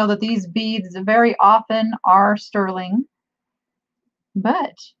jewelry know that these beads very often are sterling.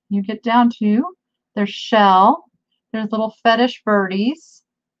 But you get down to, there's shell, there's little fetish birdies,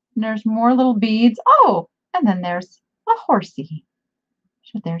 and there's more little beads. Oh, and then there's a horsey.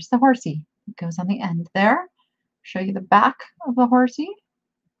 So there's the horsey. It goes on the end there. Show you the back of the horsey.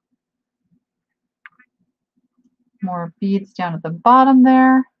 More beads down at the bottom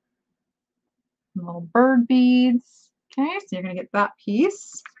there. Little bird beads. Okay, so you're going to get that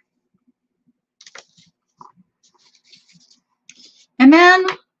piece. And then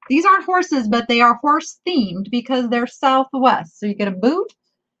these aren't horses, but they are horse themed because they're Southwest. So you get a boot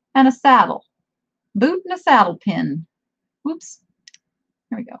and a saddle. Boot and a saddle pin. Oops.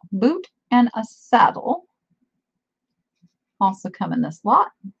 Here we go. Boot and a saddle. Also come in this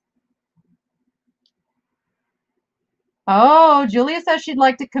lot. Oh, Julia says she'd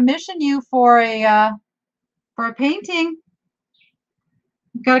like to commission you for a painting.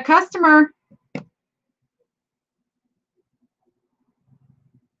 You've got a customer.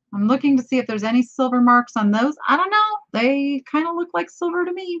 I'm looking to see if there's any silver marks on those. I don't know. They kind of look like silver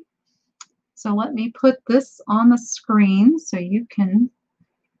to me. So let me put this on the screen so you can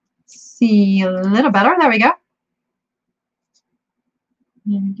see a little better. There we go.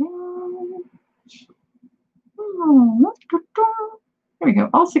 There we go. Oh, there we go.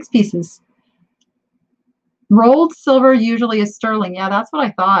 All 6 pieces. Rolled silver usually is sterling. Yeah, that's what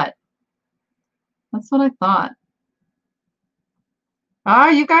I thought. That's what I thought. Ah,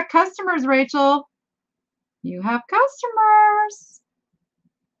 you got customers, Rachel. You have customers.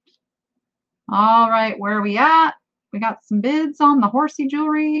 All right, where are we at? We got some bids on the horsey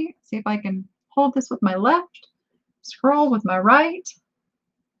jewelry. See if I can hold this with my left, scroll with my right.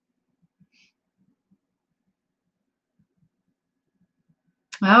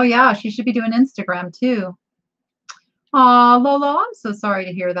 Oh yeah, she should be doing Instagram too. Aw, Lolo, I'm so sorry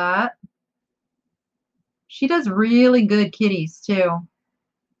to hear that. She does really good kitties too.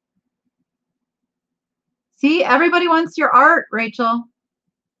 See, everybody wants your art, Rachel.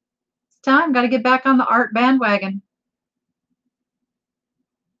 It's time, got to get back on the art bandwagon.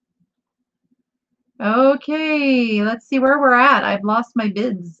 Okay, let's see where we're at. I've lost my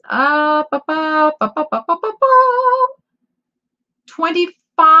bids. Up, up, up, up, up, up, up, up, up.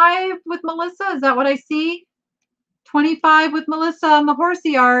 25 with Melissa, is that what I see? 25 with Melissa on the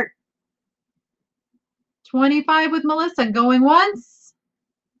horsey art. 25 with Melissa, going once.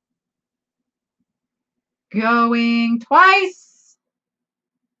 Going twice.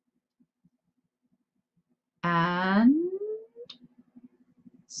 And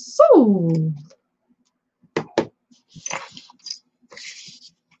sold.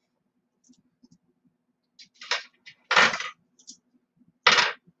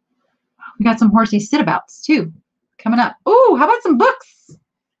 We got some horsey sit-abouts too coming up. Oh, how about some books?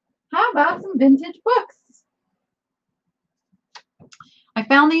 How about some vintage books? I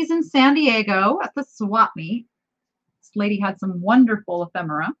found these in San Diego at the swap meet. This lady had some wonderful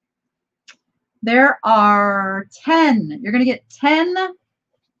ephemera. There are 10. You're going to get 10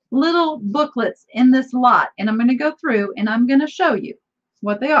 little booklets in this lot, and I'm going to go through and I'm going to show you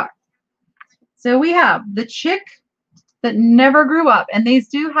what they are. So we have The Chick That Never Grew Up, and these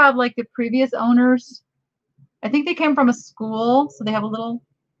do have like the previous owners. I think they came from a school, so they have a little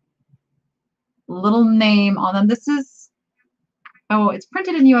name on them. This is, oh, it's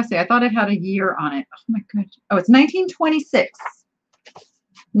printed in USA. I thought it had a year on it. Oh my gosh. Oh, it's 1926.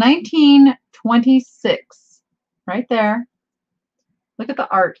 1926. Right there. Look at the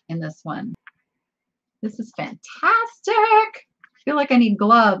art in this one. This is fantastic. I feel like I need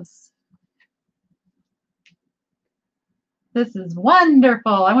gloves. This is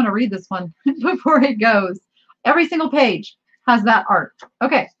wonderful. I want to read this one before it goes. Every single page has that art.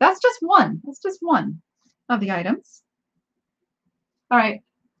 Okay, that's just one. That's just one of the items. All right.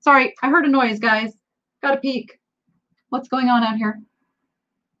 Sorry, I heard a noise, guys. Got a peek. What's going on out here?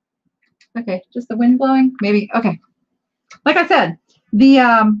 Okay, just the wind blowing? Maybe. Okay. Like I said, the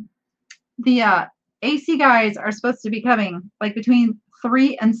AC guys are supposed to be coming like between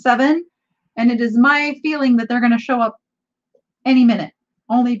 3 and 7, and it is my feeling that they're going to show up any minute,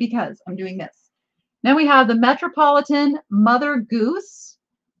 only because I'm doing this. Then we have the Metropolitan Mother Goose,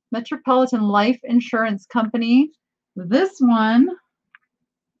 Metropolitan Life Insurance Company. This one,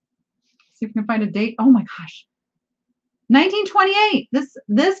 see if we can find a date. Oh my gosh. 1928.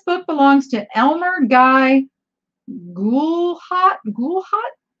 This book belongs to Elmer Guy Gulhot.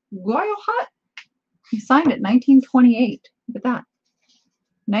 He signed it 1928. Look at that.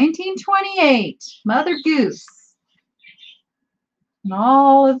 1928. Mother Goose. And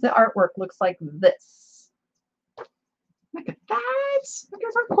all of the artwork looks like this. Look at that. Look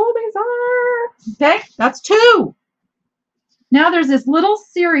at how cool these are. Okay, that's 2. Now there's this little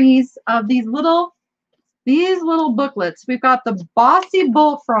series of these little booklets. We've got the Bossy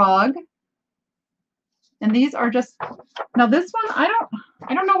Bullfrog. And these are just, now this one, I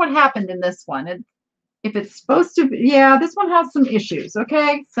don't know what happened in this one. If it's supposed to be, yeah, this one has some issues.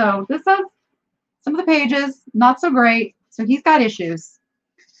 Okay, so this has some of the pages, not so great. So he's got issues.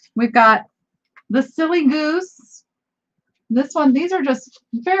 We've got the Silly Goose. This one, these are just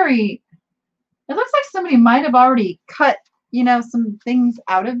very, it looks like somebody might have already cut, you know, some things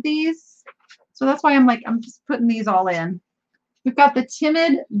out of these. So that's why I'm just putting these all in. We've got the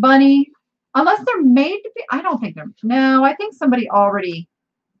Timid Bunny. Unless they're made to be, I don't think they're, no, I think somebody already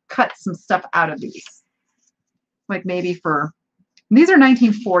cut some stuff out of these. Like maybe for, these are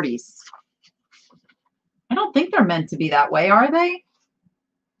 1940s. I don't think they're meant to be that way, are they?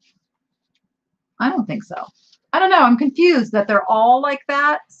 I don't think so. I don't know. I'm confused that they're all like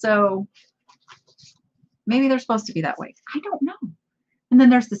that. So maybe they're supposed to be that way. I don't know. And then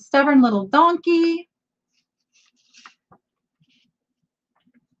there's the Stubborn Little Donkey.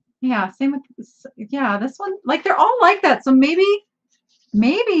 Yeah, same with this. Yeah, this one, like they're all like that. So maybe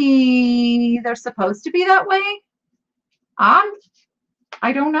they're supposed to be that way. I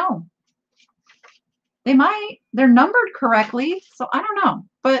don't know. They might, they're numbered correctly. So I don't know,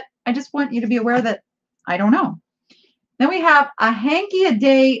 but I just want you to be aware that I don't know. Then we have a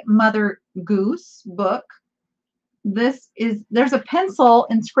Hanky-a-Day Mother Goose book. There's a pencil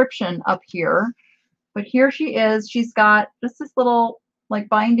inscription up here, but here she is. She's got just this little like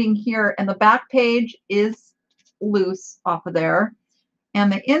binding here, and the back page is loose off of there.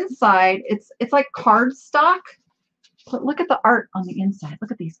 And the inside, it's like cardstock, but look at the art on the inside.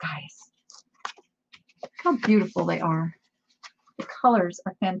 Look at these guys. Look how beautiful they are. The colors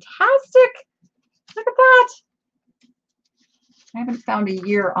are fantastic. Look at that. I haven't found a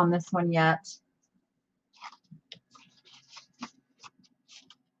year on this one yet.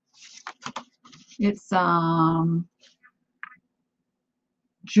 It's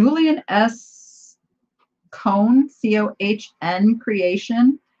Julian S. Cohn, C-O-H-N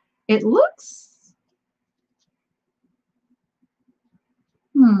creation. It looks,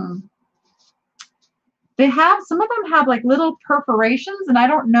 they have, some of them have like little perforations, and I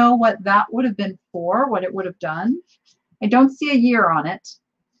don't know what that would have been for, what it would have done. I don't see a year on it.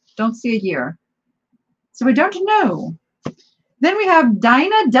 Don't see a year. So I don't know. Then we have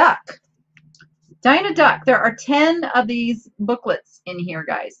Dinah Duck. Dinah Duck. There are 10 of these booklets in here,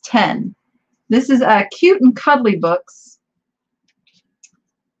 guys. 10. This is Cute and Cuddly Books.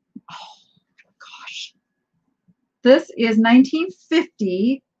 Oh, gosh. This is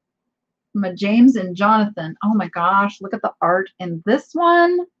 1950. James and Jonathan. Oh, my gosh. Look at the art in this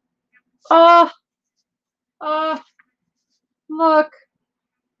one. Oh, look.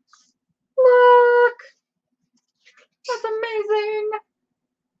 Look. That's amazing.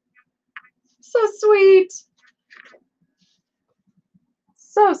 So sweet.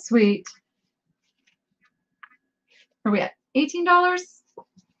 So sweet. Are we at $18?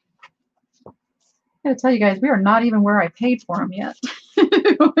 I gotta tell you guys, we are not even where I paid for them yet.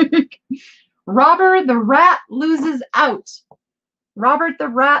 Robert the Rat Loses Out. Robert the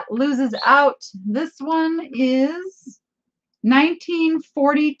Rat Loses Out. This one is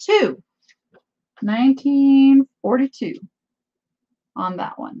 1942. 1942 on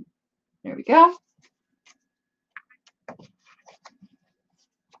that one. There we go.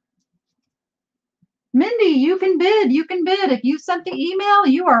 Mindy, you can bid. You can bid. If you sent the email,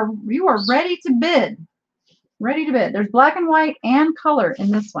 you are ready to bid. Ready to bid. There's black and white and color in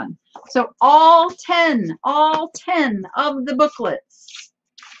this one. So all 10 of the booklets.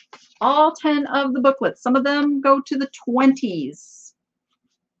 All 10 of the booklets. Some of them go to the 20s.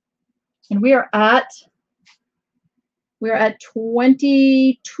 And we are at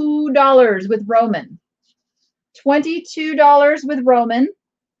 $22 with Roman. $22 with Roman.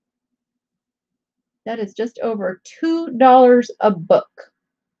 That is just over $2 a book.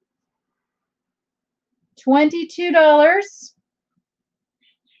 $22.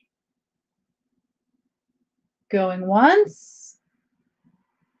 Going once.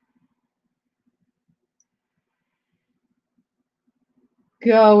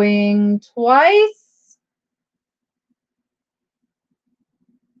 Going twice.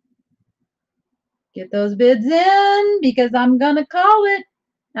 Get those bids in because I'm going to call it.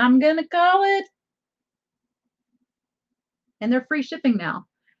 I'm going to call it. And they're free shipping now.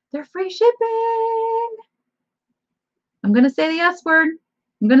 They're free shipping. I'm going to say the S word.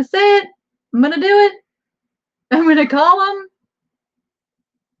 I'm going to say it. I'm going to do it. I'm going to call them.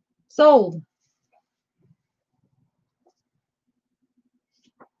 Sold.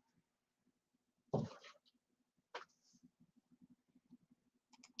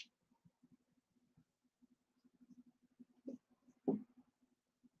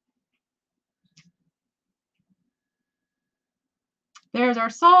 There's our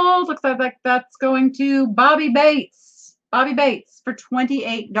sold. Looks like that's going to Bobby Bates. Bobby Bates for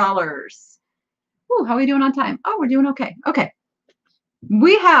 $28. Ooh, how are we doing on time? Oh, we're doing okay. Okay.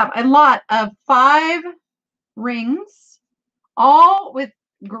 We have a lot of 5 rings, all with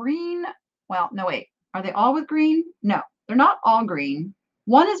green. Well, no, wait. Are they all with green? No, they're not all green.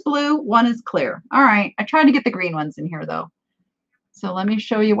 One is blue, one is clear. All right. I tried to get the green ones in here, though. So let me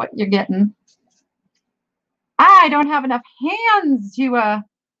show you what you're getting. I don't have enough hands to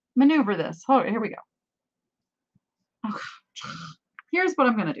maneuver this. Oh, here we go. Oh, here's what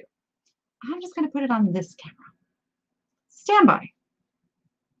I'm going to do. I'm just going to put it on this camera. Stand by.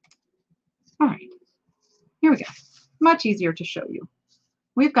 All right. Here we go. Much easier to show you.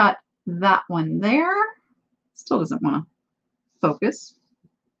 We've got that one there. Still doesn't want to focus.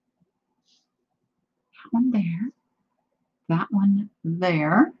 That one there. That one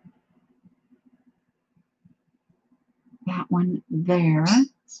there. That one there.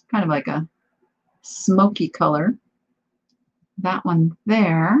 It's kind of like a smoky color. That one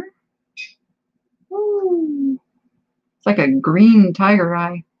there. Ooh. It's like a green tiger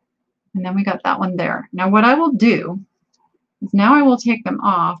eye. And then we got that one there. Now what I will do is now I will take them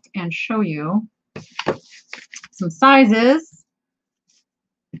off and show you some sizes.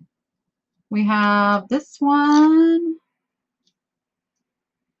 We have this one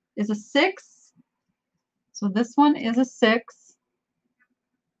is a 6. So this one is a 6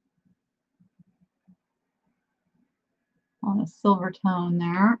 on a silver tone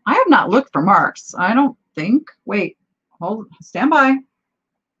there. I have not looked for marks. I don't think. Wait, stand by.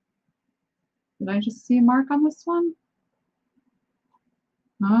 Did I just see a mark on this one?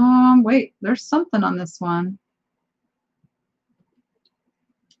 Wait, there's something on this one.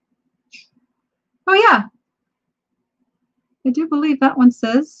 Oh yeah, I do believe that one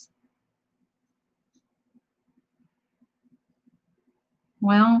says.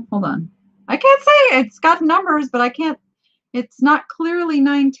 Well, hold on. I can't say it's got numbers, but I can't. It's not clearly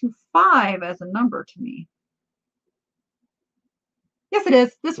 925 as a number to me. Yes, it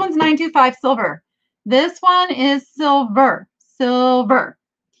is. This one's 925 silver. This one is silver. Silver.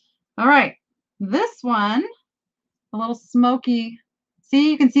 All right. This one, a little smoky.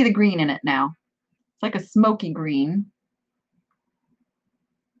 See, you can see the green in it now. It's like a smoky green.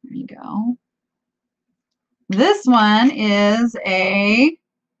 There you go. This one is a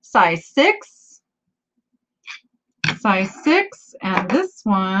size 6. Size 6. And this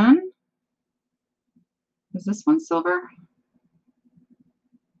one, is this one silver?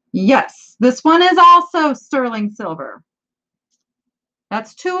 Yes, this one is also sterling silver.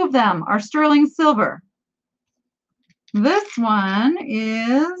 That's 2 of them are sterling silver. This one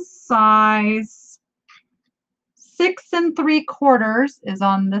is size 6 3/4 is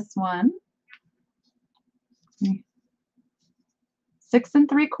on this one. 6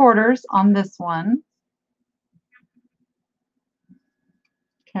 3/4 on this one.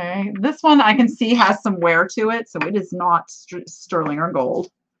 Okay, this one I can see has some wear to it, so it is not sterling or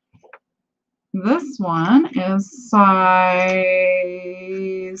gold. This one is size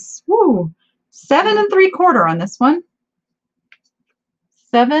 7 3/4 on this one.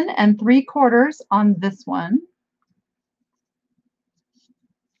 7 3/4 on this one.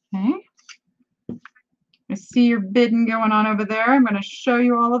 Okay. I see your bidding going on over there. I'm going to show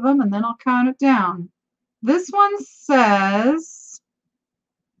you all of them and then I'll count it down. This one says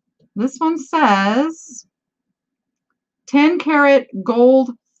 10-carat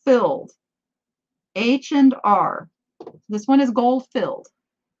gold filled. H&R. This one is gold filled.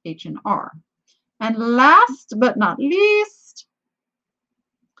 H&R. And last but not least,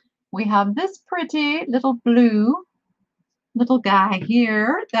 we have this pretty little blue little guy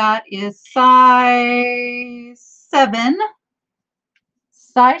here that is size 7.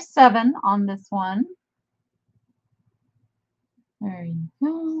 Size 7 on this one. There you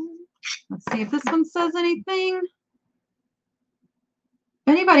go. Let's see if this one says anything. If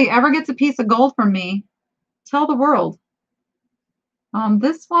anybody ever gets a piece of gold from me, tell the world.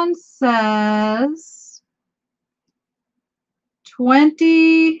 This one says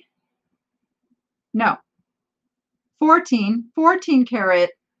 20. No. 14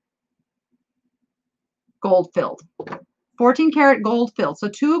 karat gold filled. 14 karat gold filled. So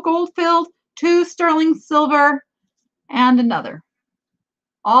 2 gold filled, 2 sterling silver, and another.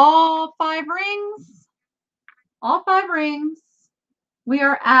 All 5 rings. All 5 rings. We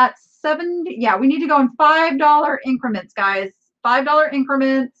are at 70. Yeah, we need to go in $5 increments, guys. $5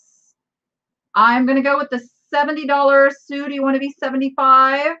 increments. I'm going to go with the $70. Sue, do you want to be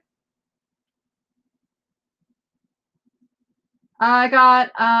 75? I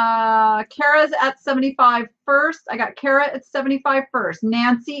got Kara's at 75 first. I got Kara at 75 first.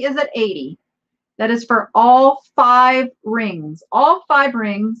 Nancy is at 80. That is for all 5 rings. All 5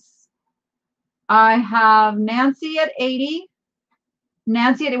 rings. I have Nancy at 80.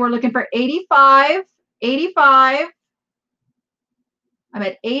 Nancy, we're looking for 85. 85. I'm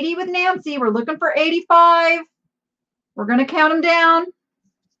at 80 with Nancy. We're looking for 85. We're going to count them down.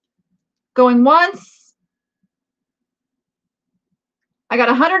 Going once. I got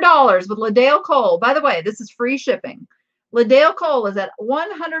 $100 with Liddell Cole. By the way, this is free shipping. Liddell Cole is at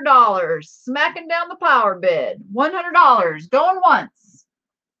 $100. Smacking down the power bid. $100. Going once.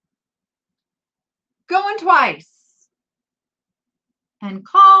 Going twice. And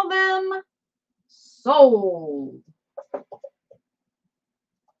call them sold.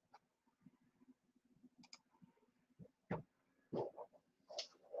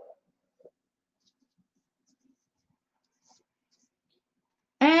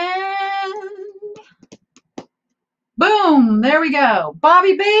 And boom, there we go.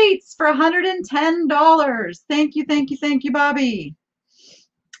 Bobby Bates for $110. Thank you, thank you, thank you, Bobby.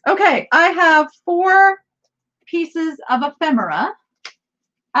 Okay, I have 4 pieces of ephemera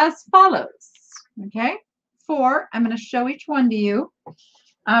as follows. Okay, 4. I'm going to show each one to you.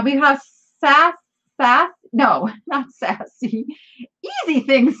 We have no, not sassy. Easy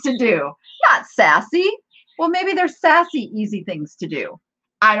things to do. Not sassy. Well, maybe there's sassy, easy things to do.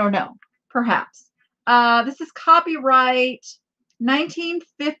 I don't know. Perhaps. This is copyright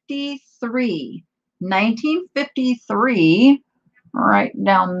 1953. 1953, right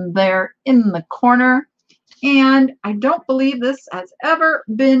down there in the corner. And I don't believe this has ever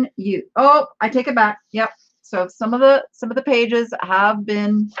been used. Oh, I take it back. Yep. So some of the pages have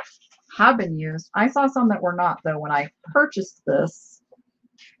been used. I saw some that were not though when I purchased this.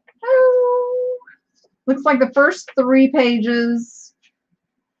 Oh, looks like the first 3 pages.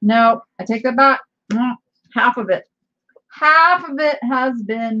 No, I take that back. Half of it has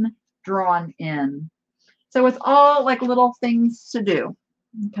been drawn in. So it's all like little things to do.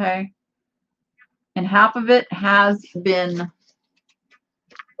 Okay. And half of it has been,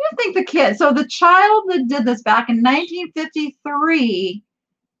 I think the kid, so the child that did this back in 1953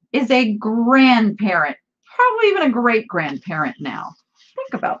 is a grandparent, probably even a great grandparent now.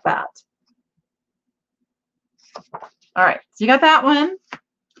 Think about that. All right, so you got that one.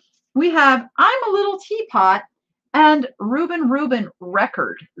 We have I'm a Little Teapot and Reuben Reuben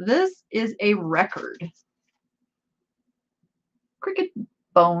record. This is a record. Cricket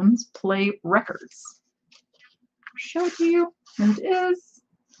Bones Play Records. I'll show it to you. And it is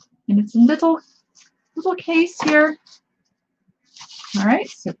in its little case here. All right,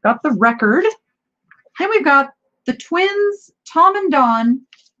 so we've got the record. Then we've got the twins, Tom and Don,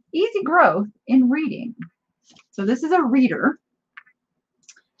 Easy Growth in Reading. So this is a reader.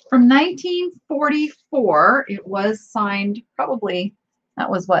 From 1944, it was signed, probably, that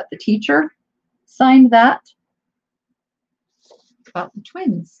was what, the teacher signed that. About the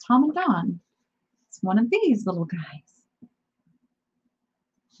twins, Tom and Don. It's one of these little guys.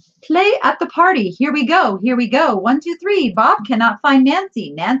 Play at the party. Here we go. Here we go. 1, 2, 3. Bob cannot find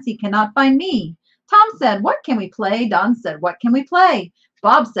Nancy. Nancy cannot find me. Tom said, what can we play? Don said, what can we play?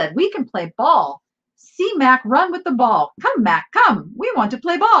 Bob said, we can play ball. See Mac run with the ball. Come, Mac, come. We want to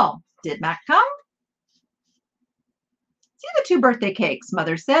play ball. Did Mac come? See the 2 birthday cakes.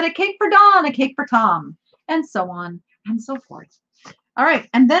 Mother said, a cake for Don, a cake for Tom, and so on and so forth. All right,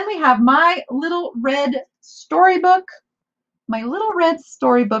 and then we have My Little Red Storybook. My Little Red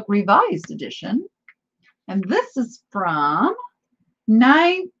Storybook Revised Edition. And this is from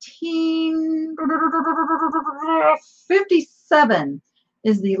 1957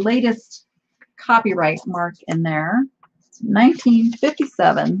 is the latest copyright mark in there. It's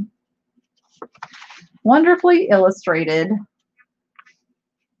 1957. Wonderfully illustrated.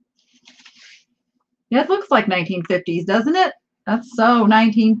 Yeah, it looks like 1950s, doesn't it? That's so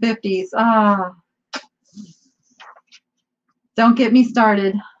 1950s. Ah. Don't get me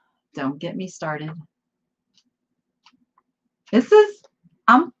started. Don't get me started. This is,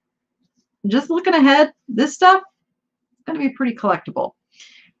 I'm just looking ahead. This stuff is going to be pretty collectible.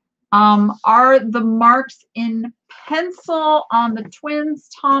 Are the marks in pencil on the twins,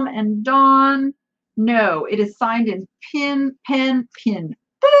 Tom and Dawn? No, it is signed in pen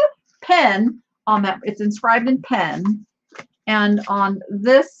on that. It's inscribed in pen. And on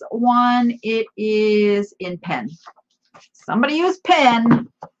this one, it is in pen. Somebody use pen.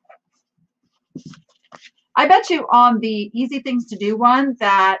 I bet you on the easy things to do one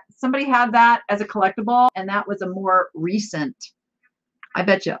that somebody had that as a collectible, and that was a more recent, I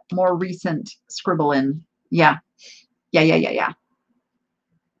bet you, more recent scribble in. Yeah. Yeah.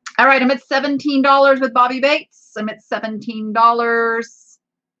 All right, I'm at $17 with Bobby Bates. I'm at $17.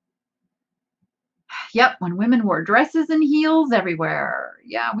 Yep, when women wore dresses and heels everywhere.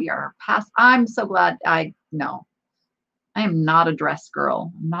 Yeah, we are past. I'm so glad no. I am not a dress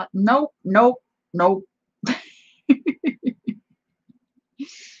girl. I'm not, nope.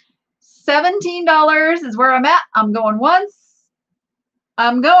 $17 is where I'm at. I'm going once.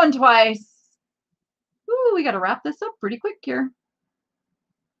 I'm going twice. Ooh, we got to wrap this up pretty quick here.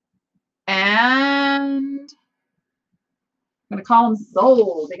 And I'm going to call them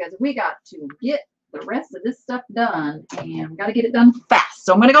sold because we got to get the rest of this stuff done, and we got to get it done fast.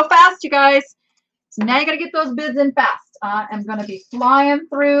 So I'm going to go fast, you guys. So now you got to get those bids in fast. I'm going to be flying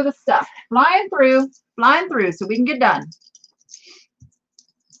through the stuff, flying through so we can get done.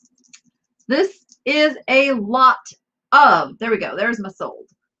 This is a lot of, there we go, there's my sold.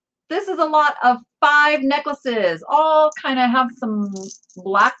 This is a lot of 5 necklaces, all kind of have some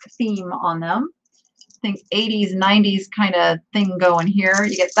black theme on them. I think 80s, 90s kind of thing going here.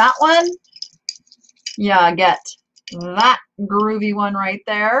 You get that one. Yeah, get that groovy one right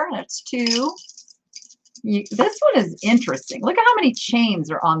there. That's 2. This one is interesting. Look at how many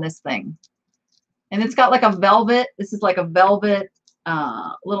chains are on this thing. And it's got like a velvet. This is like a velvet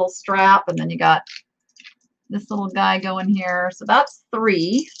little strap. And then you got this little guy going here. So that's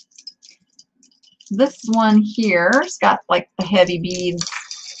 3. This one here's got like the heavy beads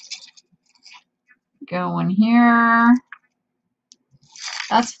going here.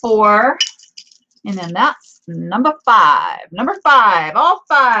 That's 4. And then that's number 5. Number 5, all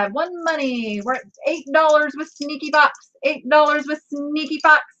 5, one money. We're at $8 with Sneaky Fox. $8 with Sneaky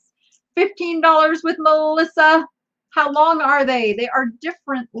Fox. $15 with Melissa. How long are they? They are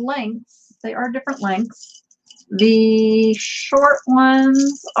different lengths. They are different lengths. The short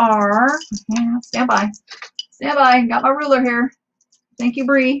ones are, stand by, got my ruler here. Thank you,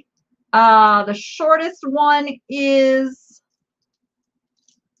 Bree. The shortest one is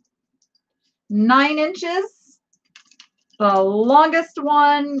 9 inches. The longest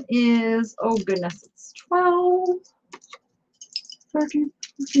one is, oh goodness, it's 12, 13,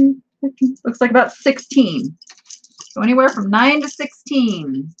 14, 15, looks like about 16. So anywhere from 9 to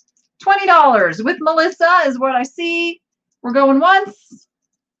 16. $20 with Melissa is what I see. We're going once.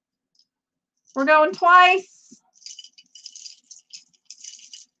 We're going twice.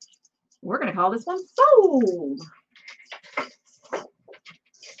 We're going to call this one sold.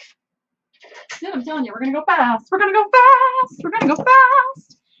 Yeah, I'm telling you, we're going to go fast. We're going to go fast. We're going to go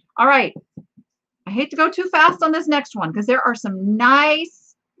fast. All right. I hate to go too fast on this next one because there are some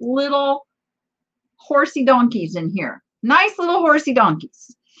nice little horsey donkeys in here. Nice little horsey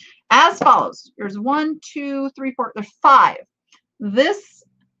donkeys. As follows. There's 1, 2, 3, 4. There's 5. This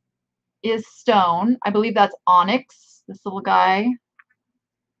is stone. I believe that's onyx. This little guy.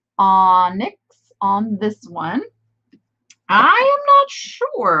 Onyx on this one. I am not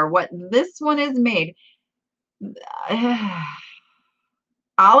sure what this one is made. All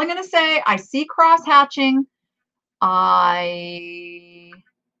I'm going to say, I see cross hatching. I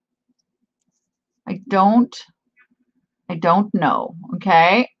don't know.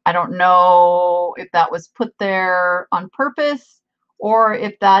 Okay. I don't know if that was put there on purpose or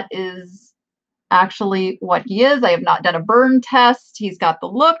if that is actually what he is. I have not done a burn test. He's got the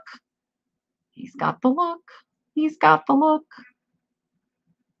look. He's got the look. He's got the look.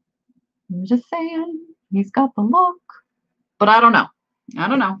 I'm just saying, he's got the look. But I don't know. I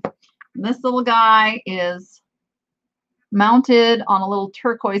don't know. This little guy is mounted on a little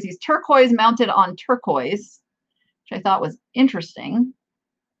turquoise. He's turquoise mounted on turquoise, which I thought was interesting.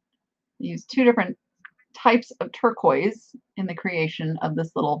 I used 2 different types of turquoise in the creation of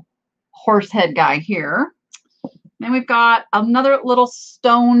this little horse head guy here. Then we've got another little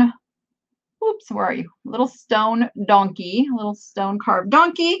stone, oops, where are you? Little stone donkey, a little stone carved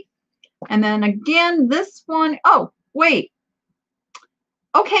donkey. And then again, this one, oh, wait.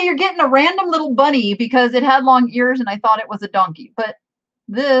 Okay, you're getting a random little bunny because it had long ears and I thought it was a donkey. But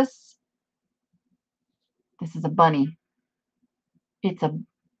this is a bunny. I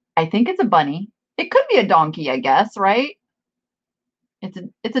think it's a bunny. It could be a donkey, I guess, right? It's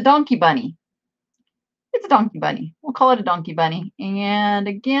a donkey bunny. It's a donkey bunny. We'll call it a donkey bunny. And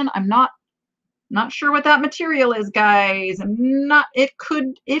again, I'm not sure what that material is, guys. It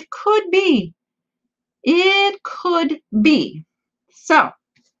could be. It could be. So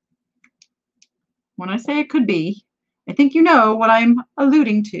when I say it could be, I think you know what I'm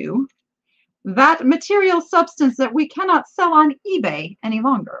alluding to. That material substance that we cannot sell on eBay any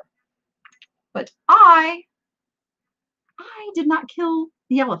longer. But I did not kill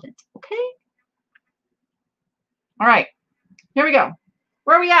the elephant, okay? All right, here we go.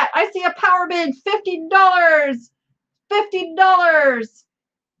 Where are we at? I see a power bid, $50. $50.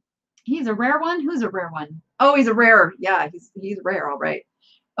 He's a rare one? Who's a rare one? Oh, he's a rare. Yeah, he's rare, all right.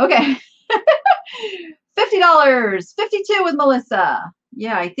 Okay. $50. 52 with Melissa.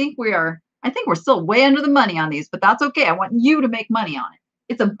 Yeah, I think we're still way under the money on these, but that's okay. I want you to make money on it.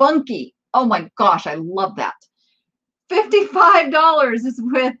 It's a bunkie. Oh my gosh, I love that. $55 is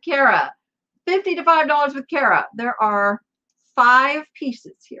with Kara. $50 to $5 with Kara. There are 5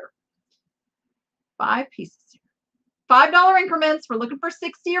 pieces here. 5 pieces here. $5 increments. We're looking for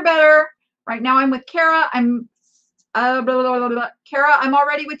 60 or better. Right now I'm with Kara. Kara, I'm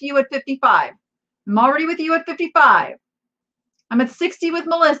already with you at 55. I'm already with you at 55. I'm at 60 with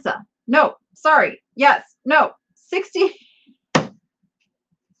Melissa. No, sorry. Yes, no, 60.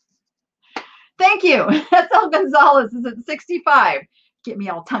 Thank you. SL Gonzalez is at 65. Get me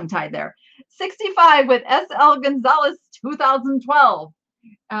all tongue-tied there. 65 with SL Gonzalez 2012.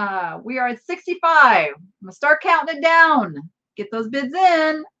 We are at 65. I'm gonna start counting it down. Get those bids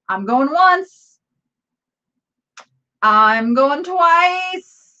in. I'm going once. I'm going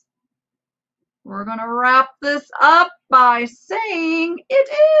twice. We're gonna wrap this up by saying it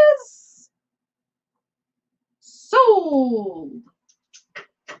is sold.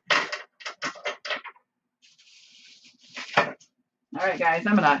 All right, guys,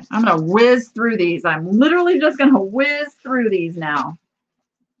 I'm gonna whiz through these. I'm literally just gonna whiz through these now.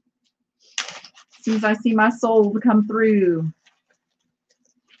 As soon as I see my sold come through.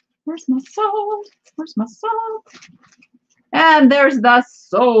 Where's my sold? Where's my sold? And there's the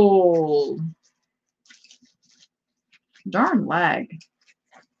sold. Darn lag.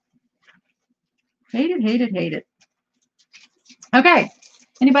 Hate it, hate it, hate it. Okay.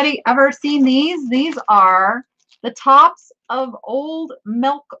 Anybody ever seen these? These are the tops of old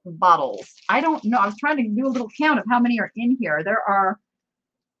milk bottles. I don't know. I was trying to do a little count of how many are in here. There are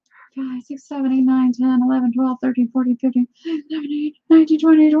 5, 6, 7, 8, 9, 10, 11, 12, 13, 14, 15, 16, 17, 18, 19,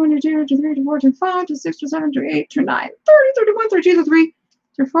 20, 22, 23, 24, 25, 26, 27, 28, 29, 30, 31, 32, 33,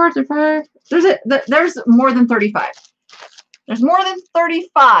 34, 35. There's more than 35. There's more than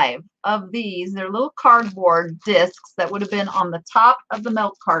 35 of these. They're little cardboard discs that would have been on the top of the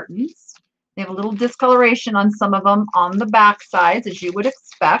milk cartons. They have a little discoloration on some of them on the back sides, as you would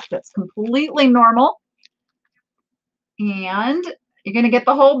expect. That's completely normal. And you're going to get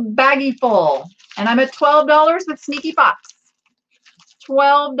the whole baggie full. And I'm at $12 with Sneaky Fox.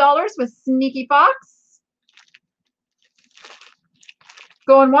 $12 with Sneaky Fox.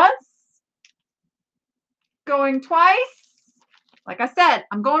 Going once. Going twice. Like I said,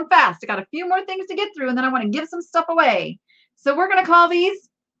 I'm going fast. I got a few more things to get through, and then I want to give some stuff away. So we're going to call these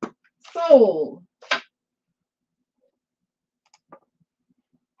sold.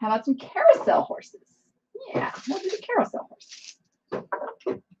 How about some carousel horses? Yeah, we'll do the carousel horses.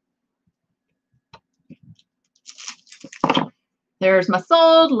 There's my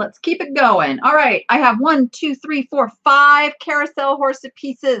sold. Let's keep it going. All right, I have 1, 2, 3, 4, 5 carousel horse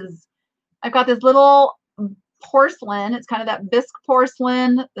pieces. I've got this little porcelain. It's kind of that bisque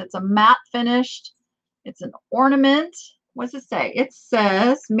porcelain. It's a matte finished. It's an ornament. What does it say? It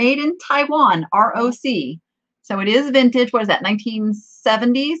says made in Taiwan, ROC. So it is vintage. What is that?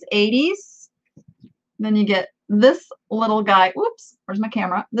 1970s, 80s. Then you get this little guy. Whoops, where's my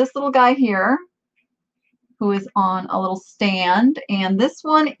camera? This little guy here who is on a little stand. And this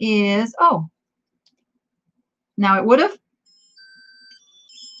one is, oh, now it would have.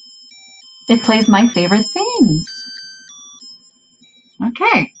 It plays my favorite things.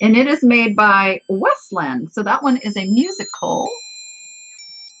 Okay, and it is made by Westland. So that one is a musical,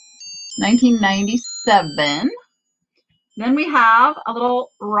 1997. Then we have a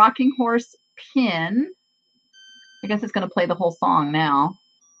little rocking horse pin. I guess it's going to play the whole song now.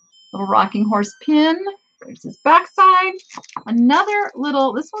 Little rocking horse pin. There's his backside. Another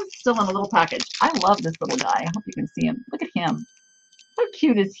little, this one's still in a little package. I love this little guy. I hope you can see him. Look at him. How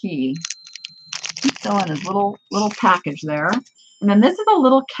cute is he? He's still in his little package there. And then this is a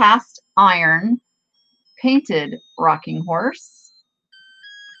little cast iron painted rocking horse.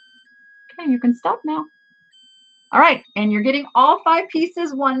 Okay, you can stop now. All right, and you're getting all 5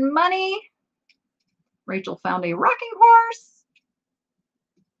 pieces, 1 money. Rachel found a rocking horse.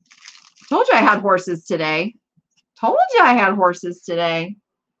 Told you I had horses today. Told you I had horses today.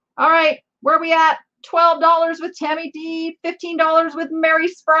 All right, where are we at? $12 with Tammy D, $15 with Mary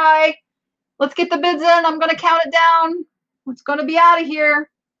Spry. Let's get the bids in. I'm going to count it down. It's going to be out of here.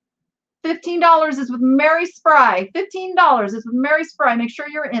 $15 is with Mary Spry. $15 is with Mary Spry. Make sure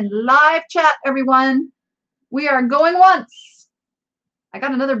you're in live chat, everyone. We are going once. I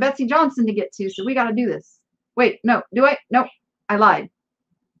got another Betsy Johnson to get to, so we got to do this. Wait, no, do I? No, I lied.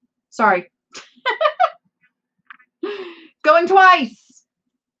 Sorry. Going twice.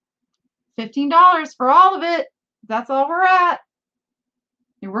 $15 for all of it. That's all we're at.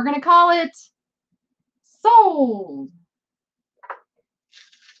 And we're going to call it sold.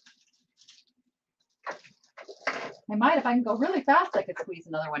 I might, if I can go really fast, I could squeeze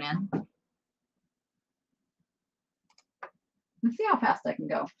another one in. Let's see how fast I can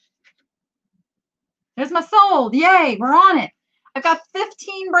go. There's my sold. Yay, we're on it. I've got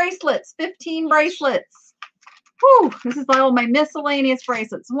 15 bracelets. 15 bracelets. Whew, this is all my miscellaneous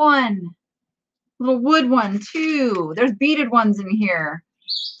bracelets. 1. Little wood one. 2. There's beaded ones in here.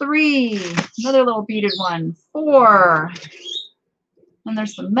 3. Another little beaded one. 4. And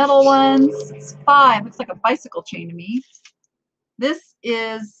there's some metal ones. It's 5. Looks like a bicycle chain to me. This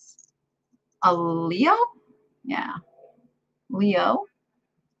is a Leo. Yeah. Leo.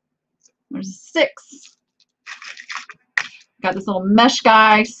 There's 6. Got this little mesh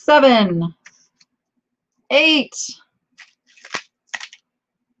guy. 7. 8.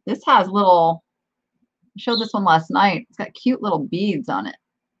 This has little, I showed this one last night. It's got cute little beads on it.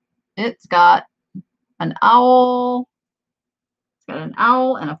 It's got an owl. It's got an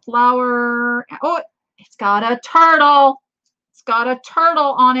owl and a flower. Oh, it's got a turtle. It's got a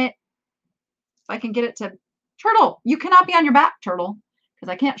turtle on it. If I can get it to, turtle, you cannot be on your back, turtle, because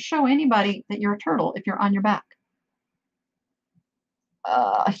I can't show anybody that you're a turtle if you're on your back.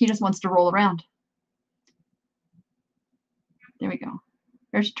 He just wants to roll around. There we go.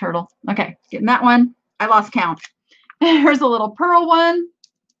 There's a turtle. Okay, getting that one. I lost count. Here's a little pearl one.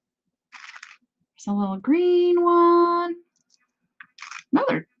 There's a little green one.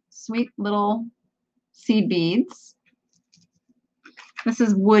 Another sweet little seed beads. This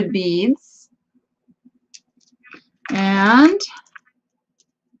is wood beads. And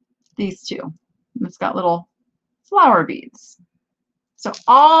these 2. It's got little flower beads. So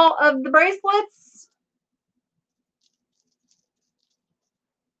all of the bracelets,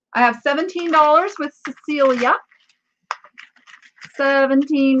 I have $17 with Cecilia.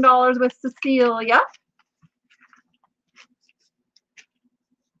 $17 with Cecilia.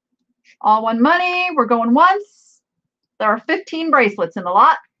 All 1 money. We're going once. There are 15 bracelets in the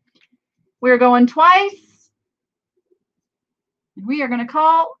lot. We're going twice. We are going to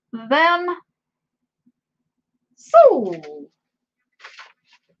call them sold.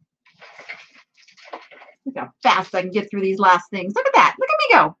 Look how fast I can get through these last things. Look at that. Look at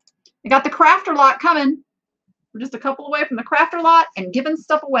me go. I got the crafter lot coming. We're just a couple away from the crafter lot and giving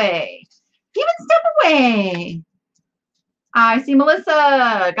stuff away. Giving stuff away. I see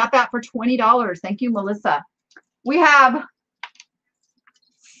Melissa. Got that for $20. Thank you, Melissa. We have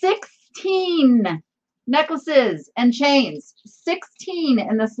 16 necklaces and chains. 16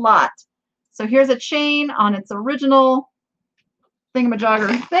 in this lot. So here's a chain on its original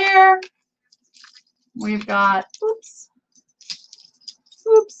thingamajogger there. We've got, oops.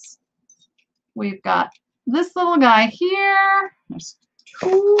 We've got this little guy here. There's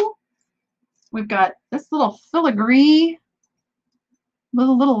 2. We've got this little filigree,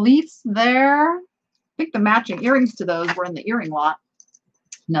 little leaves there. I think the matching earrings to those were in the earring lot,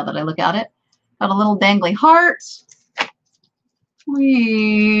 now that I look at it. Got a little dangly heart.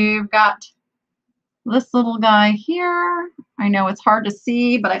 We've got this little guy here. I know it's hard to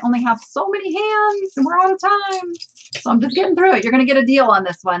see, but I only have so many hands and we're out of time. So I'm just getting through it. You're going to get a deal on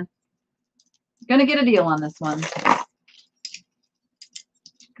this one. You're going to get a deal on this one.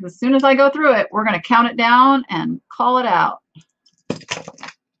 As soon as I go through it, we're going to count it down and call it out.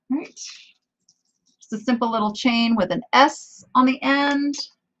 All right. Just a simple little chain with an S on the end.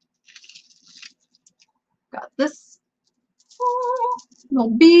 Got this little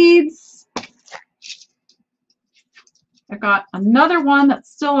beads. I've got another one that's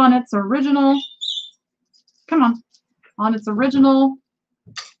still on its original, come on its original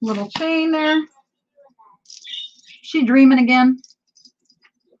little chain there. She dreaming again.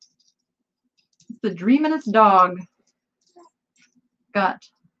 It's the dreamin'est dog. Got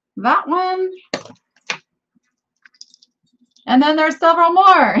that one. And then there's several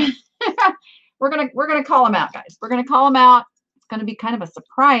more. we're gonna call them out, guys. We're gonna call them out. It's gonna be kind of a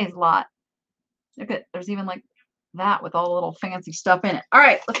surprise lot. Look at, there's even like that with all the little fancy stuff in it. All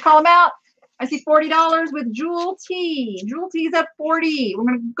right, let's call them out. I see $40 with Jewel T. Jewel T's at 40. We're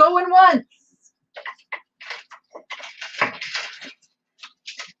gonna go in once.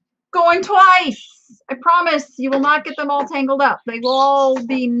 Going twice. I promise you will not get them all tangled up. They will all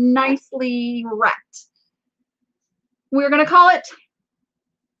be nicely wrapped. We're gonna call it.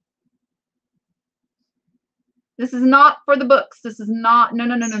 This is not for the books. This is not,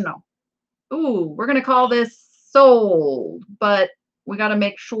 no. Ooh, we're gonna call this sold, but we gotta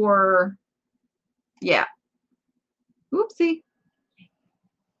make sure, yeah. Oopsie.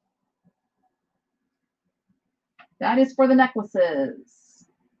 That is for the necklaces.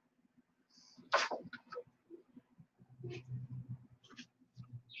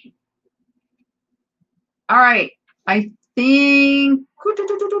 All right, I think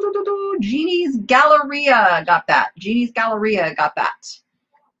Jeannie's Galleria got that. Jeannie's Galleria got that.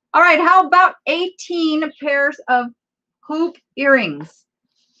 All right, how about 18 pairs of hoop earrings?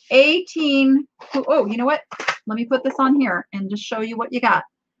 18, oh, you know what? Let me put this on here and just show you what you got.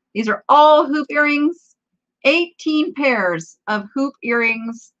 These are all hoop earrings. 18 pairs of hoop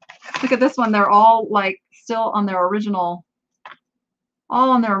earrings. Look at this one. They're all like still on their original, all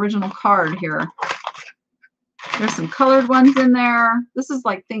on their original card here. There's some colored ones in there. This is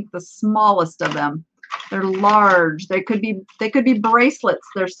like, I think the smallest of them. They're large. They could be bracelets.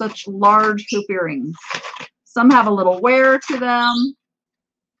 They're such large hoop earrings. Some have a little wear to them.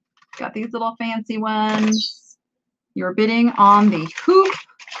 Got these little fancy ones. You're bidding on the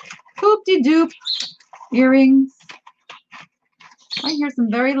hoop-de-doop earrings. I hear some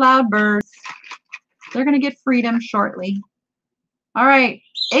very loud birds. They're going to get freedom shortly. All right,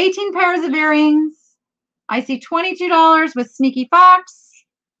 18 pairs of earrings. I see $22 with Sneaky Fox.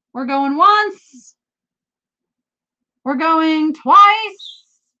 We're going once. We're going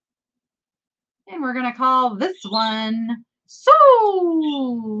twice. And we're going to call this one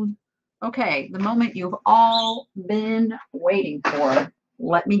sold. Okay, the moment you've all been waiting for.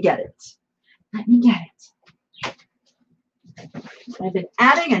 Let me get it. Let me get it. I've been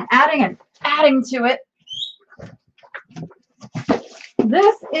adding and adding and adding to it.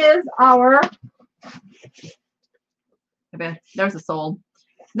 This is our, there's a sold.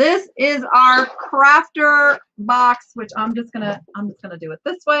 This is our crafter box, which I'm just gonna do it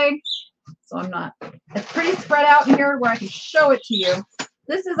this way. So I'm not, it's pretty spread out in here where I can show it to you.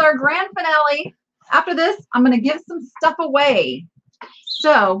 This is our grand finale. After this, I'm gonna give some stuff away.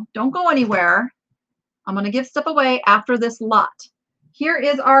 So don't go anywhere. I'm gonna give stuff away after this lot. Here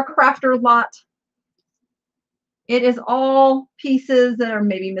is our crafter lot. It is all pieces that are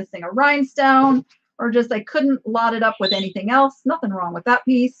maybe missing a rhinestone, or just I couldn't lot it up with anything else. Nothing wrong with that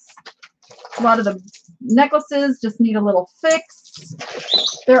piece. A lot of the necklaces just need a little fix.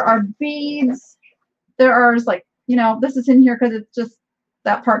 There are beads. There are like, you know, this is in here because it's just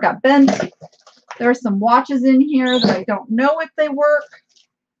that part got bent. There are some watches in here that I don't know if they work.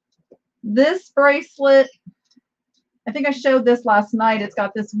 This bracelet, I think I showed this last night. It's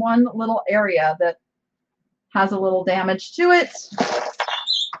got this one little area that has a little damage to it.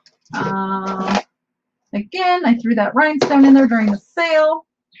 Again, I threw that rhinestone in there during the sale.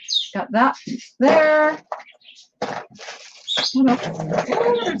 Got that piece there. What else is in here?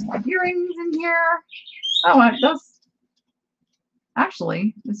 Oh, there's my earrings in here. Oh, those.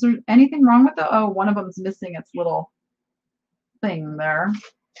 Actually, is there anything wrong with the? Oh, one of them's missing its little thing there.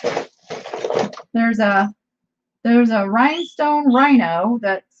 There's a rhinestone rhino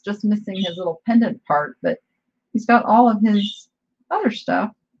that's just missing his little pendant part, but he's got all of his other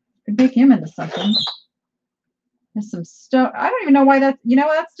stuff. Could make him into something. There's some stone. I don't even know why that's, you know,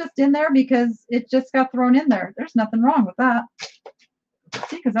 that's just in there because it just got thrown in there. There's nothing wrong with that.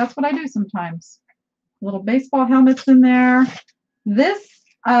 See, because that's what I do sometimes. Little baseball helmets in there. This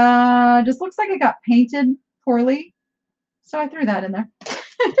just looks like it got painted poorly, so I threw that in there.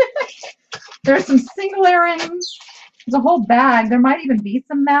 There's some single earrings. There's a whole bag. There might even be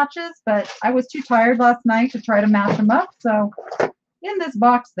some matches, but I was too tired last night to try to match them up, so in this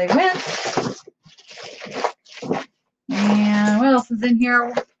box they went. And what else is in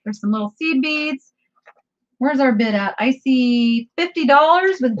here? There's some little seed beads. Where's our bid at? I see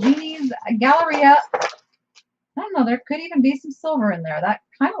 $50 with Jeannie's Galleria. I don't know, there could even be some silver in there. That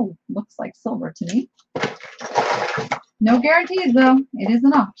kind of looks like silver to me. No guarantees though. It is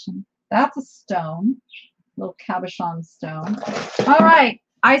an auction. That's a stone. Little cabochon stone. All right,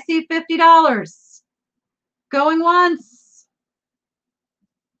 I see $50. Going once.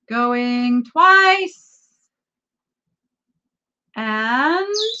 Going twice.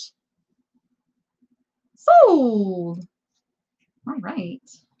 And Sold. All right.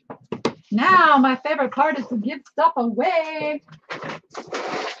 Now my favorite part is to give stuff away.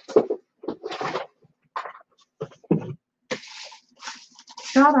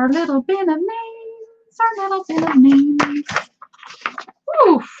 Got our little bin of names, our little bin of names.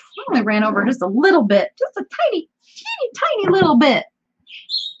 Oof, I only ran over just a little bit, just a tiny, tiny little bit.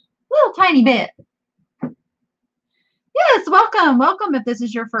 Little tiny bit. Yes, welcome, welcome if this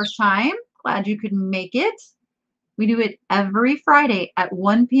is your first time. Glad you could make it. We do it every Friday at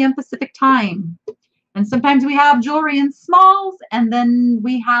 1 p.m. Pacific time. And sometimes we have jewelry in smalls, and then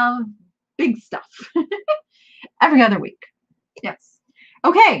we have big stuff every other week. Yes.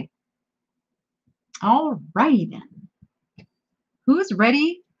 Okay. All righty then. Who's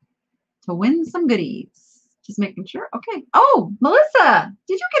ready to win some goodies? Just making sure. Okay. Oh, Melissa,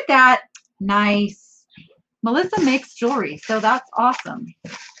 did you get that? Nice. Melissa makes jewelry, so that's awesome.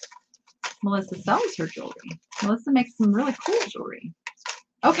 Melissa sells her jewelry. Melissa makes some really cool jewelry.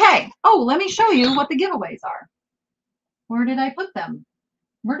 Okay. Oh, let me show you what the giveaways are. Where did I put them?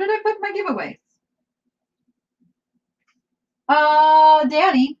 Where did I put my giveaways?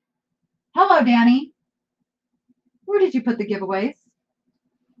 Danny. Hello, Danny. Where did you put the giveaways?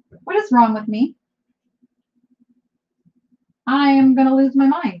 What is wrong with me? I am going to lose my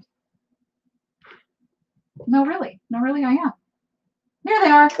mind. No, really. No, really, I am. There they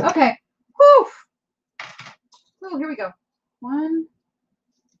are. Okay. Whew. Oh, here we go. 1,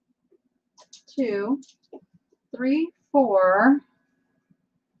 2, 3, 4.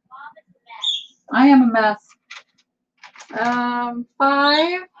 I am a mess. 5.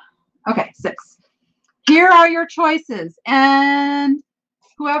 Okay, 6. Here are your choices. And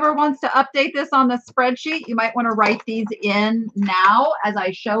whoever wants to update this on the spreadsheet, you might want to write these in now as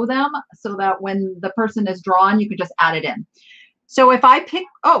I show them so that when the person is drawn, you can just add it in. So if I pick,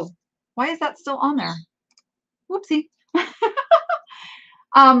 oh, why is that still on there? Whoopsie.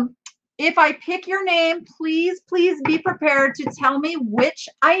 If I pick your name, please be prepared to tell me which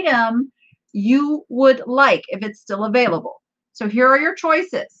item you would like if it's still available. So here are your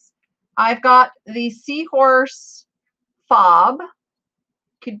choices. I've got the seahorse fob.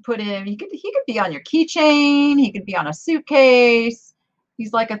 Could put in, he could be on your keychain, he could be on a suitcase.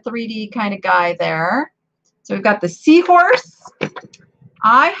 He's like a 3D kind of guy there. So we've got the seahorse.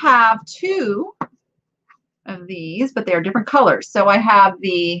 I have 2 of these, but they are different colors. So I have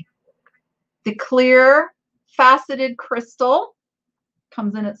the clear faceted crystal.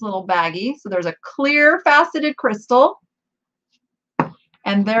 Comes in its little baggie. So there's a clear faceted crystal.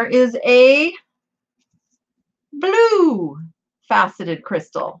 And there is a blue faceted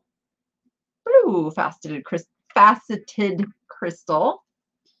crystal. Blue faceted crystal.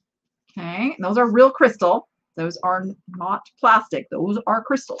 Okay, and those are real crystal. Those are not plastic. Those are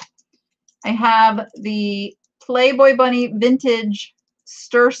crystal. I have the Playboy Bunny vintage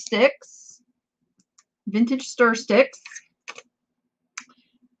stir sticks. Vintage stir sticks.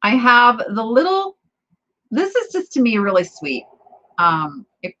 I have the little, this is just to me really sweet.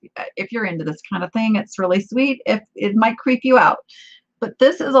 If you're into this kind of thing, it's really sweet. If it might creep you out. But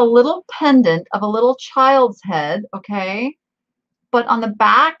this is a little pendant of a little child's head, okay? But on the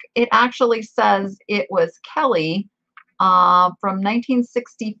back, it actually says it was Kelly from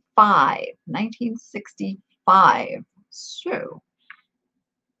 1965. 1965. So,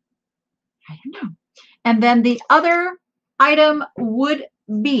 I don't know. And then the other item would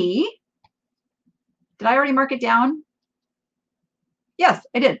be, did I already mark it down? Yes,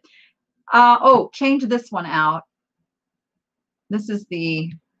 I did. Oh, change this one out. This is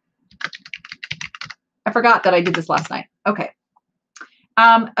the, I forgot that I did this last night. Okay.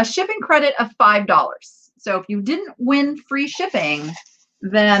 A shipping credit of $5. So if you didn't win free shipping,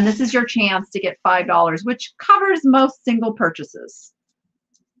 then this is your chance to get $5, which covers most single purchases.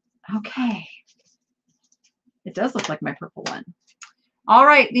 Okay. It does look like my purple one. All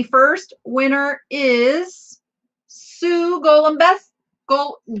right. The first winner is Sue Golembeski.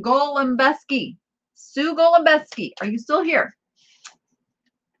 Sue Golembeski. Are you still here?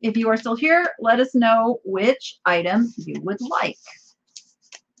 If you are still here, let us know which item you would like.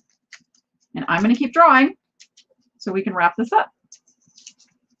 And I'm going to keep drawing so we can wrap this up.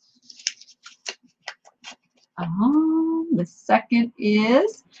 The second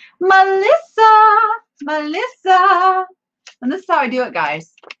is Melissa. Melissa. And this is how I do it,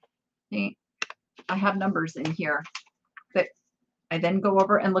 guys. See, I have numbers in here that I then go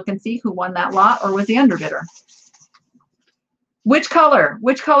over and look and see who won that lot or was the underbidder. Which color?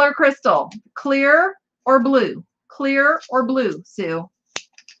 Which color crystal? Clear or blue? Clear or blue, Sue?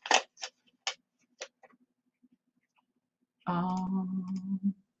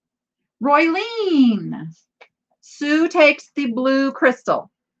 Roylene. Sue takes the blue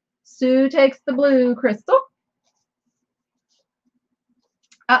crystal. Sue takes the blue crystal.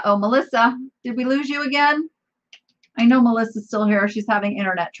 Uh-oh, Melissa, did we lose you again? I know Melissa's still here. She's having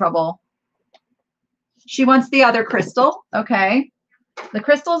internet trouble. She wants the other crystal. Okay. The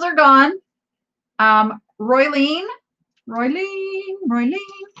crystals are gone. Roylene.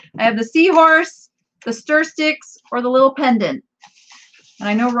 I have the seahorse, the stir sticks, or the little pendant. And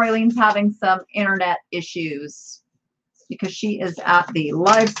I know Roylene's having some internet issues because she is at the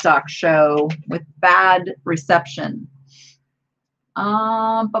livestock show with bad reception.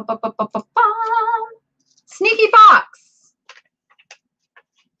 Sneaky Fox.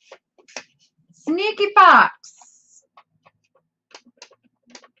 Sneaky Fox.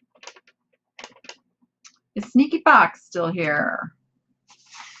 Is Sneaky Fox still here?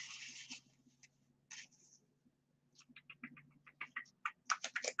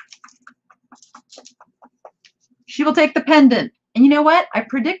 She will take the pendant. And you know what? I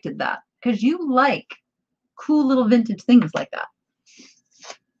predicted that because you like cool little vintage things like that.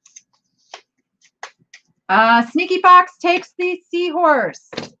 Sneaky Fox takes the seahorse.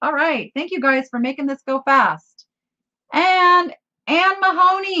 All right. Thank you guys for making this go fast. And Anne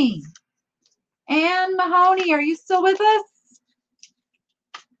Mahoney. Anne Mahoney, are you still with us?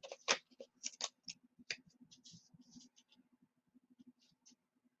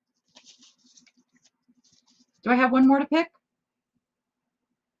 Do I have one more to pick?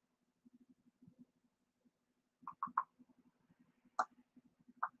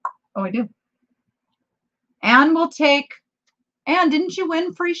 Oh, I do. Anne will take. Anne, didn't you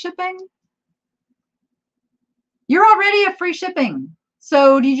win free shipping? You're already at free shipping.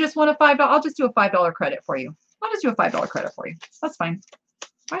 So do you just want a $5? I'll just do a $5 credit for you. I'll just do a $5 credit for you. That's fine.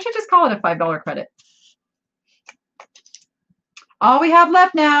 I should just call it a $5 credit. All we have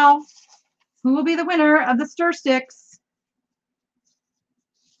left now. Who will be the winner of the stir sticks?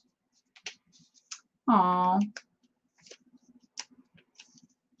 Oh.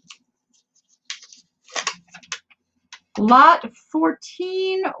 Lot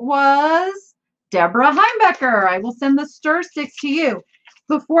 14 was Deborah Heimbecker. I will send the stir sticks to you.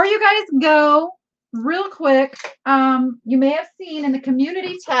 Before you guys go, real quick, you may have seen in the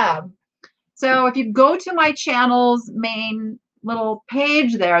community tab. So if you go to my channel's main little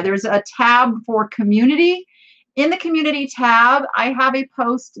page there, there's a tab for community. In the community tab, I have a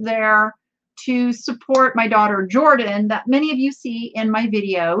post there to support my daughter Jordan that many of you see in my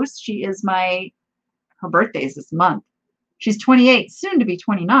videos. She is her birthday is this month. She's 28, soon to be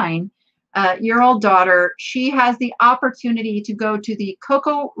 29. Year-old daughter. She has the opportunity to go to the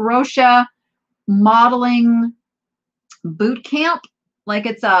Coco Rocha modeling boot camp. Like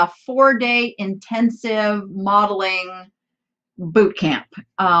it's a 4-day intensive modeling boot camp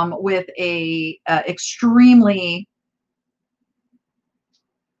with a extremely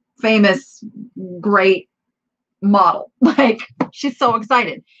famous, great model. Like she's so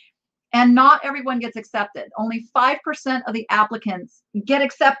excited. And not everyone gets accepted. Only 5% of the applicants get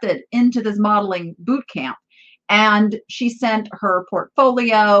accepted into this modeling boot camp. And she sent her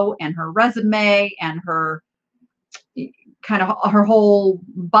portfolio and her resume and her kind of her whole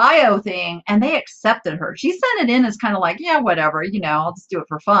bio thing, and they accepted her. She sent it in as kind of like, yeah, whatever, I'll just do it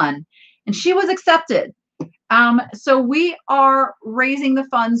for fun. And she was accepted. So we are raising the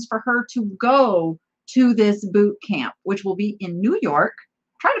funds for her to go to this boot camp, which will be in New York.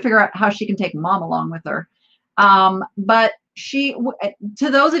 Trying to figure out how she can take mom along with her. But to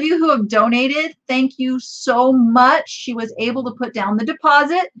those of you who have donated, thank you so much. She was able to put down the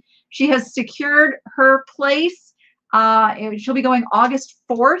deposit. She has secured her place. She'll be going August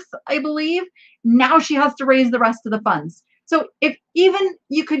 4th, I believe. Now she has to raise the rest of the funds. So if even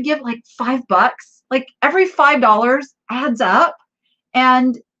you could give like $5, like every $5 adds up.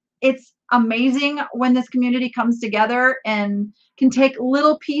 And it's amazing when this community comes together and can take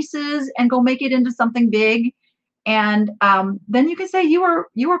little pieces and go make it into something big. And then you can say you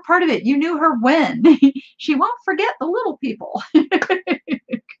were part of it. You knew her when. She won't forget the little people.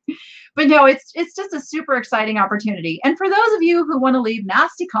 But no, it's just a super exciting opportunity. And for those of you who want to leave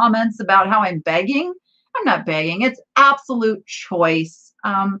nasty comments about how I'm begging, I'm not begging. It's absolute choice.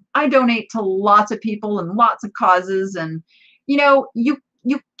 I donate to lots of people and lots of causes, and you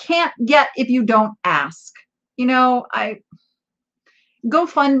can't get if you don't ask.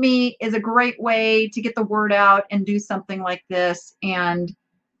 GoFundMe is a great way to get the word out and do something like this. And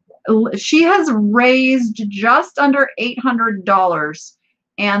she has raised just under $800,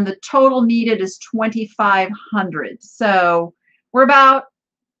 and the total needed is $2,500. So we're about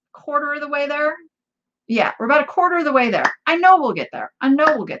a quarter of the way there. Yeah, we're about a quarter of the way there. I know we'll get there.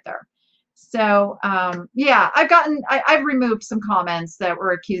 So yeah, I've removed some comments that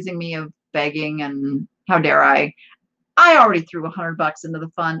were accusing me of begging and how dare I. I already threw $100 into the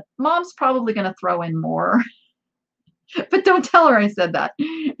fund. Mom's probably going to throw in more, but don't tell her I said that.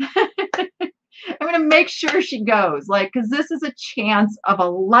 I'm going to make sure she goes, like, because this is a chance of a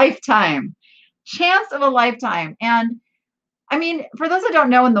lifetime. Chance of a lifetime. And I mean, for those that don't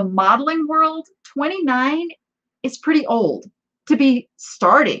know, in the modeling world, 29 is pretty old to be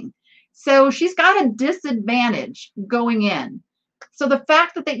starting. So she's got a disadvantage going in. So the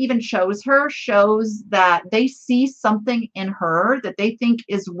fact that they even chose her shows that they see something in her that they think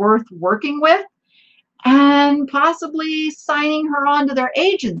is worth working with and possibly signing her on to their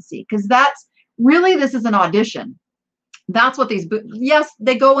agency, because that's really, this is an audition. That's what these yes,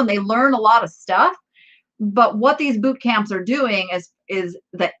 they go and they learn a lot of stuff, but what these boot camps are doing is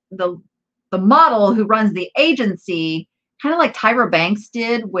that the model who runs the agency, kind of like Tyra Banks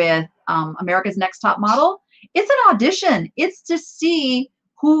did with America's Next Top Model, it's an audition. It's to see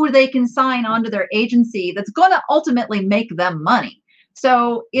who they can sign onto their agency that's going to ultimately make them money.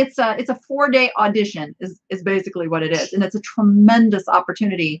 So it's a 4-day audition is basically what it is. And it's a tremendous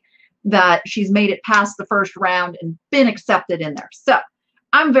opportunity that she's made it past the first round and been accepted in there. So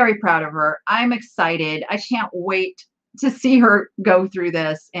I'm very proud of her. I'm excited. I can't wait to see her go through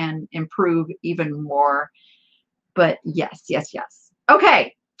this and improve even more. But yes, yes, yes.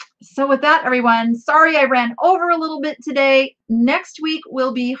 Okay. So with that, everyone, sorry I ran over a little bit today. Next week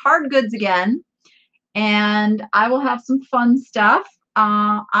will be hard goods again, and I will have some fun stuff.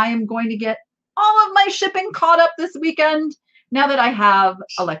 I am going to get all of my shipping caught up this weekend now that I have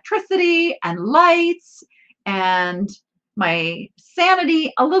electricity and lights and my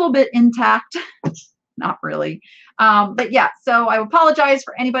sanity a little bit intact. Not really. But yeah, so I apologize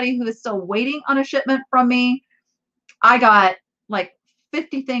for anybody who is still waiting on a shipment from me. I got like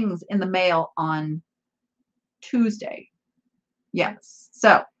 50 things in the mail on Tuesday. Yes.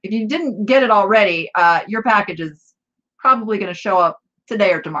 So if you didn't get it already, your package is probably going to show up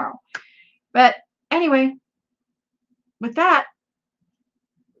today or tomorrow. But anyway, with that,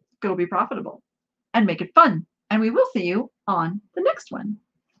 go be profitable and make it fun. And we will see you on the next one.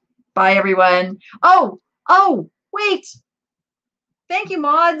 Bye, everyone. Oh, wait. Thank you,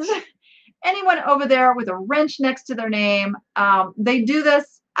 mods. Anyone over there with a wrench next to their name, they do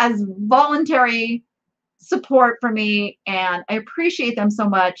this as voluntary support for me, and I appreciate them so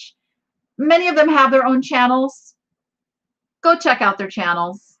much. Many of them have their own channels. Go check out their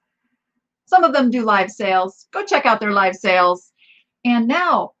channels. Some of them do live sales. Go check out their live sales. And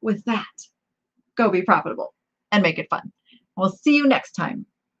now, with that, go be profitable and make it fun. We'll see you next time.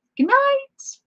 Good night.